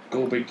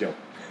 Go Big Joe.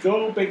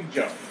 Go Big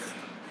Joe.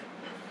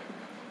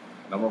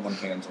 Number one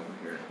cans over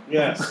here.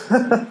 Yes.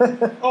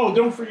 Oh,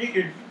 don't forget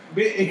your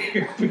big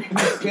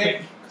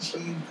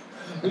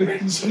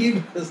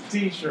Jeebus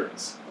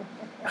t-shirts.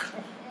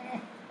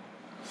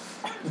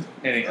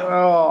 Anyhow.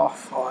 oh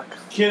fuck.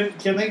 Can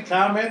they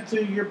comment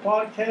to your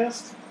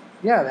podcast?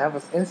 Yeah, they have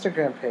an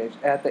Instagram page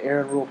at the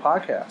Aaron Rule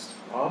Podcast.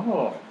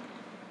 Oh.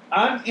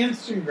 On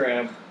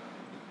Instagram,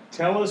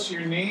 tell us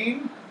your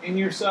name and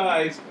your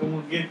size, and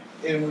we'll get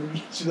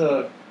you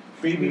the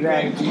Baby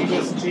Bag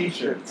Jeebus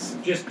t-shirts.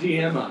 Just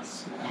DM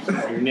us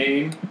your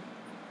name,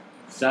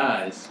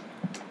 size,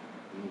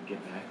 and we'll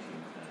get back to you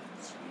with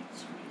that sweet,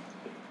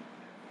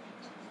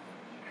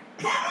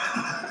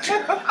 sweet.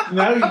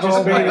 Now you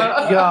just made it.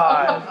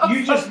 God.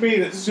 You just made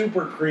it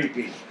super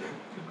creepy.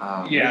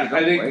 Yeah,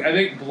 I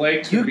think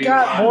Blake's You gonna be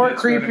got the more one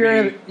that's gonna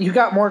creepier. You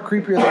got more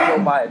creepier than Joe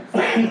Biden.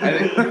 I think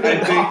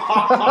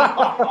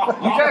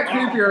You got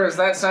creepier as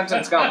that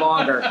sentence got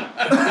longer.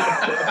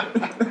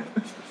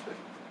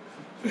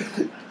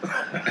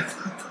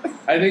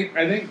 I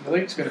think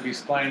Blake's gonna be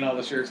supplying all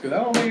the shirts because I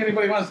don't think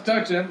anybody wants to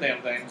touch them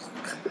damn things.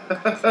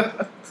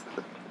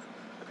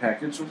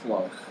 Packaged with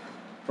love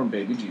from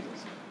Baby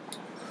Jesus.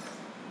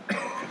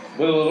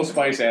 With a little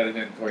spice added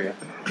in for you.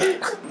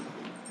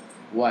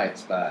 White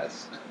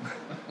spice.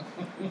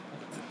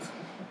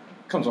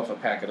 Comes off a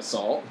packet of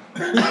salt.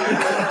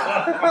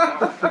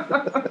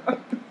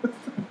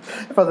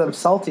 For them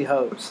salty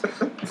hoes.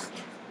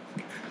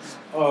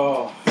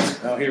 Oh,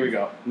 here we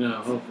go. No,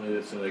 hopefully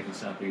that's so they can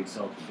stop being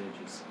salty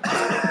bitches.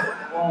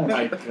 Oh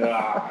my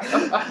god.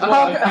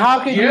 How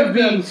can you Give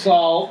them be?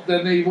 salt,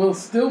 then they will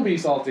still be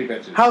salty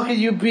bitches. How can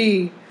you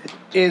be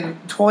in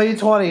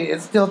 2020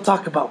 and still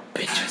talk about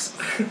bitches?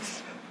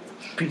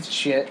 Piece of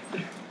shit.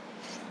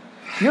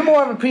 You're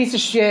more of a piece of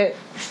shit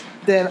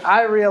than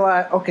I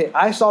realize. Okay,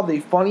 I saw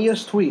the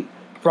funniest tweet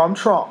from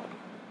Trump.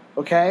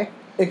 Okay?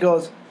 It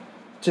goes,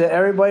 to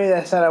everybody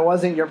that said I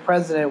wasn't your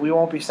president, we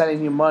won't be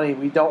sending you money.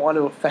 We don't want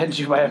to offend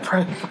you by a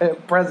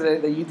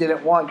president that you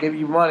didn't want give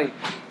you money.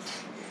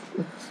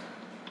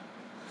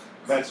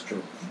 That's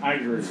true. I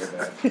agree with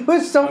that. It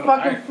was so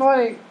fucking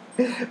funny.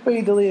 But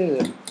he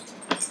deleted it.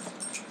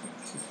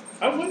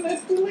 I wouldn't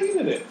have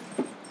deleted it.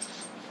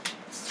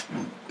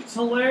 It's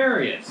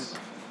hilarious.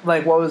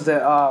 Like, what was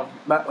it?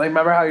 Like,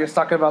 remember how you was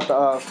talking about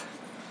the...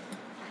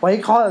 why do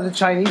you call it the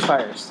Chinese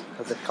virus?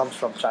 Because it comes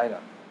from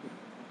China.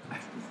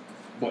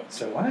 What?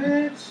 So what?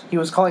 He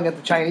was calling it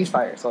the Chinese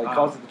virus, so he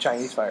calls it the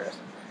Chinese virus.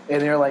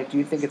 And they're like, do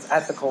you think it's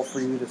ethical for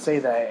you to say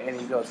that?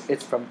 And he goes,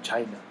 it's from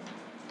China.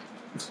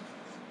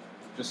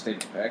 Just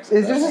state the facts.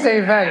 It's just the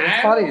same fact.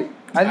 It's funny.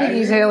 I think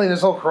he's handling this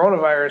whole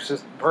coronavirus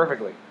just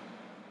perfectly.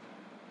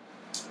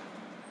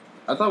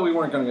 I thought we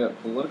weren't going to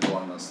get political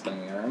on this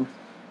thing, Aaron.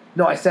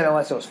 No, I said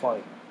unless it was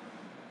funny.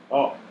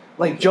 Oh.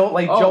 Like Joe,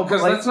 Joe,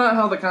 because like, that's not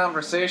how the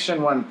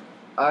conversation went.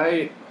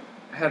 I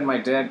had my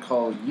dad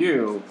call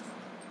you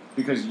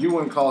because you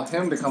wouldn't call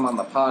him to come on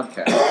the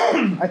podcast.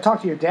 I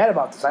talked to your dad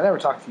about this. I never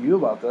talked to you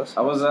about this.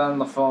 I was on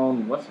the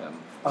phone with him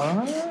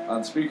on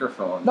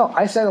speakerphone. No,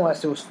 I said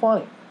unless it was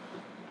funny.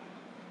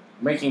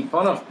 Making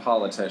fun of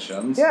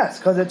politicians. Yes,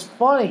 because it's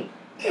funny.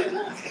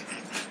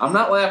 I'm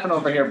not laughing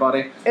over here,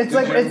 buddy. It's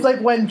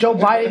like when Joe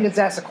Biden gets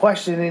asked a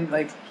question and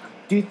like,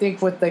 do you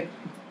think with like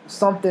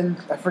something,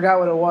 I forgot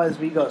what it was,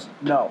 but he goes,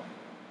 no.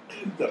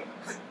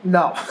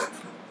 No.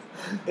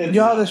 You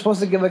know how they're supposed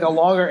to give like a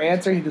longer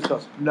answer? He just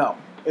goes, no.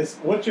 It's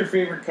what's your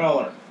favorite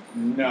color?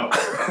 No.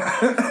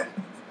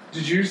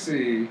 Did you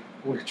see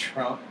where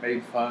Trump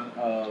made fun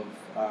of?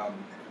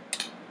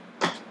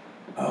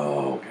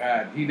 Oh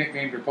God, he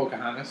nicknamed her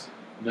Pocahontas.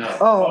 No.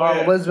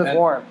 yeah. Elizabeth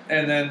Warren.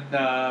 And then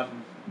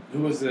who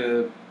was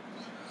the?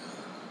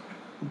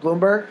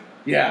 Bloomberg?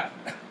 Yeah,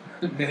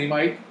 Mini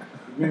Mike.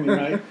 Mini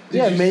Mike.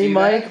 Yeah, you Mini see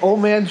Mike, that?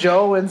 Old Man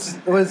Joe, and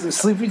it was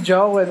Sleepy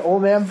Joe and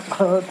Old Man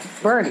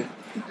Bernie.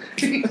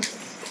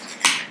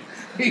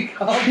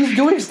 He's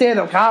doing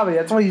stand-up comedy.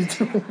 That's what he's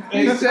doing.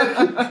 He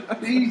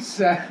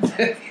said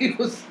that he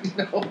was,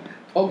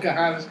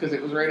 Pocahontas because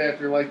it was right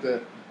after like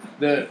the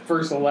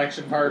first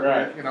election part,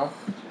 Right.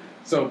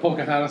 So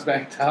Pocahontas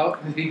backed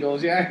out, and he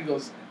goes, I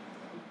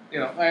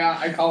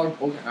call her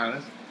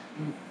Pocahontas.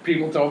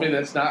 People told me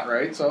that's not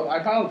right, so I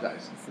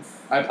apologize.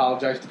 I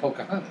apologize to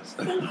Pocahontas.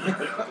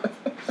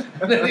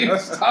 And then he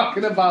was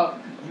talking about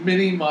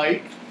Mini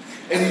Mike,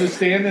 and he was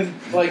standing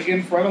like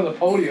in front of the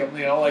podium,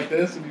 like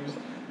this, and he was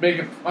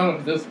making fun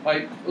of this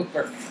Mike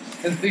Bloomberg.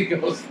 And he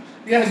goes,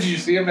 yeah, did you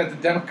see him at the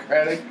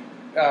Democratic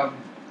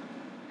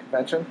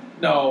Convention?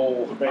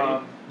 No,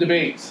 Debate.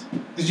 debates.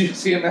 Did you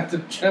see him at the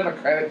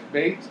Democratic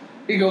debates?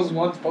 He goes,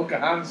 once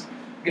Pocahontas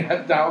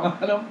got down on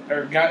him,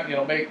 or got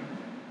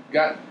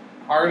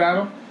hard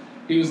on him,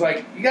 he was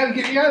like, you gotta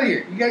get me out of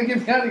here. You gotta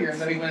get me out of here.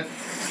 And then he went,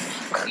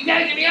 you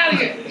gotta get me out of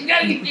here. You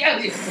gotta get me out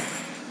of here.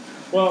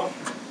 Well,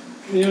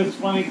 it's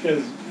funny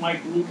because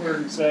Mike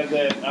Bloomberg said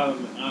that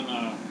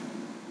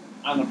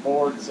on the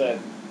board said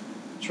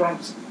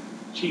Trump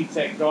cheats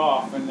at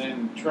golf, and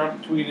then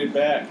Trump tweeted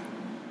back,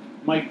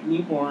 Mike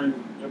Bloomberg,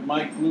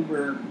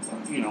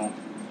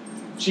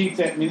 cheats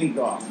at mini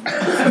golf.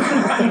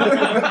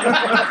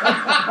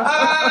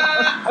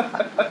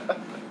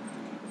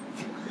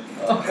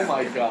 Oh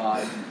my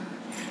God.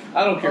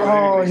 I don't care what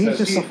Oh, anybody he's says.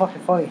 just so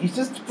fucking funny. He's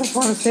just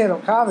trying to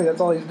stand-up comedy.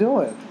 That's all he's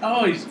doing.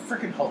 Oh, he's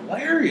freaking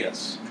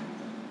hilarious.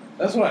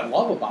 That's what I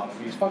love about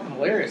him. He's fucking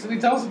hilarious. And he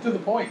tells it to the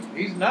point.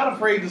 He's not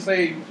afraid to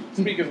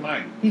speak his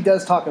mind. He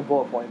does talk in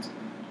bullet points.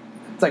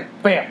 It's like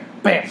bam,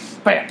 bam,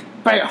 bam,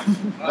 bam.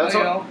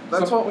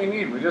 That's what we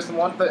need. We just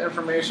want the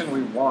information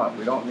we want.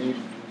 We don't need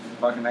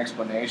fucking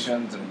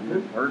explanations and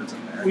weird words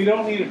in there. We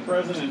don't need a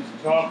president to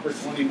talk for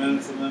 20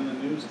 minutes and then the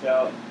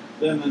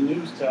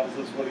news tells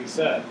us what he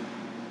said.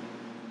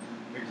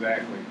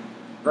 Exactly.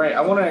 Right,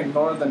 I want to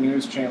ignore the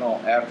news channel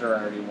after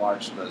I already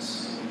watched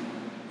this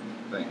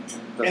thing.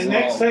 And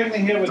next time they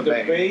have a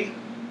debate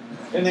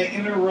and they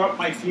interrupt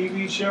my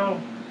TV show,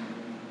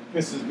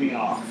 pisses me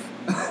off.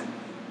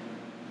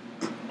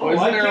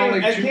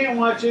 I can't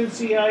watch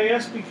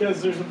NCIS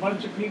because there's a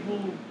bunch of people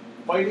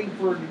fighting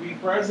to be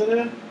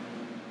president.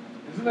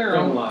 Isn't there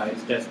Don't lie.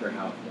 It's Desperate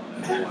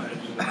Housewives.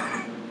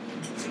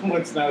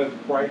 What's not a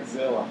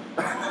Bridezilla?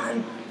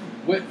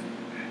 What?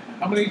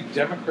 How many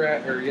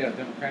Democratic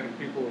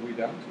people are we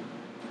down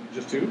to?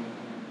 Just 2?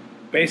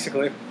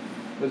 Basically,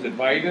 Was it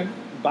Biden?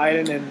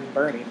 Biden and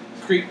Bernie.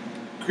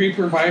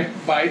 Creeper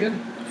Biden?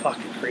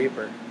 Fucking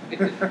creeper.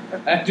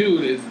 That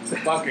dude is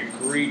fucking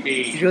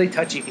creepy. He's really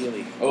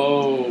touchy-feely.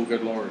 Oh,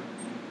 good lord.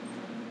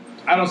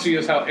 I don't see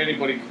how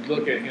anybody could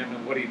look at him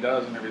and what he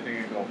does and everything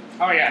and go,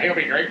 oh yeah, he'll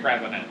be great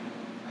president.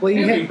 Well,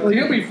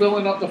 He'll be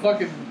filling up the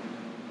fucking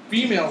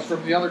females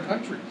from the other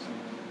countries.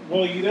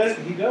 Well, he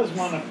does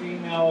want a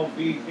female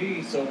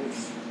VP, so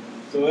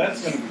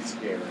that's going to be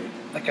scary.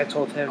 Like I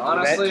told him,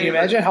 Honestly, can you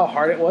imagine how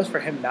hard it was for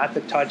him not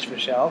to touch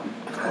Michelle?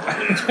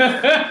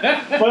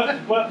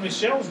 but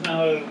Michelle's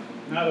not a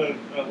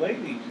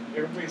lady.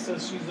 Everybody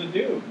says she's a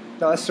dude.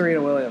 No, that's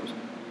Serena Williams.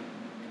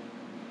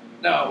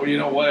 No, you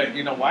know what?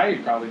 You know why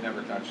he probably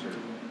never touched her?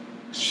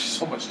 She's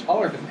so much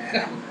taller than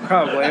him.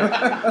 Probably.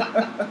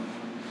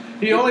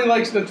 He only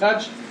likes to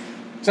touch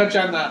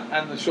on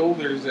the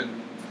shoulders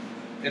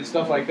and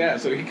stuff like that,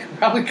 so he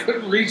probably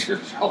couldn't reach her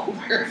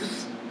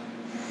shoulders.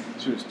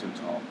 She was too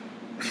tall.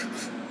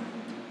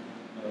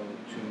 Oh,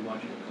 too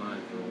much of a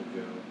climb for old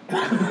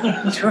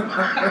Joe.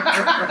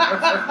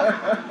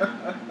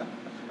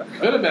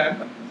 Could have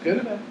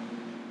been.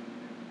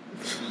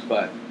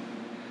 But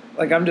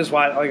Like I'm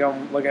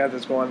looking at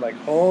this going like,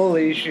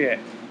 holy shit.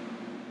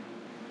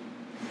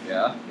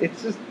 Yeah.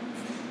 It's just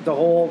the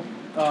whole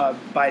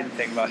Biden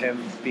thing about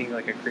him being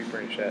like a creeper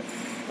and shit.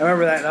 I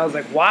remember that and I was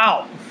like,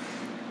 wow.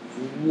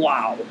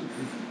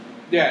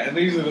 yeah, and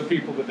these are the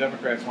people the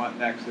Democrats want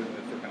next in the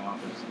freaking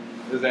office.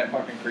 Is that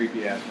fucking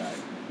creepy ass guy?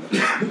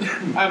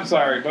 I'm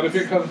sorry, but if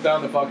it comes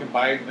down to fucking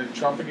Biden and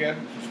Trump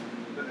again,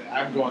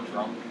 I'm going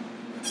Trump.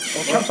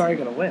 Well, Trump's already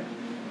gonna win.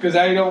 Because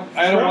I don't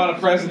want a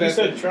president. You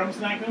said Trump's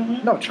not going to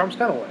win? No, Trump's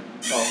gonna win.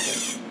 Oh,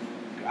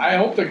 okay. I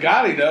hope to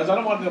God he does. I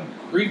don't want the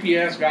creepy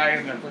ass guy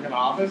in their freaking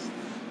office,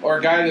 or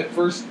a guy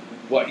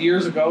that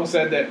years ago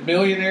said that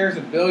millionaires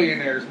and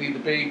billionaires need to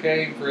be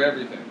paying for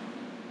everything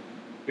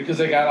because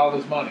they got all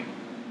this money,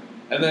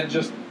 and then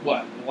just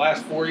the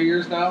last 4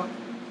 years now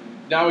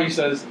he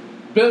says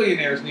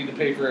billionaires need to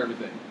pay for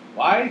everything.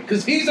 Why?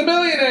 Because he's a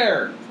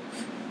millionaire.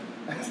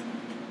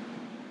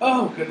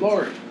 Oh, good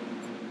lord.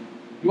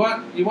 You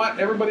want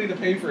everybody to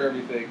pay for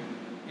everything.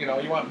 You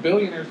want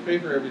billionaires to pay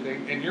for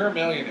everything, and you're a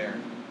millionaire.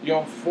 You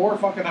own 4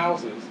 fucking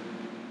houses,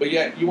 but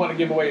yet you want to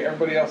give away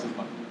everybody else's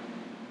money,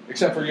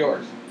 except for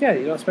yours. Yeah,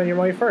 you don't spend your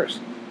money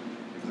first.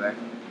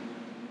 Exactly.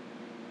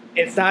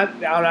 It's not.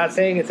 I'm not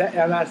saying it's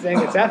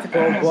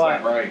ethical, That's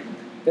but not right.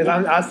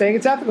 I'm not saying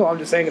it's ethical. I'm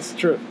just saying it's the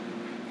truth.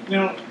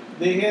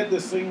 They had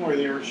this thing where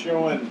they were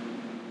showing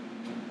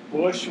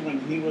Bush when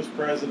he was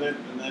president,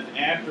 and then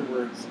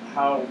afterwards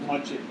how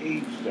much it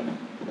aged him.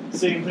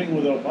 Same thing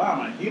with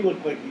Obama. He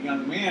looked like a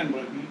young man,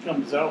 but he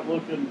comes out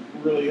looking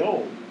really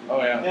old.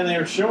 Oh yeah. And they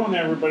were showing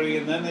everybody,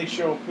 and then they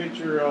show a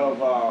picture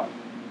of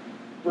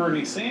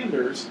Bernie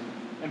Sanders.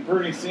 And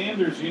Bernie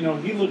Sanders, he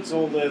looks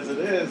old as it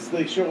is.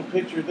 They show a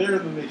picture there,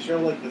 and then they show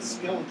like a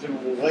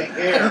skeleton with white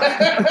hair.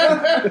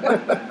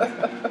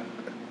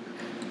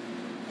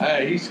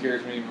 He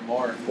scares me even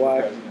more.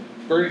 Why?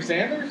 Bernie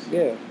Sanders?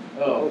 Yeah.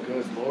 Oh,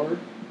 good lord.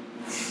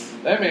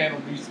 That man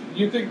would be.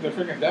 You think the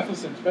freaking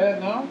deficit's bad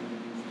now?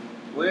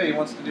 Well, yeah, he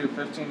wants to do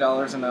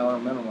 $15 an hour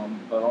minimum,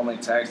 but only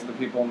tax the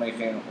people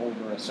making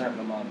over a certain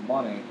amount of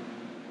money.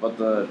 But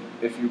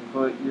if you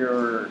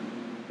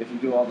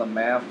do all the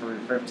math for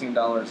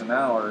 $15 an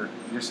hour,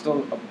 you're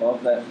still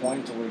above that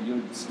point to where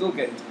you'd still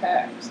get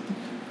taxed.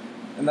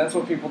 And that's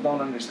what people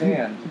don't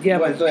understand. Yeah,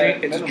 but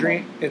it's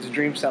a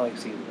dream selling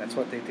season. That's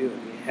what they do.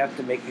 They have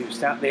to make you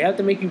stop. They have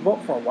to make you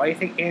vote for him. Why do you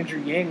think Andrew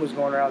Yang was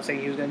going around saying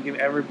he was going to give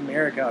every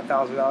American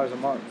 $1,000 a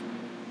month?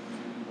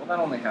 Well, that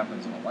only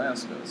happens in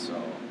Alaska, so.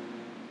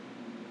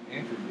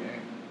 Andrew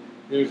Yang.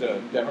 He was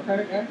a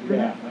Democratic guy?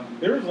 Yeah.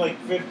 There was like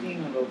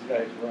 15 of those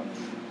guys running.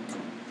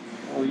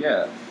 Well,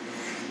 yeah.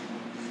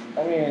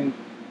 I mean,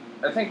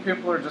 I think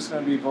people are just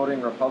going to be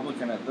voting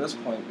Republican at this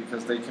point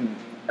because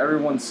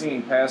everyone's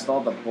seeing past all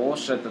the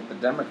bullshit that the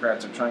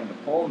Democrats are trying to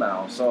pull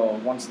now.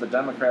 So once the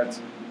Democrats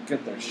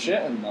get their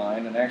shit in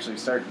line and actually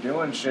start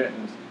doing shit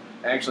and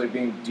actually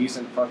being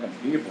decent fucking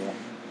people.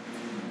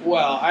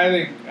 Well,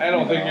 I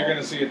don't think you're going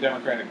to see a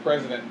Democratic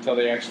president until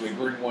they actually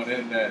bring one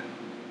in that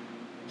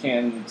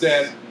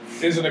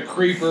isn't a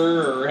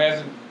creeper or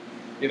hasn't,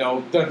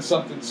 done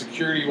something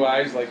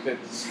security-wise like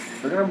that's.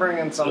 We're going to bring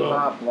in some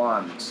hot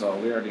blonde, so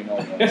we already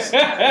know this.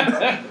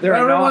 There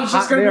are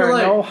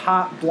no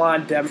hot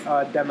blonde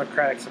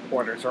Democratic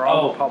supporters. They're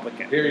all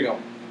Republican. Here you go.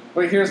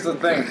 But here's the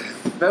thing.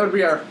 That would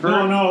be our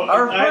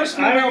first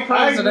female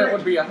president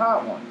would be a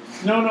hot one.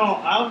 No,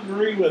 I'll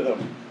agree with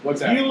him.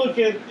 What's If that?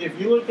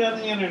 you look on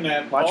the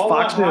internet, Watch all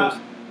Fox the News.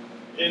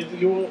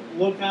 If you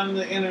look on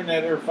the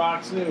internet or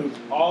Fox News,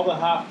 all the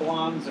hot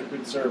blondes are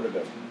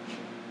conservative.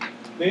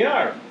 They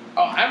are.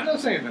 Oh, I'm not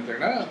saying that they're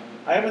not.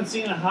 I haven't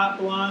seen a hot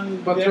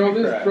blonde But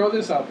Democrat. throw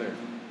this out there.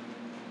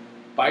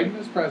 Biden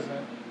is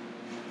president.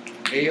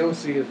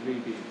 AOC is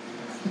VP.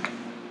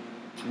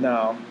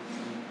 No.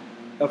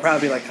 It'll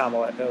probably be like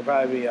Kamala. It'll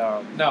probably be.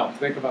 No,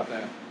 think about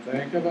that.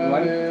 Think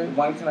about it.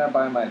 When can I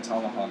buy my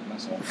Tomahawk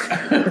missile?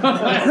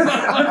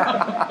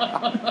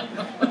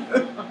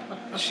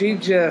 She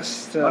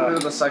just. Under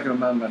the Second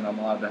Amendment, I'm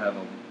allowed to have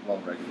a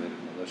well-regulated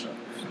militia.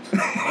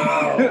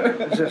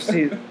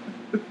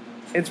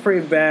 It's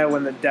pretty bad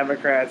when the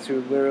Democrats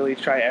who literally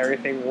try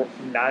everything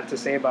not to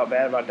say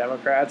bad about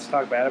Democrats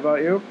talk bad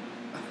about you.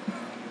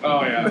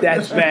 Oh, yeah.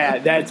 That's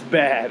bad. That's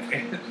bad.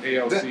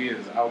 AOC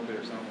is out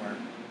there somewhere.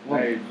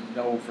 I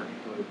know for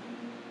clue.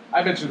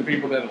 I bet you the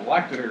people that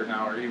elected her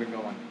now are even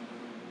going,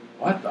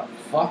 what the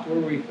fuck were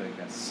we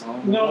thinking?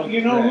 No,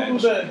 you know who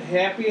the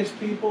happiest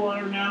people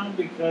are now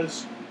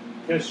because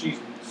she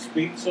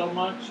speaks so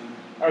much?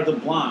 Are the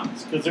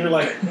blondes. Because they're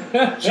like,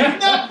 she's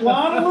not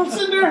blonde,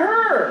 listen to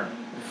her.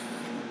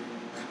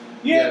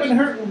 You haven't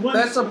heard,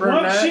 That's a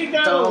brunette, once she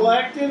got dumb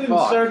elected and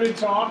fuck. started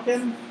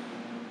talking,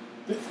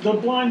 the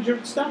blonde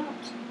joke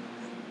stopped.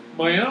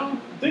 Well, you know,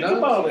 Think now-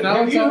 about it. now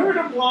Have it's you all- heard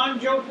a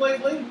blonde joke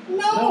lately?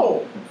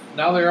 No.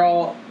 Now they're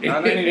all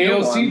Not any new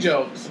AOC ones.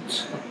 jokes.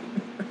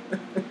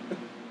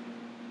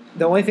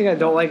 The only thing I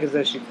don't like is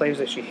that she claims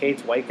that she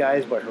hates white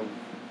guys, but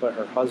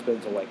her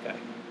husband's a white guy.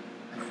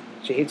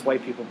 She hates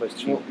white people, but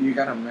she Well, you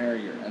gotta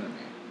marry your enemy.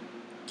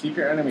 Keep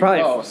your enemy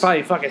probably close.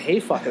 fucking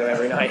hate fucking him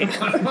every night.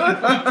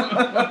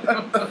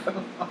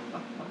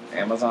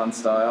 Amazon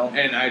style.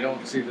 And I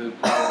don't see the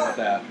problem with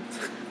that.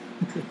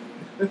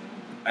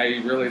 I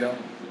really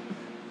don't.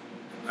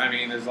 I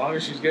mean, as long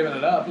as she's giving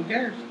it up, who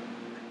cares?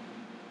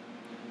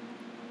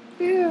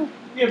 Yeah.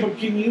 Yeah, but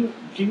can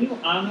you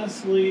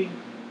honestly?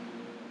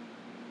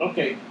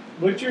 Okay,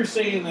 what you're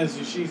saying is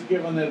that she's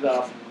giving it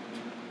up.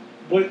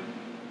 But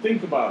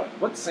think about it.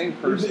 What same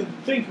person?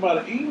 Think about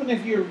it. Even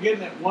if you're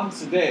getting it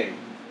once a day,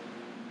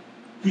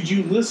 could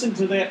you listen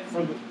to that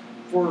for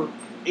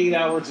 8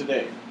 hours a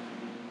day?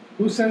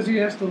 Who says he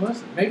has to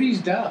listen? Maybe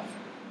he's deaf.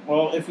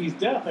 Well, if he's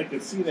deaf, I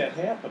could see that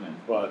happening.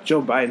 But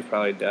Joe Biden's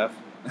probably deaf.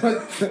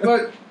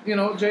 But you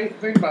know, Jay,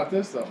 think about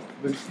this though.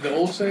 The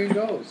old saying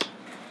goes,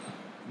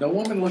 "No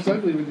woman looks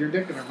ugly with your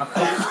dick in her mouth."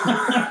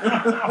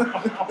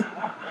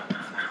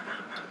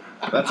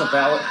 That's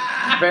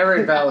a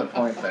very valid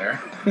point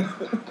there.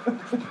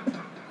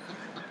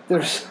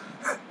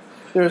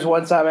 There was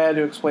one time I had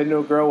to explain to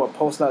a girl what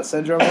post-nut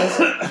syndrome is,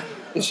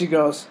 and she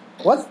goes,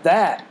 "What's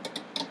that?"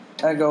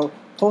 And I go,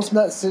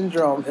 "Post-nut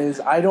syndrome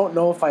is I don't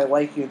know if I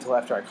like you until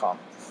after I come."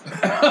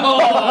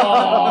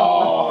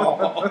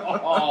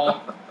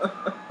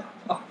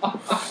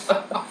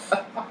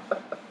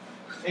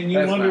 and you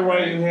That's wonder not why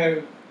right.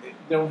 you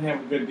don't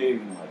have a good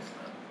dating life.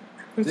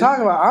 What are you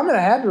talking about? I'm in a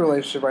happy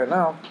relationship right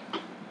now.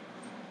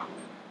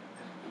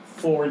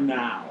 For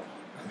now.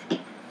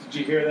 Did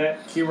you hear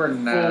that? Keyword For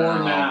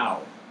now.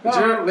 now.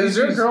 Is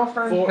your This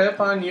girlfriend for- hip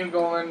on you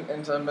going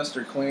into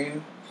Mr.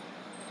 Clean?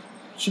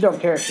 She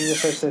don't care. She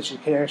just says that she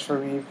cares for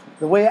me.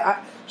 The way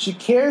she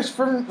cares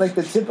for like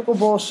the typical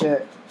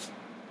bullshit,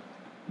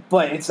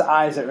 but it's the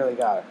eyes that really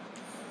got her.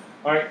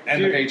 All right,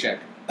 And the paycheck.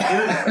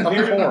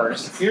 Of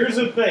course. Here's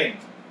the thing.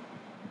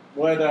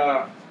 What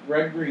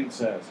Red Green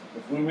says: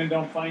 if women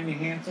don't find you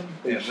handsome,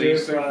 they At sure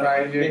least they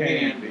find you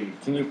handy.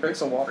 Can you fix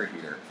a water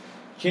heater?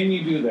 Can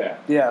you do that?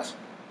 Yes.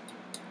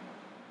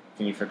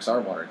 Can you fix our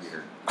water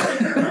heater?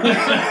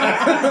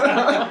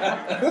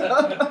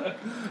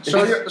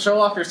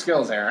 Show off your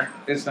skills, Aaron.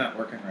 It's not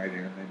working right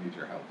here, and they need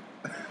your help.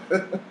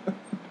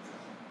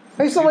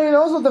 Hey, somebody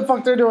knows what the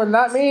fuck they're doing,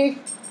 not me.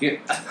 Get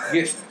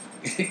me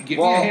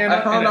Well, a hammer.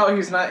 I found and out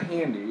he's not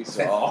handy,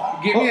 so.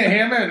 Give me a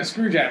hammer and a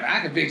screwdriver. I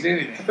can fix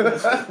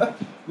anything.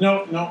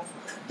 No.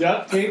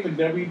 Duct tape and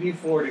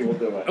WD-40 will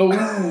do it. Oh,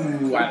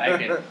 I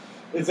like it.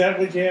 Is that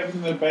what you have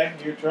in the back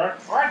of your truck?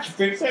 Watch,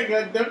 fix it. I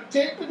got duct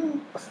tape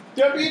and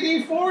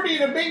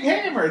WD-40 and a big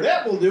hammer.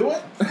 That will do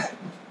it.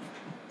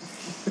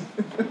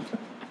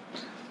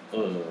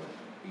 Oh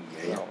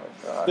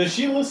my god. Does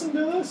she listen to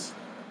this?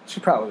 She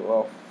probably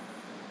will.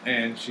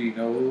 And she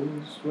knows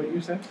what you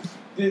said.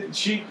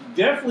 She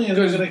definitely is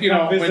Because, going to you know,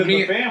 come visit when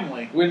me- the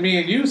family. When me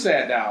and you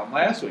sat down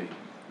last week,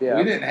 Yeah.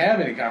 we didn't have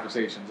any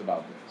conversations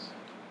about this.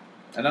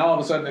 And all of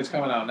a sudden it's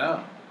coming out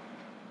now.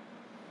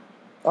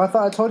 Oh, I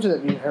thought I told you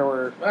that me and her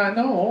were.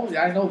 No,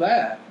 I know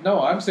that.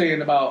 No, I'm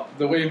saying about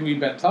the way we've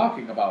been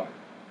talking about it.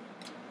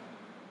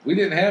 We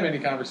didn't have any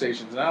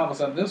conversations, and all of a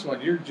sudden this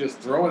one, you're just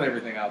throwing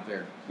everything out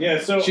there. Yeah,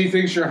 so... She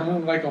thinks you're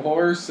hung like a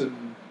horse,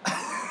 and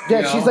Yeah,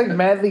 you know. she's like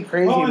madly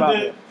crazy about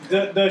it.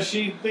 Does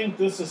she think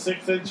this is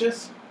 6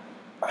 inches?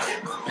 No,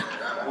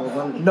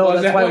 Well,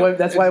 is that what-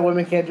 that's why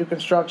women can't do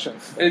construction.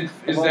 Is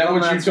Well, that then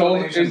what you that's told?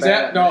 what Asian Is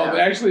that no? bad-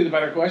 yeah. Actually, the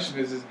better question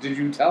is did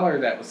you tell her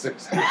that was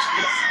 6 inches?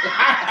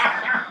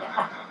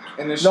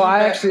 And is No,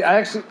 she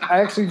I back-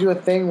 actually do a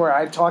thing where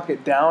I talk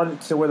it down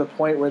to where the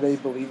point where they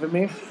believe in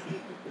me.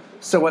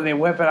 So when they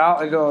whip it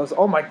out, it goes,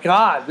 "Oh my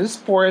God, this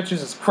 4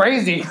 inches is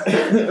crazy."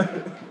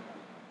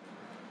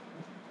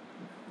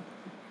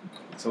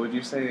 So would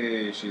you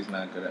say she's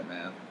not good at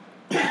math?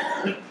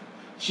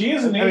 She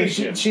is an I mean,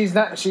 Asian. she's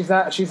not. She's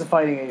a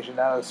fighting Asian,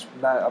 not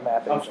a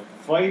math A Asian.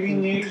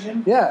 fighting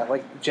Asian? Yeah,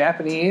 like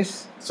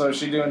Japanese. So is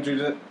she doing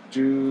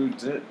jujitsu?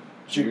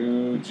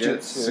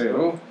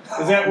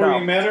 Is that where No.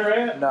 you met her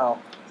at? No.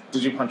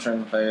 Did you punch her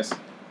in the face?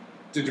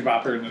 Did you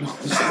bop her in the nose?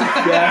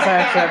 Yes, I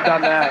actually have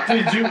done that.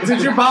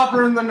 Did you bop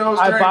her in the nose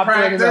I during bopped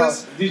her in the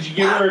practice? Did you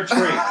give her a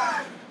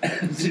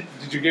treat?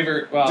 Did you give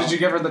her? Well, Did you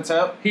give her the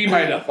tip? He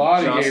might have thought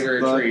he Just gave her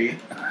a the- treat.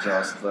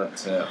 Just the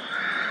tip.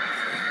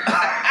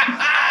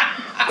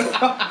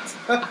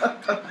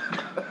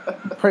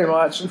 Pretty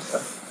much. I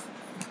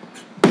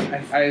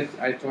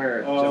swear,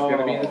 it's just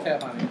gonna be the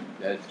tip on you.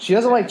 She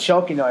doesn't like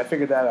choking though. I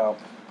figured that out.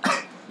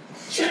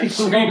 Sex.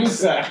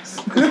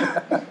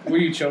 Were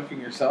you choking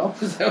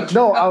yourself? Is that what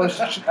No, I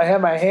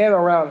had my hand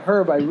around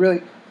her, but I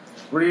really.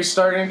 Were you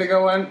starting to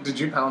go in? Did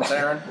you pounce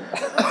Aaron?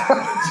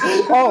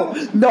 Oh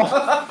no!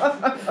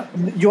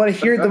 You want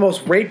to hear the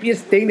most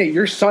rapiest thing that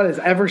your son has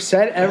ever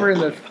said ever in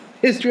the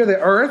history of the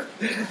earth?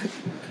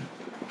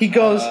 He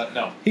goes.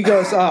 No. He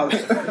goes. I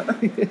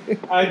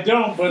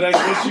don't, but I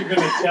guess you're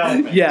going to tell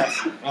me. Yes.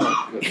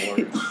 Oh, good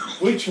lord.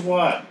 Which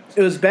one?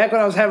 It was back when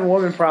I was having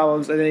woman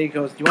problems, and then he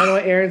goes, "You want to know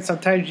what, Aaron?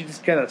 Sometimes you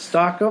just gotta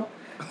stalk them,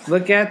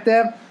 look at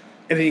them,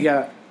 and then you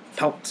gotta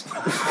pounce."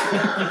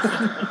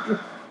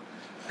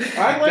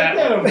 I like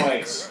that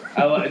advice.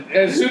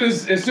 As soon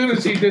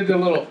as he did the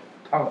little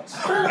pounce,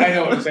 I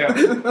know what I'm saying.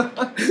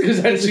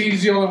 Because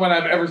he's the only one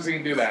I've ever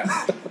seen do that.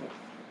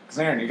 Because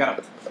Aaron, you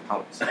gotta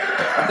pounce.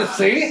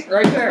 See?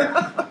 Right there.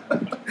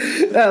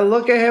 I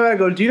look at him and I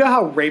go, "Do you know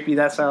how rapey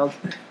that sounds?"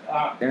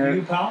 Do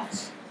you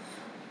pounce?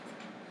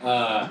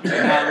 Not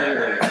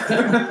lately.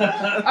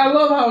 I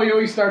love how he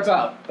always starts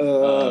out.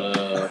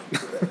 Aaron,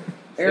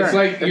 It's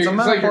like it's you're- a it's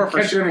like metaphor you're for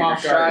catching shooting him your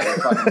off guard. shot,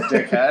 you fucking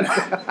dickhead.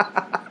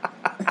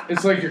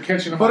 It's like you're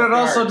catching him But off it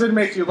also guard. did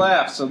make you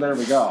laugh, so there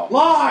we go.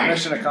 Lie!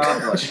 Mission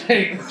accomplished.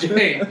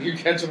 Jay, you're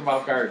catching him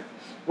off guard.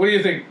 What do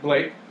you think,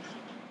 Blake?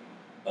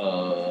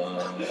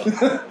 What's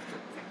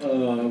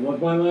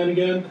my line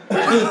again?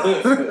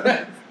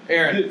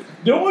 Aaron.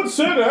 No one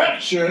said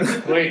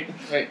action. Wait.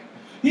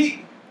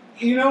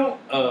 You know,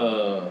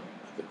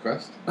 The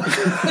crust?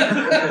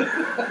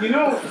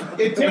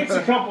 it takes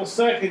a couple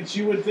seconds.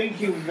 You would think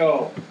he would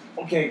go,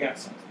 okay, I got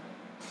something.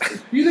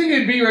 You think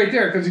he'd be right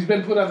there because he's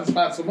been put on the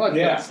spot so much,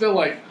 Yeah. but it's still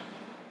like,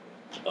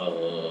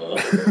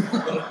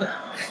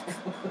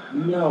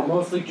 No,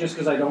 mostly just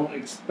because I don't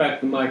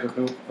expect the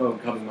microphone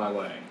coming my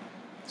way.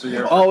 So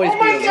you're Always. Oh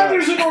my feels God, that.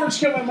 there's an orange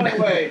coming my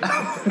way.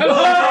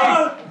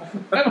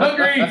 I'm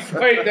hungry.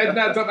 Wait, that's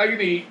not something I can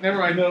eat. Never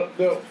mind. No.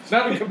 It's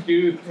not been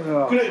computed.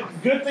 Oh.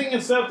 Good thing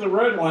it's not the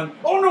red one.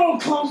 Oh no, a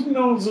clown's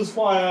nose is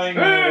flying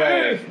my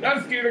way.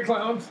 I'm scared of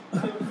clowns.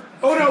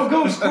 Oh no,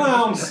 ghost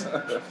clowns.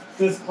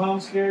 Does clown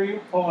scare you?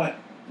 Hold on.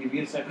 Give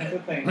you a second to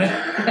think.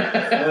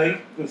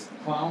 Blake, does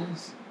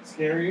clowns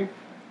scare you?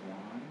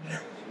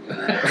 1,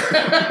 2,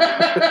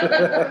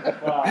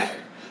 5.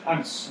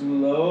 I'm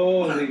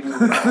slowly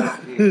moving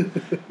up here.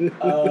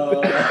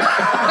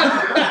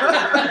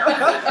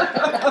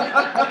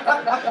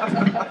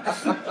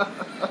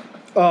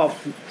 Oh,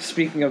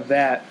 speaking of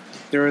that,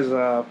 there was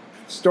a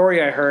story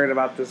I heard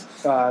about this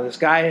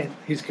guy.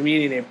 He's a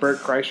comedian named Bert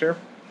Kreischer.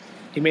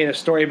 He made a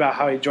story about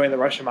how he joined the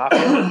Russian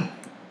mafia.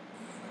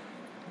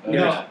 Did you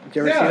ever see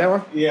that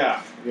one?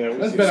 Yeah.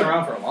 That's been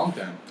around for a long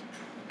time.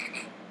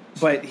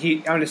 But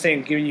I'm just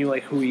saying, giving you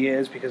like who he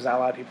is because not a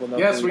lot of people know.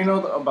 Yes, who we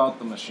know about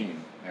the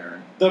machine,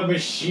 Aaron. The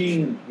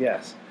machine.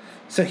 Yes.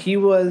 So he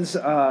was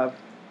talk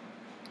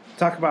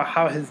about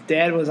how his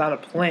dad was on a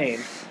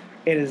plane,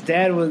 and his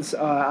dad was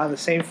on the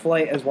same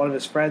flight as one of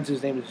his friends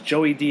whose name is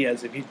Joey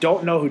Diaz. If you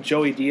don't know who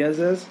Joey Diaz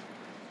is,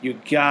 you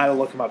gotta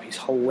look him up. He's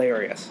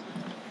hilarious.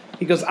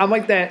 He goes, I'm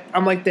like that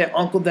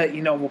uncle that,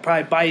 will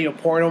probably buy you a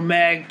porno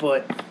mag,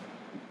 but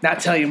not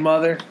tell your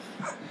mother.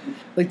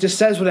 Like, just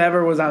says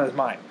whatever was on his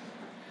mind.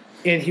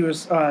 And he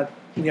was, on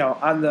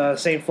the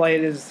same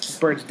flight as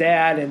Bert's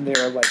dad, and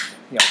they're like,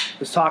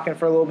 just talking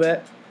for a little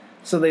bit.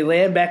 So they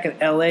land back in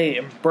L.A.,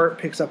 and Bert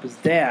picks up his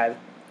dad.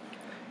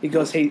 He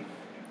goes, hey,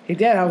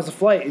 Dad, how was the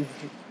flight? And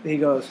he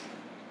goes,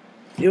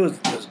 it was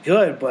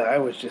good, but I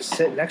was just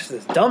sitting next to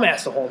this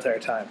dumbass the whole entire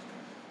time.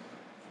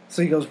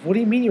 So he goes, what do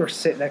you mean you were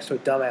sitting next to a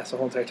dumbass the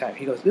whole entire time?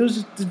 He goes, it was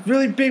just this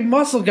really big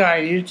muscle guy,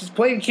 and he was just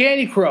playing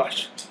Candy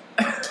Crush.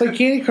 Played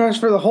Candy Crush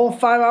for the whole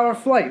 5-hour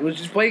flight. He was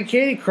just playing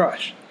Candy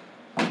Crush.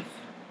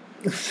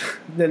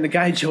 Then the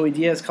guy, Joey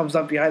Diaz, comes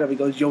up behind him. He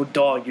goes, yo,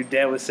 dog, your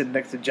dad was sitting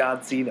next to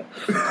John Cena.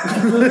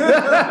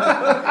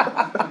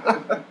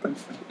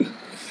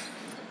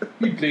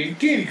 He played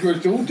Candy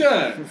Crush the whole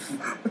time.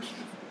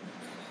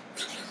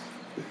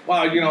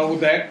 Wow,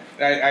 that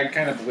I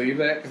kind of believe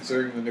that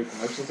considering the new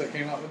commercials that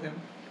came out with him.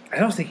 I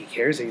don't think he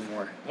cares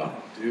anymore. Oh,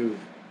 dude.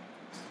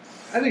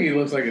 I think he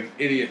looks like an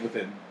idiot with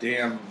a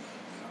damn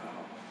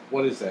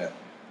what is that?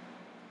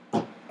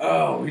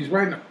 Oh, he's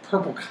riding a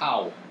purple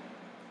cow.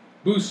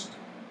 Boost.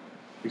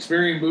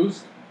 Experian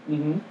Boost.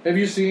 Mm-hmm. Have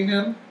you seen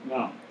him?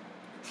 No.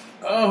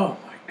 Oh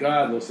my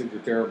God, those things are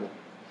terrible.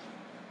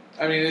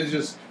 I mean,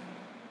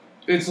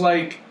 it's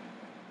like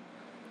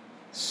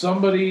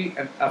somebody,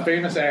 a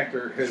famous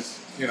actor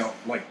has,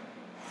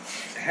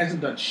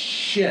 hasn't done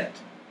shit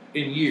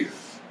in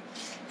years.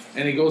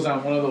 And he goes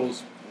on one of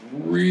those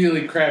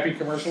really crappy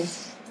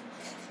commercials.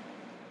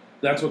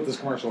 That's what this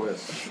commercial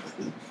is.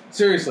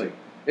 Seriously.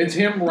 It's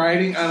him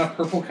riding on a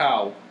purple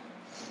cow.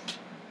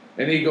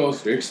 And he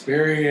goes,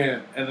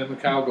 Experian. And then the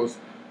cow goes,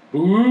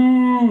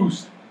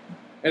 Boost.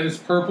 And it's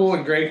purple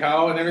and gray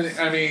cow and everything.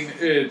 I mean,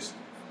 it's...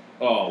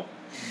 Oh.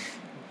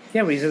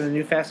 Yeah, but he's in the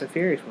new Fast and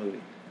Furious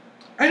movie.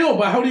 I know,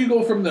 but how do you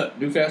go from the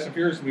new Fast and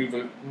Furious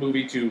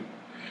movie to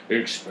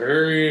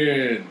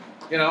Experian?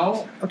 You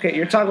know? Okay,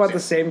 you're talking about the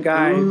same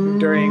guy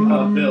during...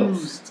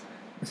 Bills.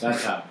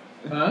 That's how.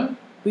 Huh?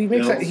 He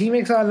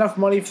makes not enough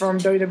money from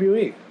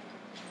WWE.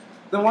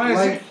 Then why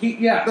is he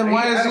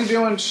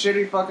doing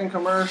shitty fucking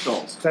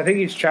commercials? So I think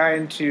he's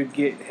trying to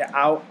get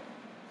out,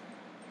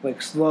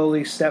 like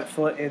slowly step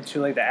foot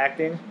into like the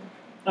acting.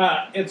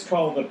 It's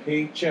called The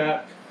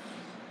Paycheck.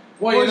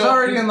 Well, he's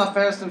already in the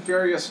Fast and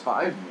Furious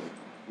 5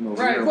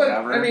 movie Right, or but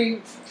whatever. I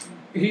mean,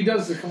 he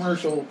does the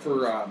commercial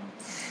for a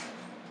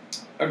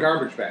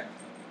garbage bag,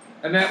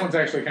 and that one's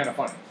actually kind of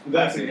funny.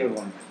 That's a good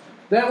one.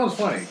 That one's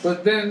funny,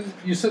 but then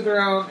you sit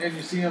around and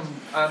you see him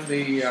on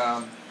the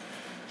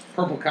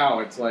purple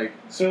cow. It's like,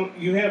 So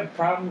you have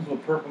problems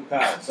with purple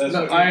cows. That's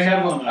no, what you're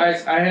telling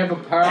us. I have a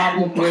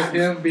problem with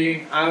him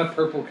being on a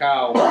purple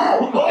cow,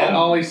 and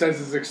all he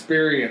says is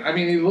Experian. I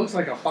mean, he looks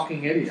like a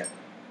fucking idiot.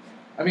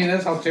 I mean,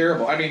 that's how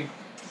terrible. I mean,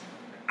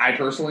 I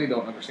personally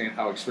don't understand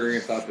how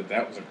Experian thought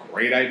that was a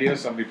great idea.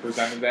 Somebody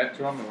presented that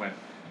to him and went,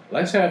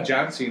 let's have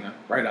John Cena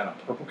ride on a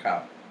purple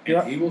cow.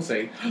 And he will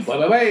say,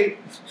 wait.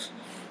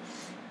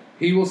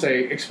 He will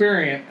say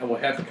Experian, and we'll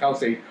have the cow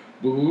say,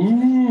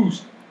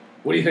 Boost.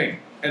 What do you think?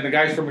 And the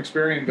guys from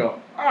Experian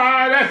go,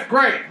 that's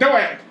great. Do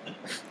it.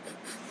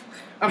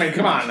 I mean,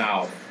 come on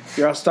now.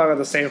 You're also talking about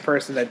the same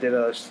person that did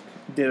a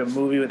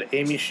movie with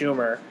Amy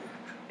Schumer.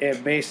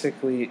 It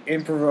basically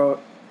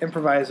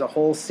improvised a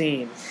whole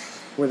scene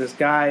where this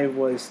guy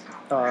was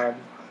What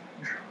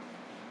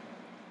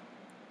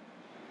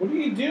are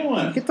you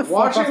doing? get the fuck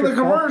Watching off the your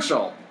phone.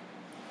 commercial.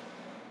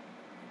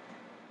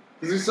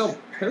 Because he's so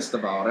pissed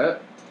about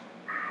it.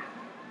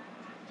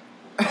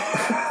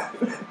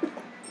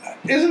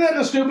 Isn't that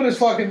the stupidest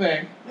fucking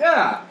thing?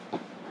 Yeah.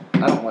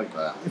 I don't like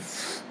that.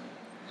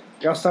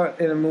 You're also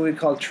in a movie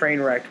called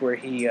Trainwrecked where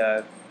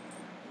him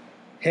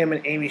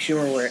and Amy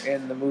Schumer were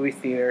in the movie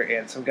theater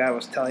and some guy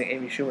was telling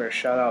Amy Schumer to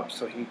shut up,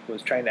 so he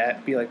was trying to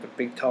be like the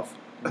big tough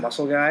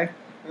muscle guy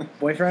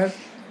boyfriend.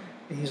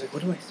 And he's like,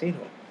 what do I say to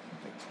him?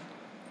 Like,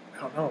 I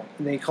don't know.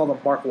 And then he called him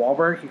Mark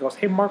Wahlberg. He goes,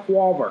 hey, Mark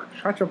Wahlberg,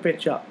 shut your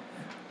bitch up.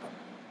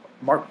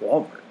 Mark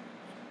Wahlberg.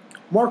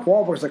 Mark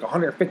Wahlberg's like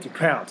 150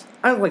 pounds.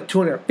 I look like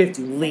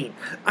 250 lean.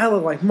 I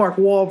look like Mark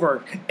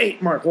Wahlberg.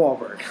 Ate Mark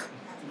Wahlberg.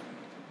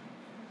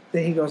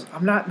 Then he goes,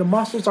 the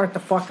muscles aren't the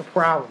fucking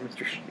problem.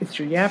 It's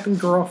your yapping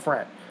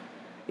girlfriend.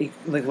 He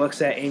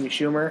looks at Amy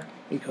Schumer.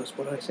 He goes,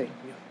 what do I say?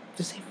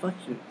 Just say fuck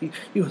you.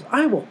 He goes,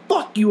 I will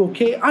fuck you,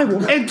 okay? I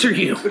will enter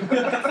you. He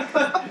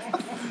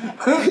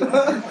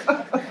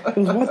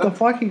goes, what the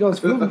fuck? He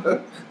goes,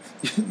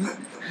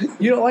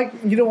 you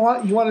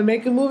want to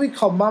make a movie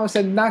called Mama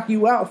Said Knock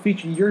You Out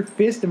featuring your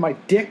fist and my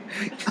dick,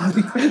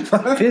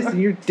 my fist in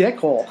your dick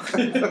hole.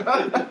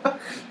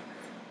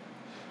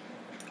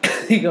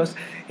 He goes,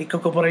 hey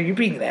Coco Butter, you're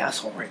being an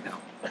asshole right now.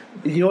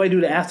 You know what I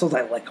do to assholes?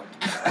 I like them.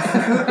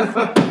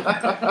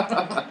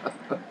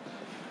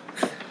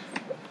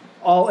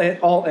 all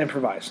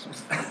improvised.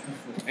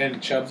 And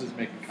Chubbs is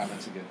making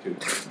comments again too.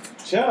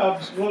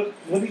 Chubbs, what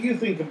do you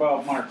think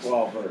about Mark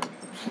Wahlberg?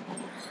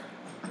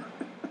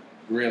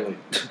 Really?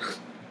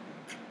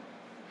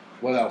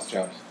 What else,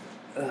 Chubbs?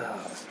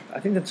 I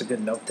think that's a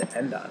good note to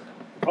end on.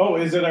 Oh,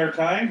 is it our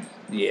time?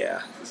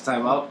 Yeah. It's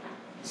time out.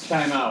 It's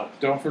time out.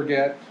 Don't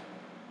forget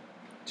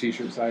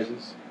t-shirt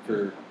sizes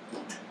for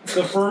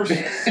The first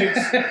six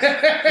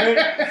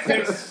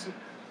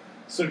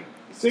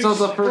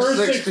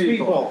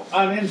people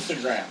on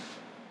Instagram.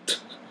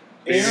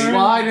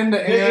 Slide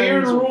into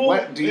Aaron's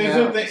wet Is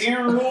DMs. it the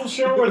Aaron Rule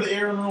Show or the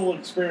Aaron Rule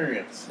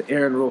Experience? The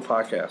Aaron Rule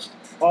Podcast.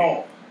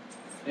 Oh.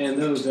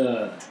 And those,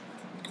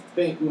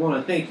 we want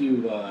to thank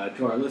you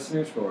to our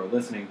listeners for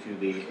listening to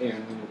the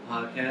Aaron Rule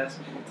Podcast,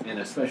 and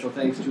a special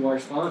thanks to our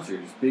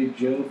sponsors, Big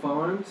Joe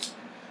Farms,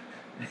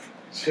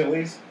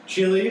 Chili's,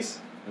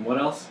 and what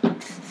else?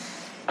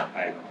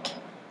 I don't know.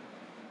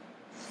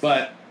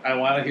 But I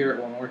want to hear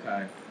it one more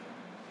time.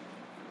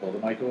 Pull the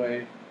mic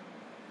away.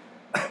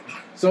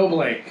 So,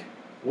 Blake,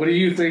 what do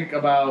you think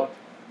about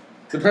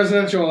the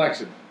presidential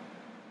election?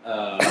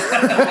 All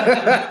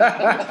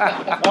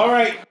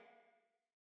right.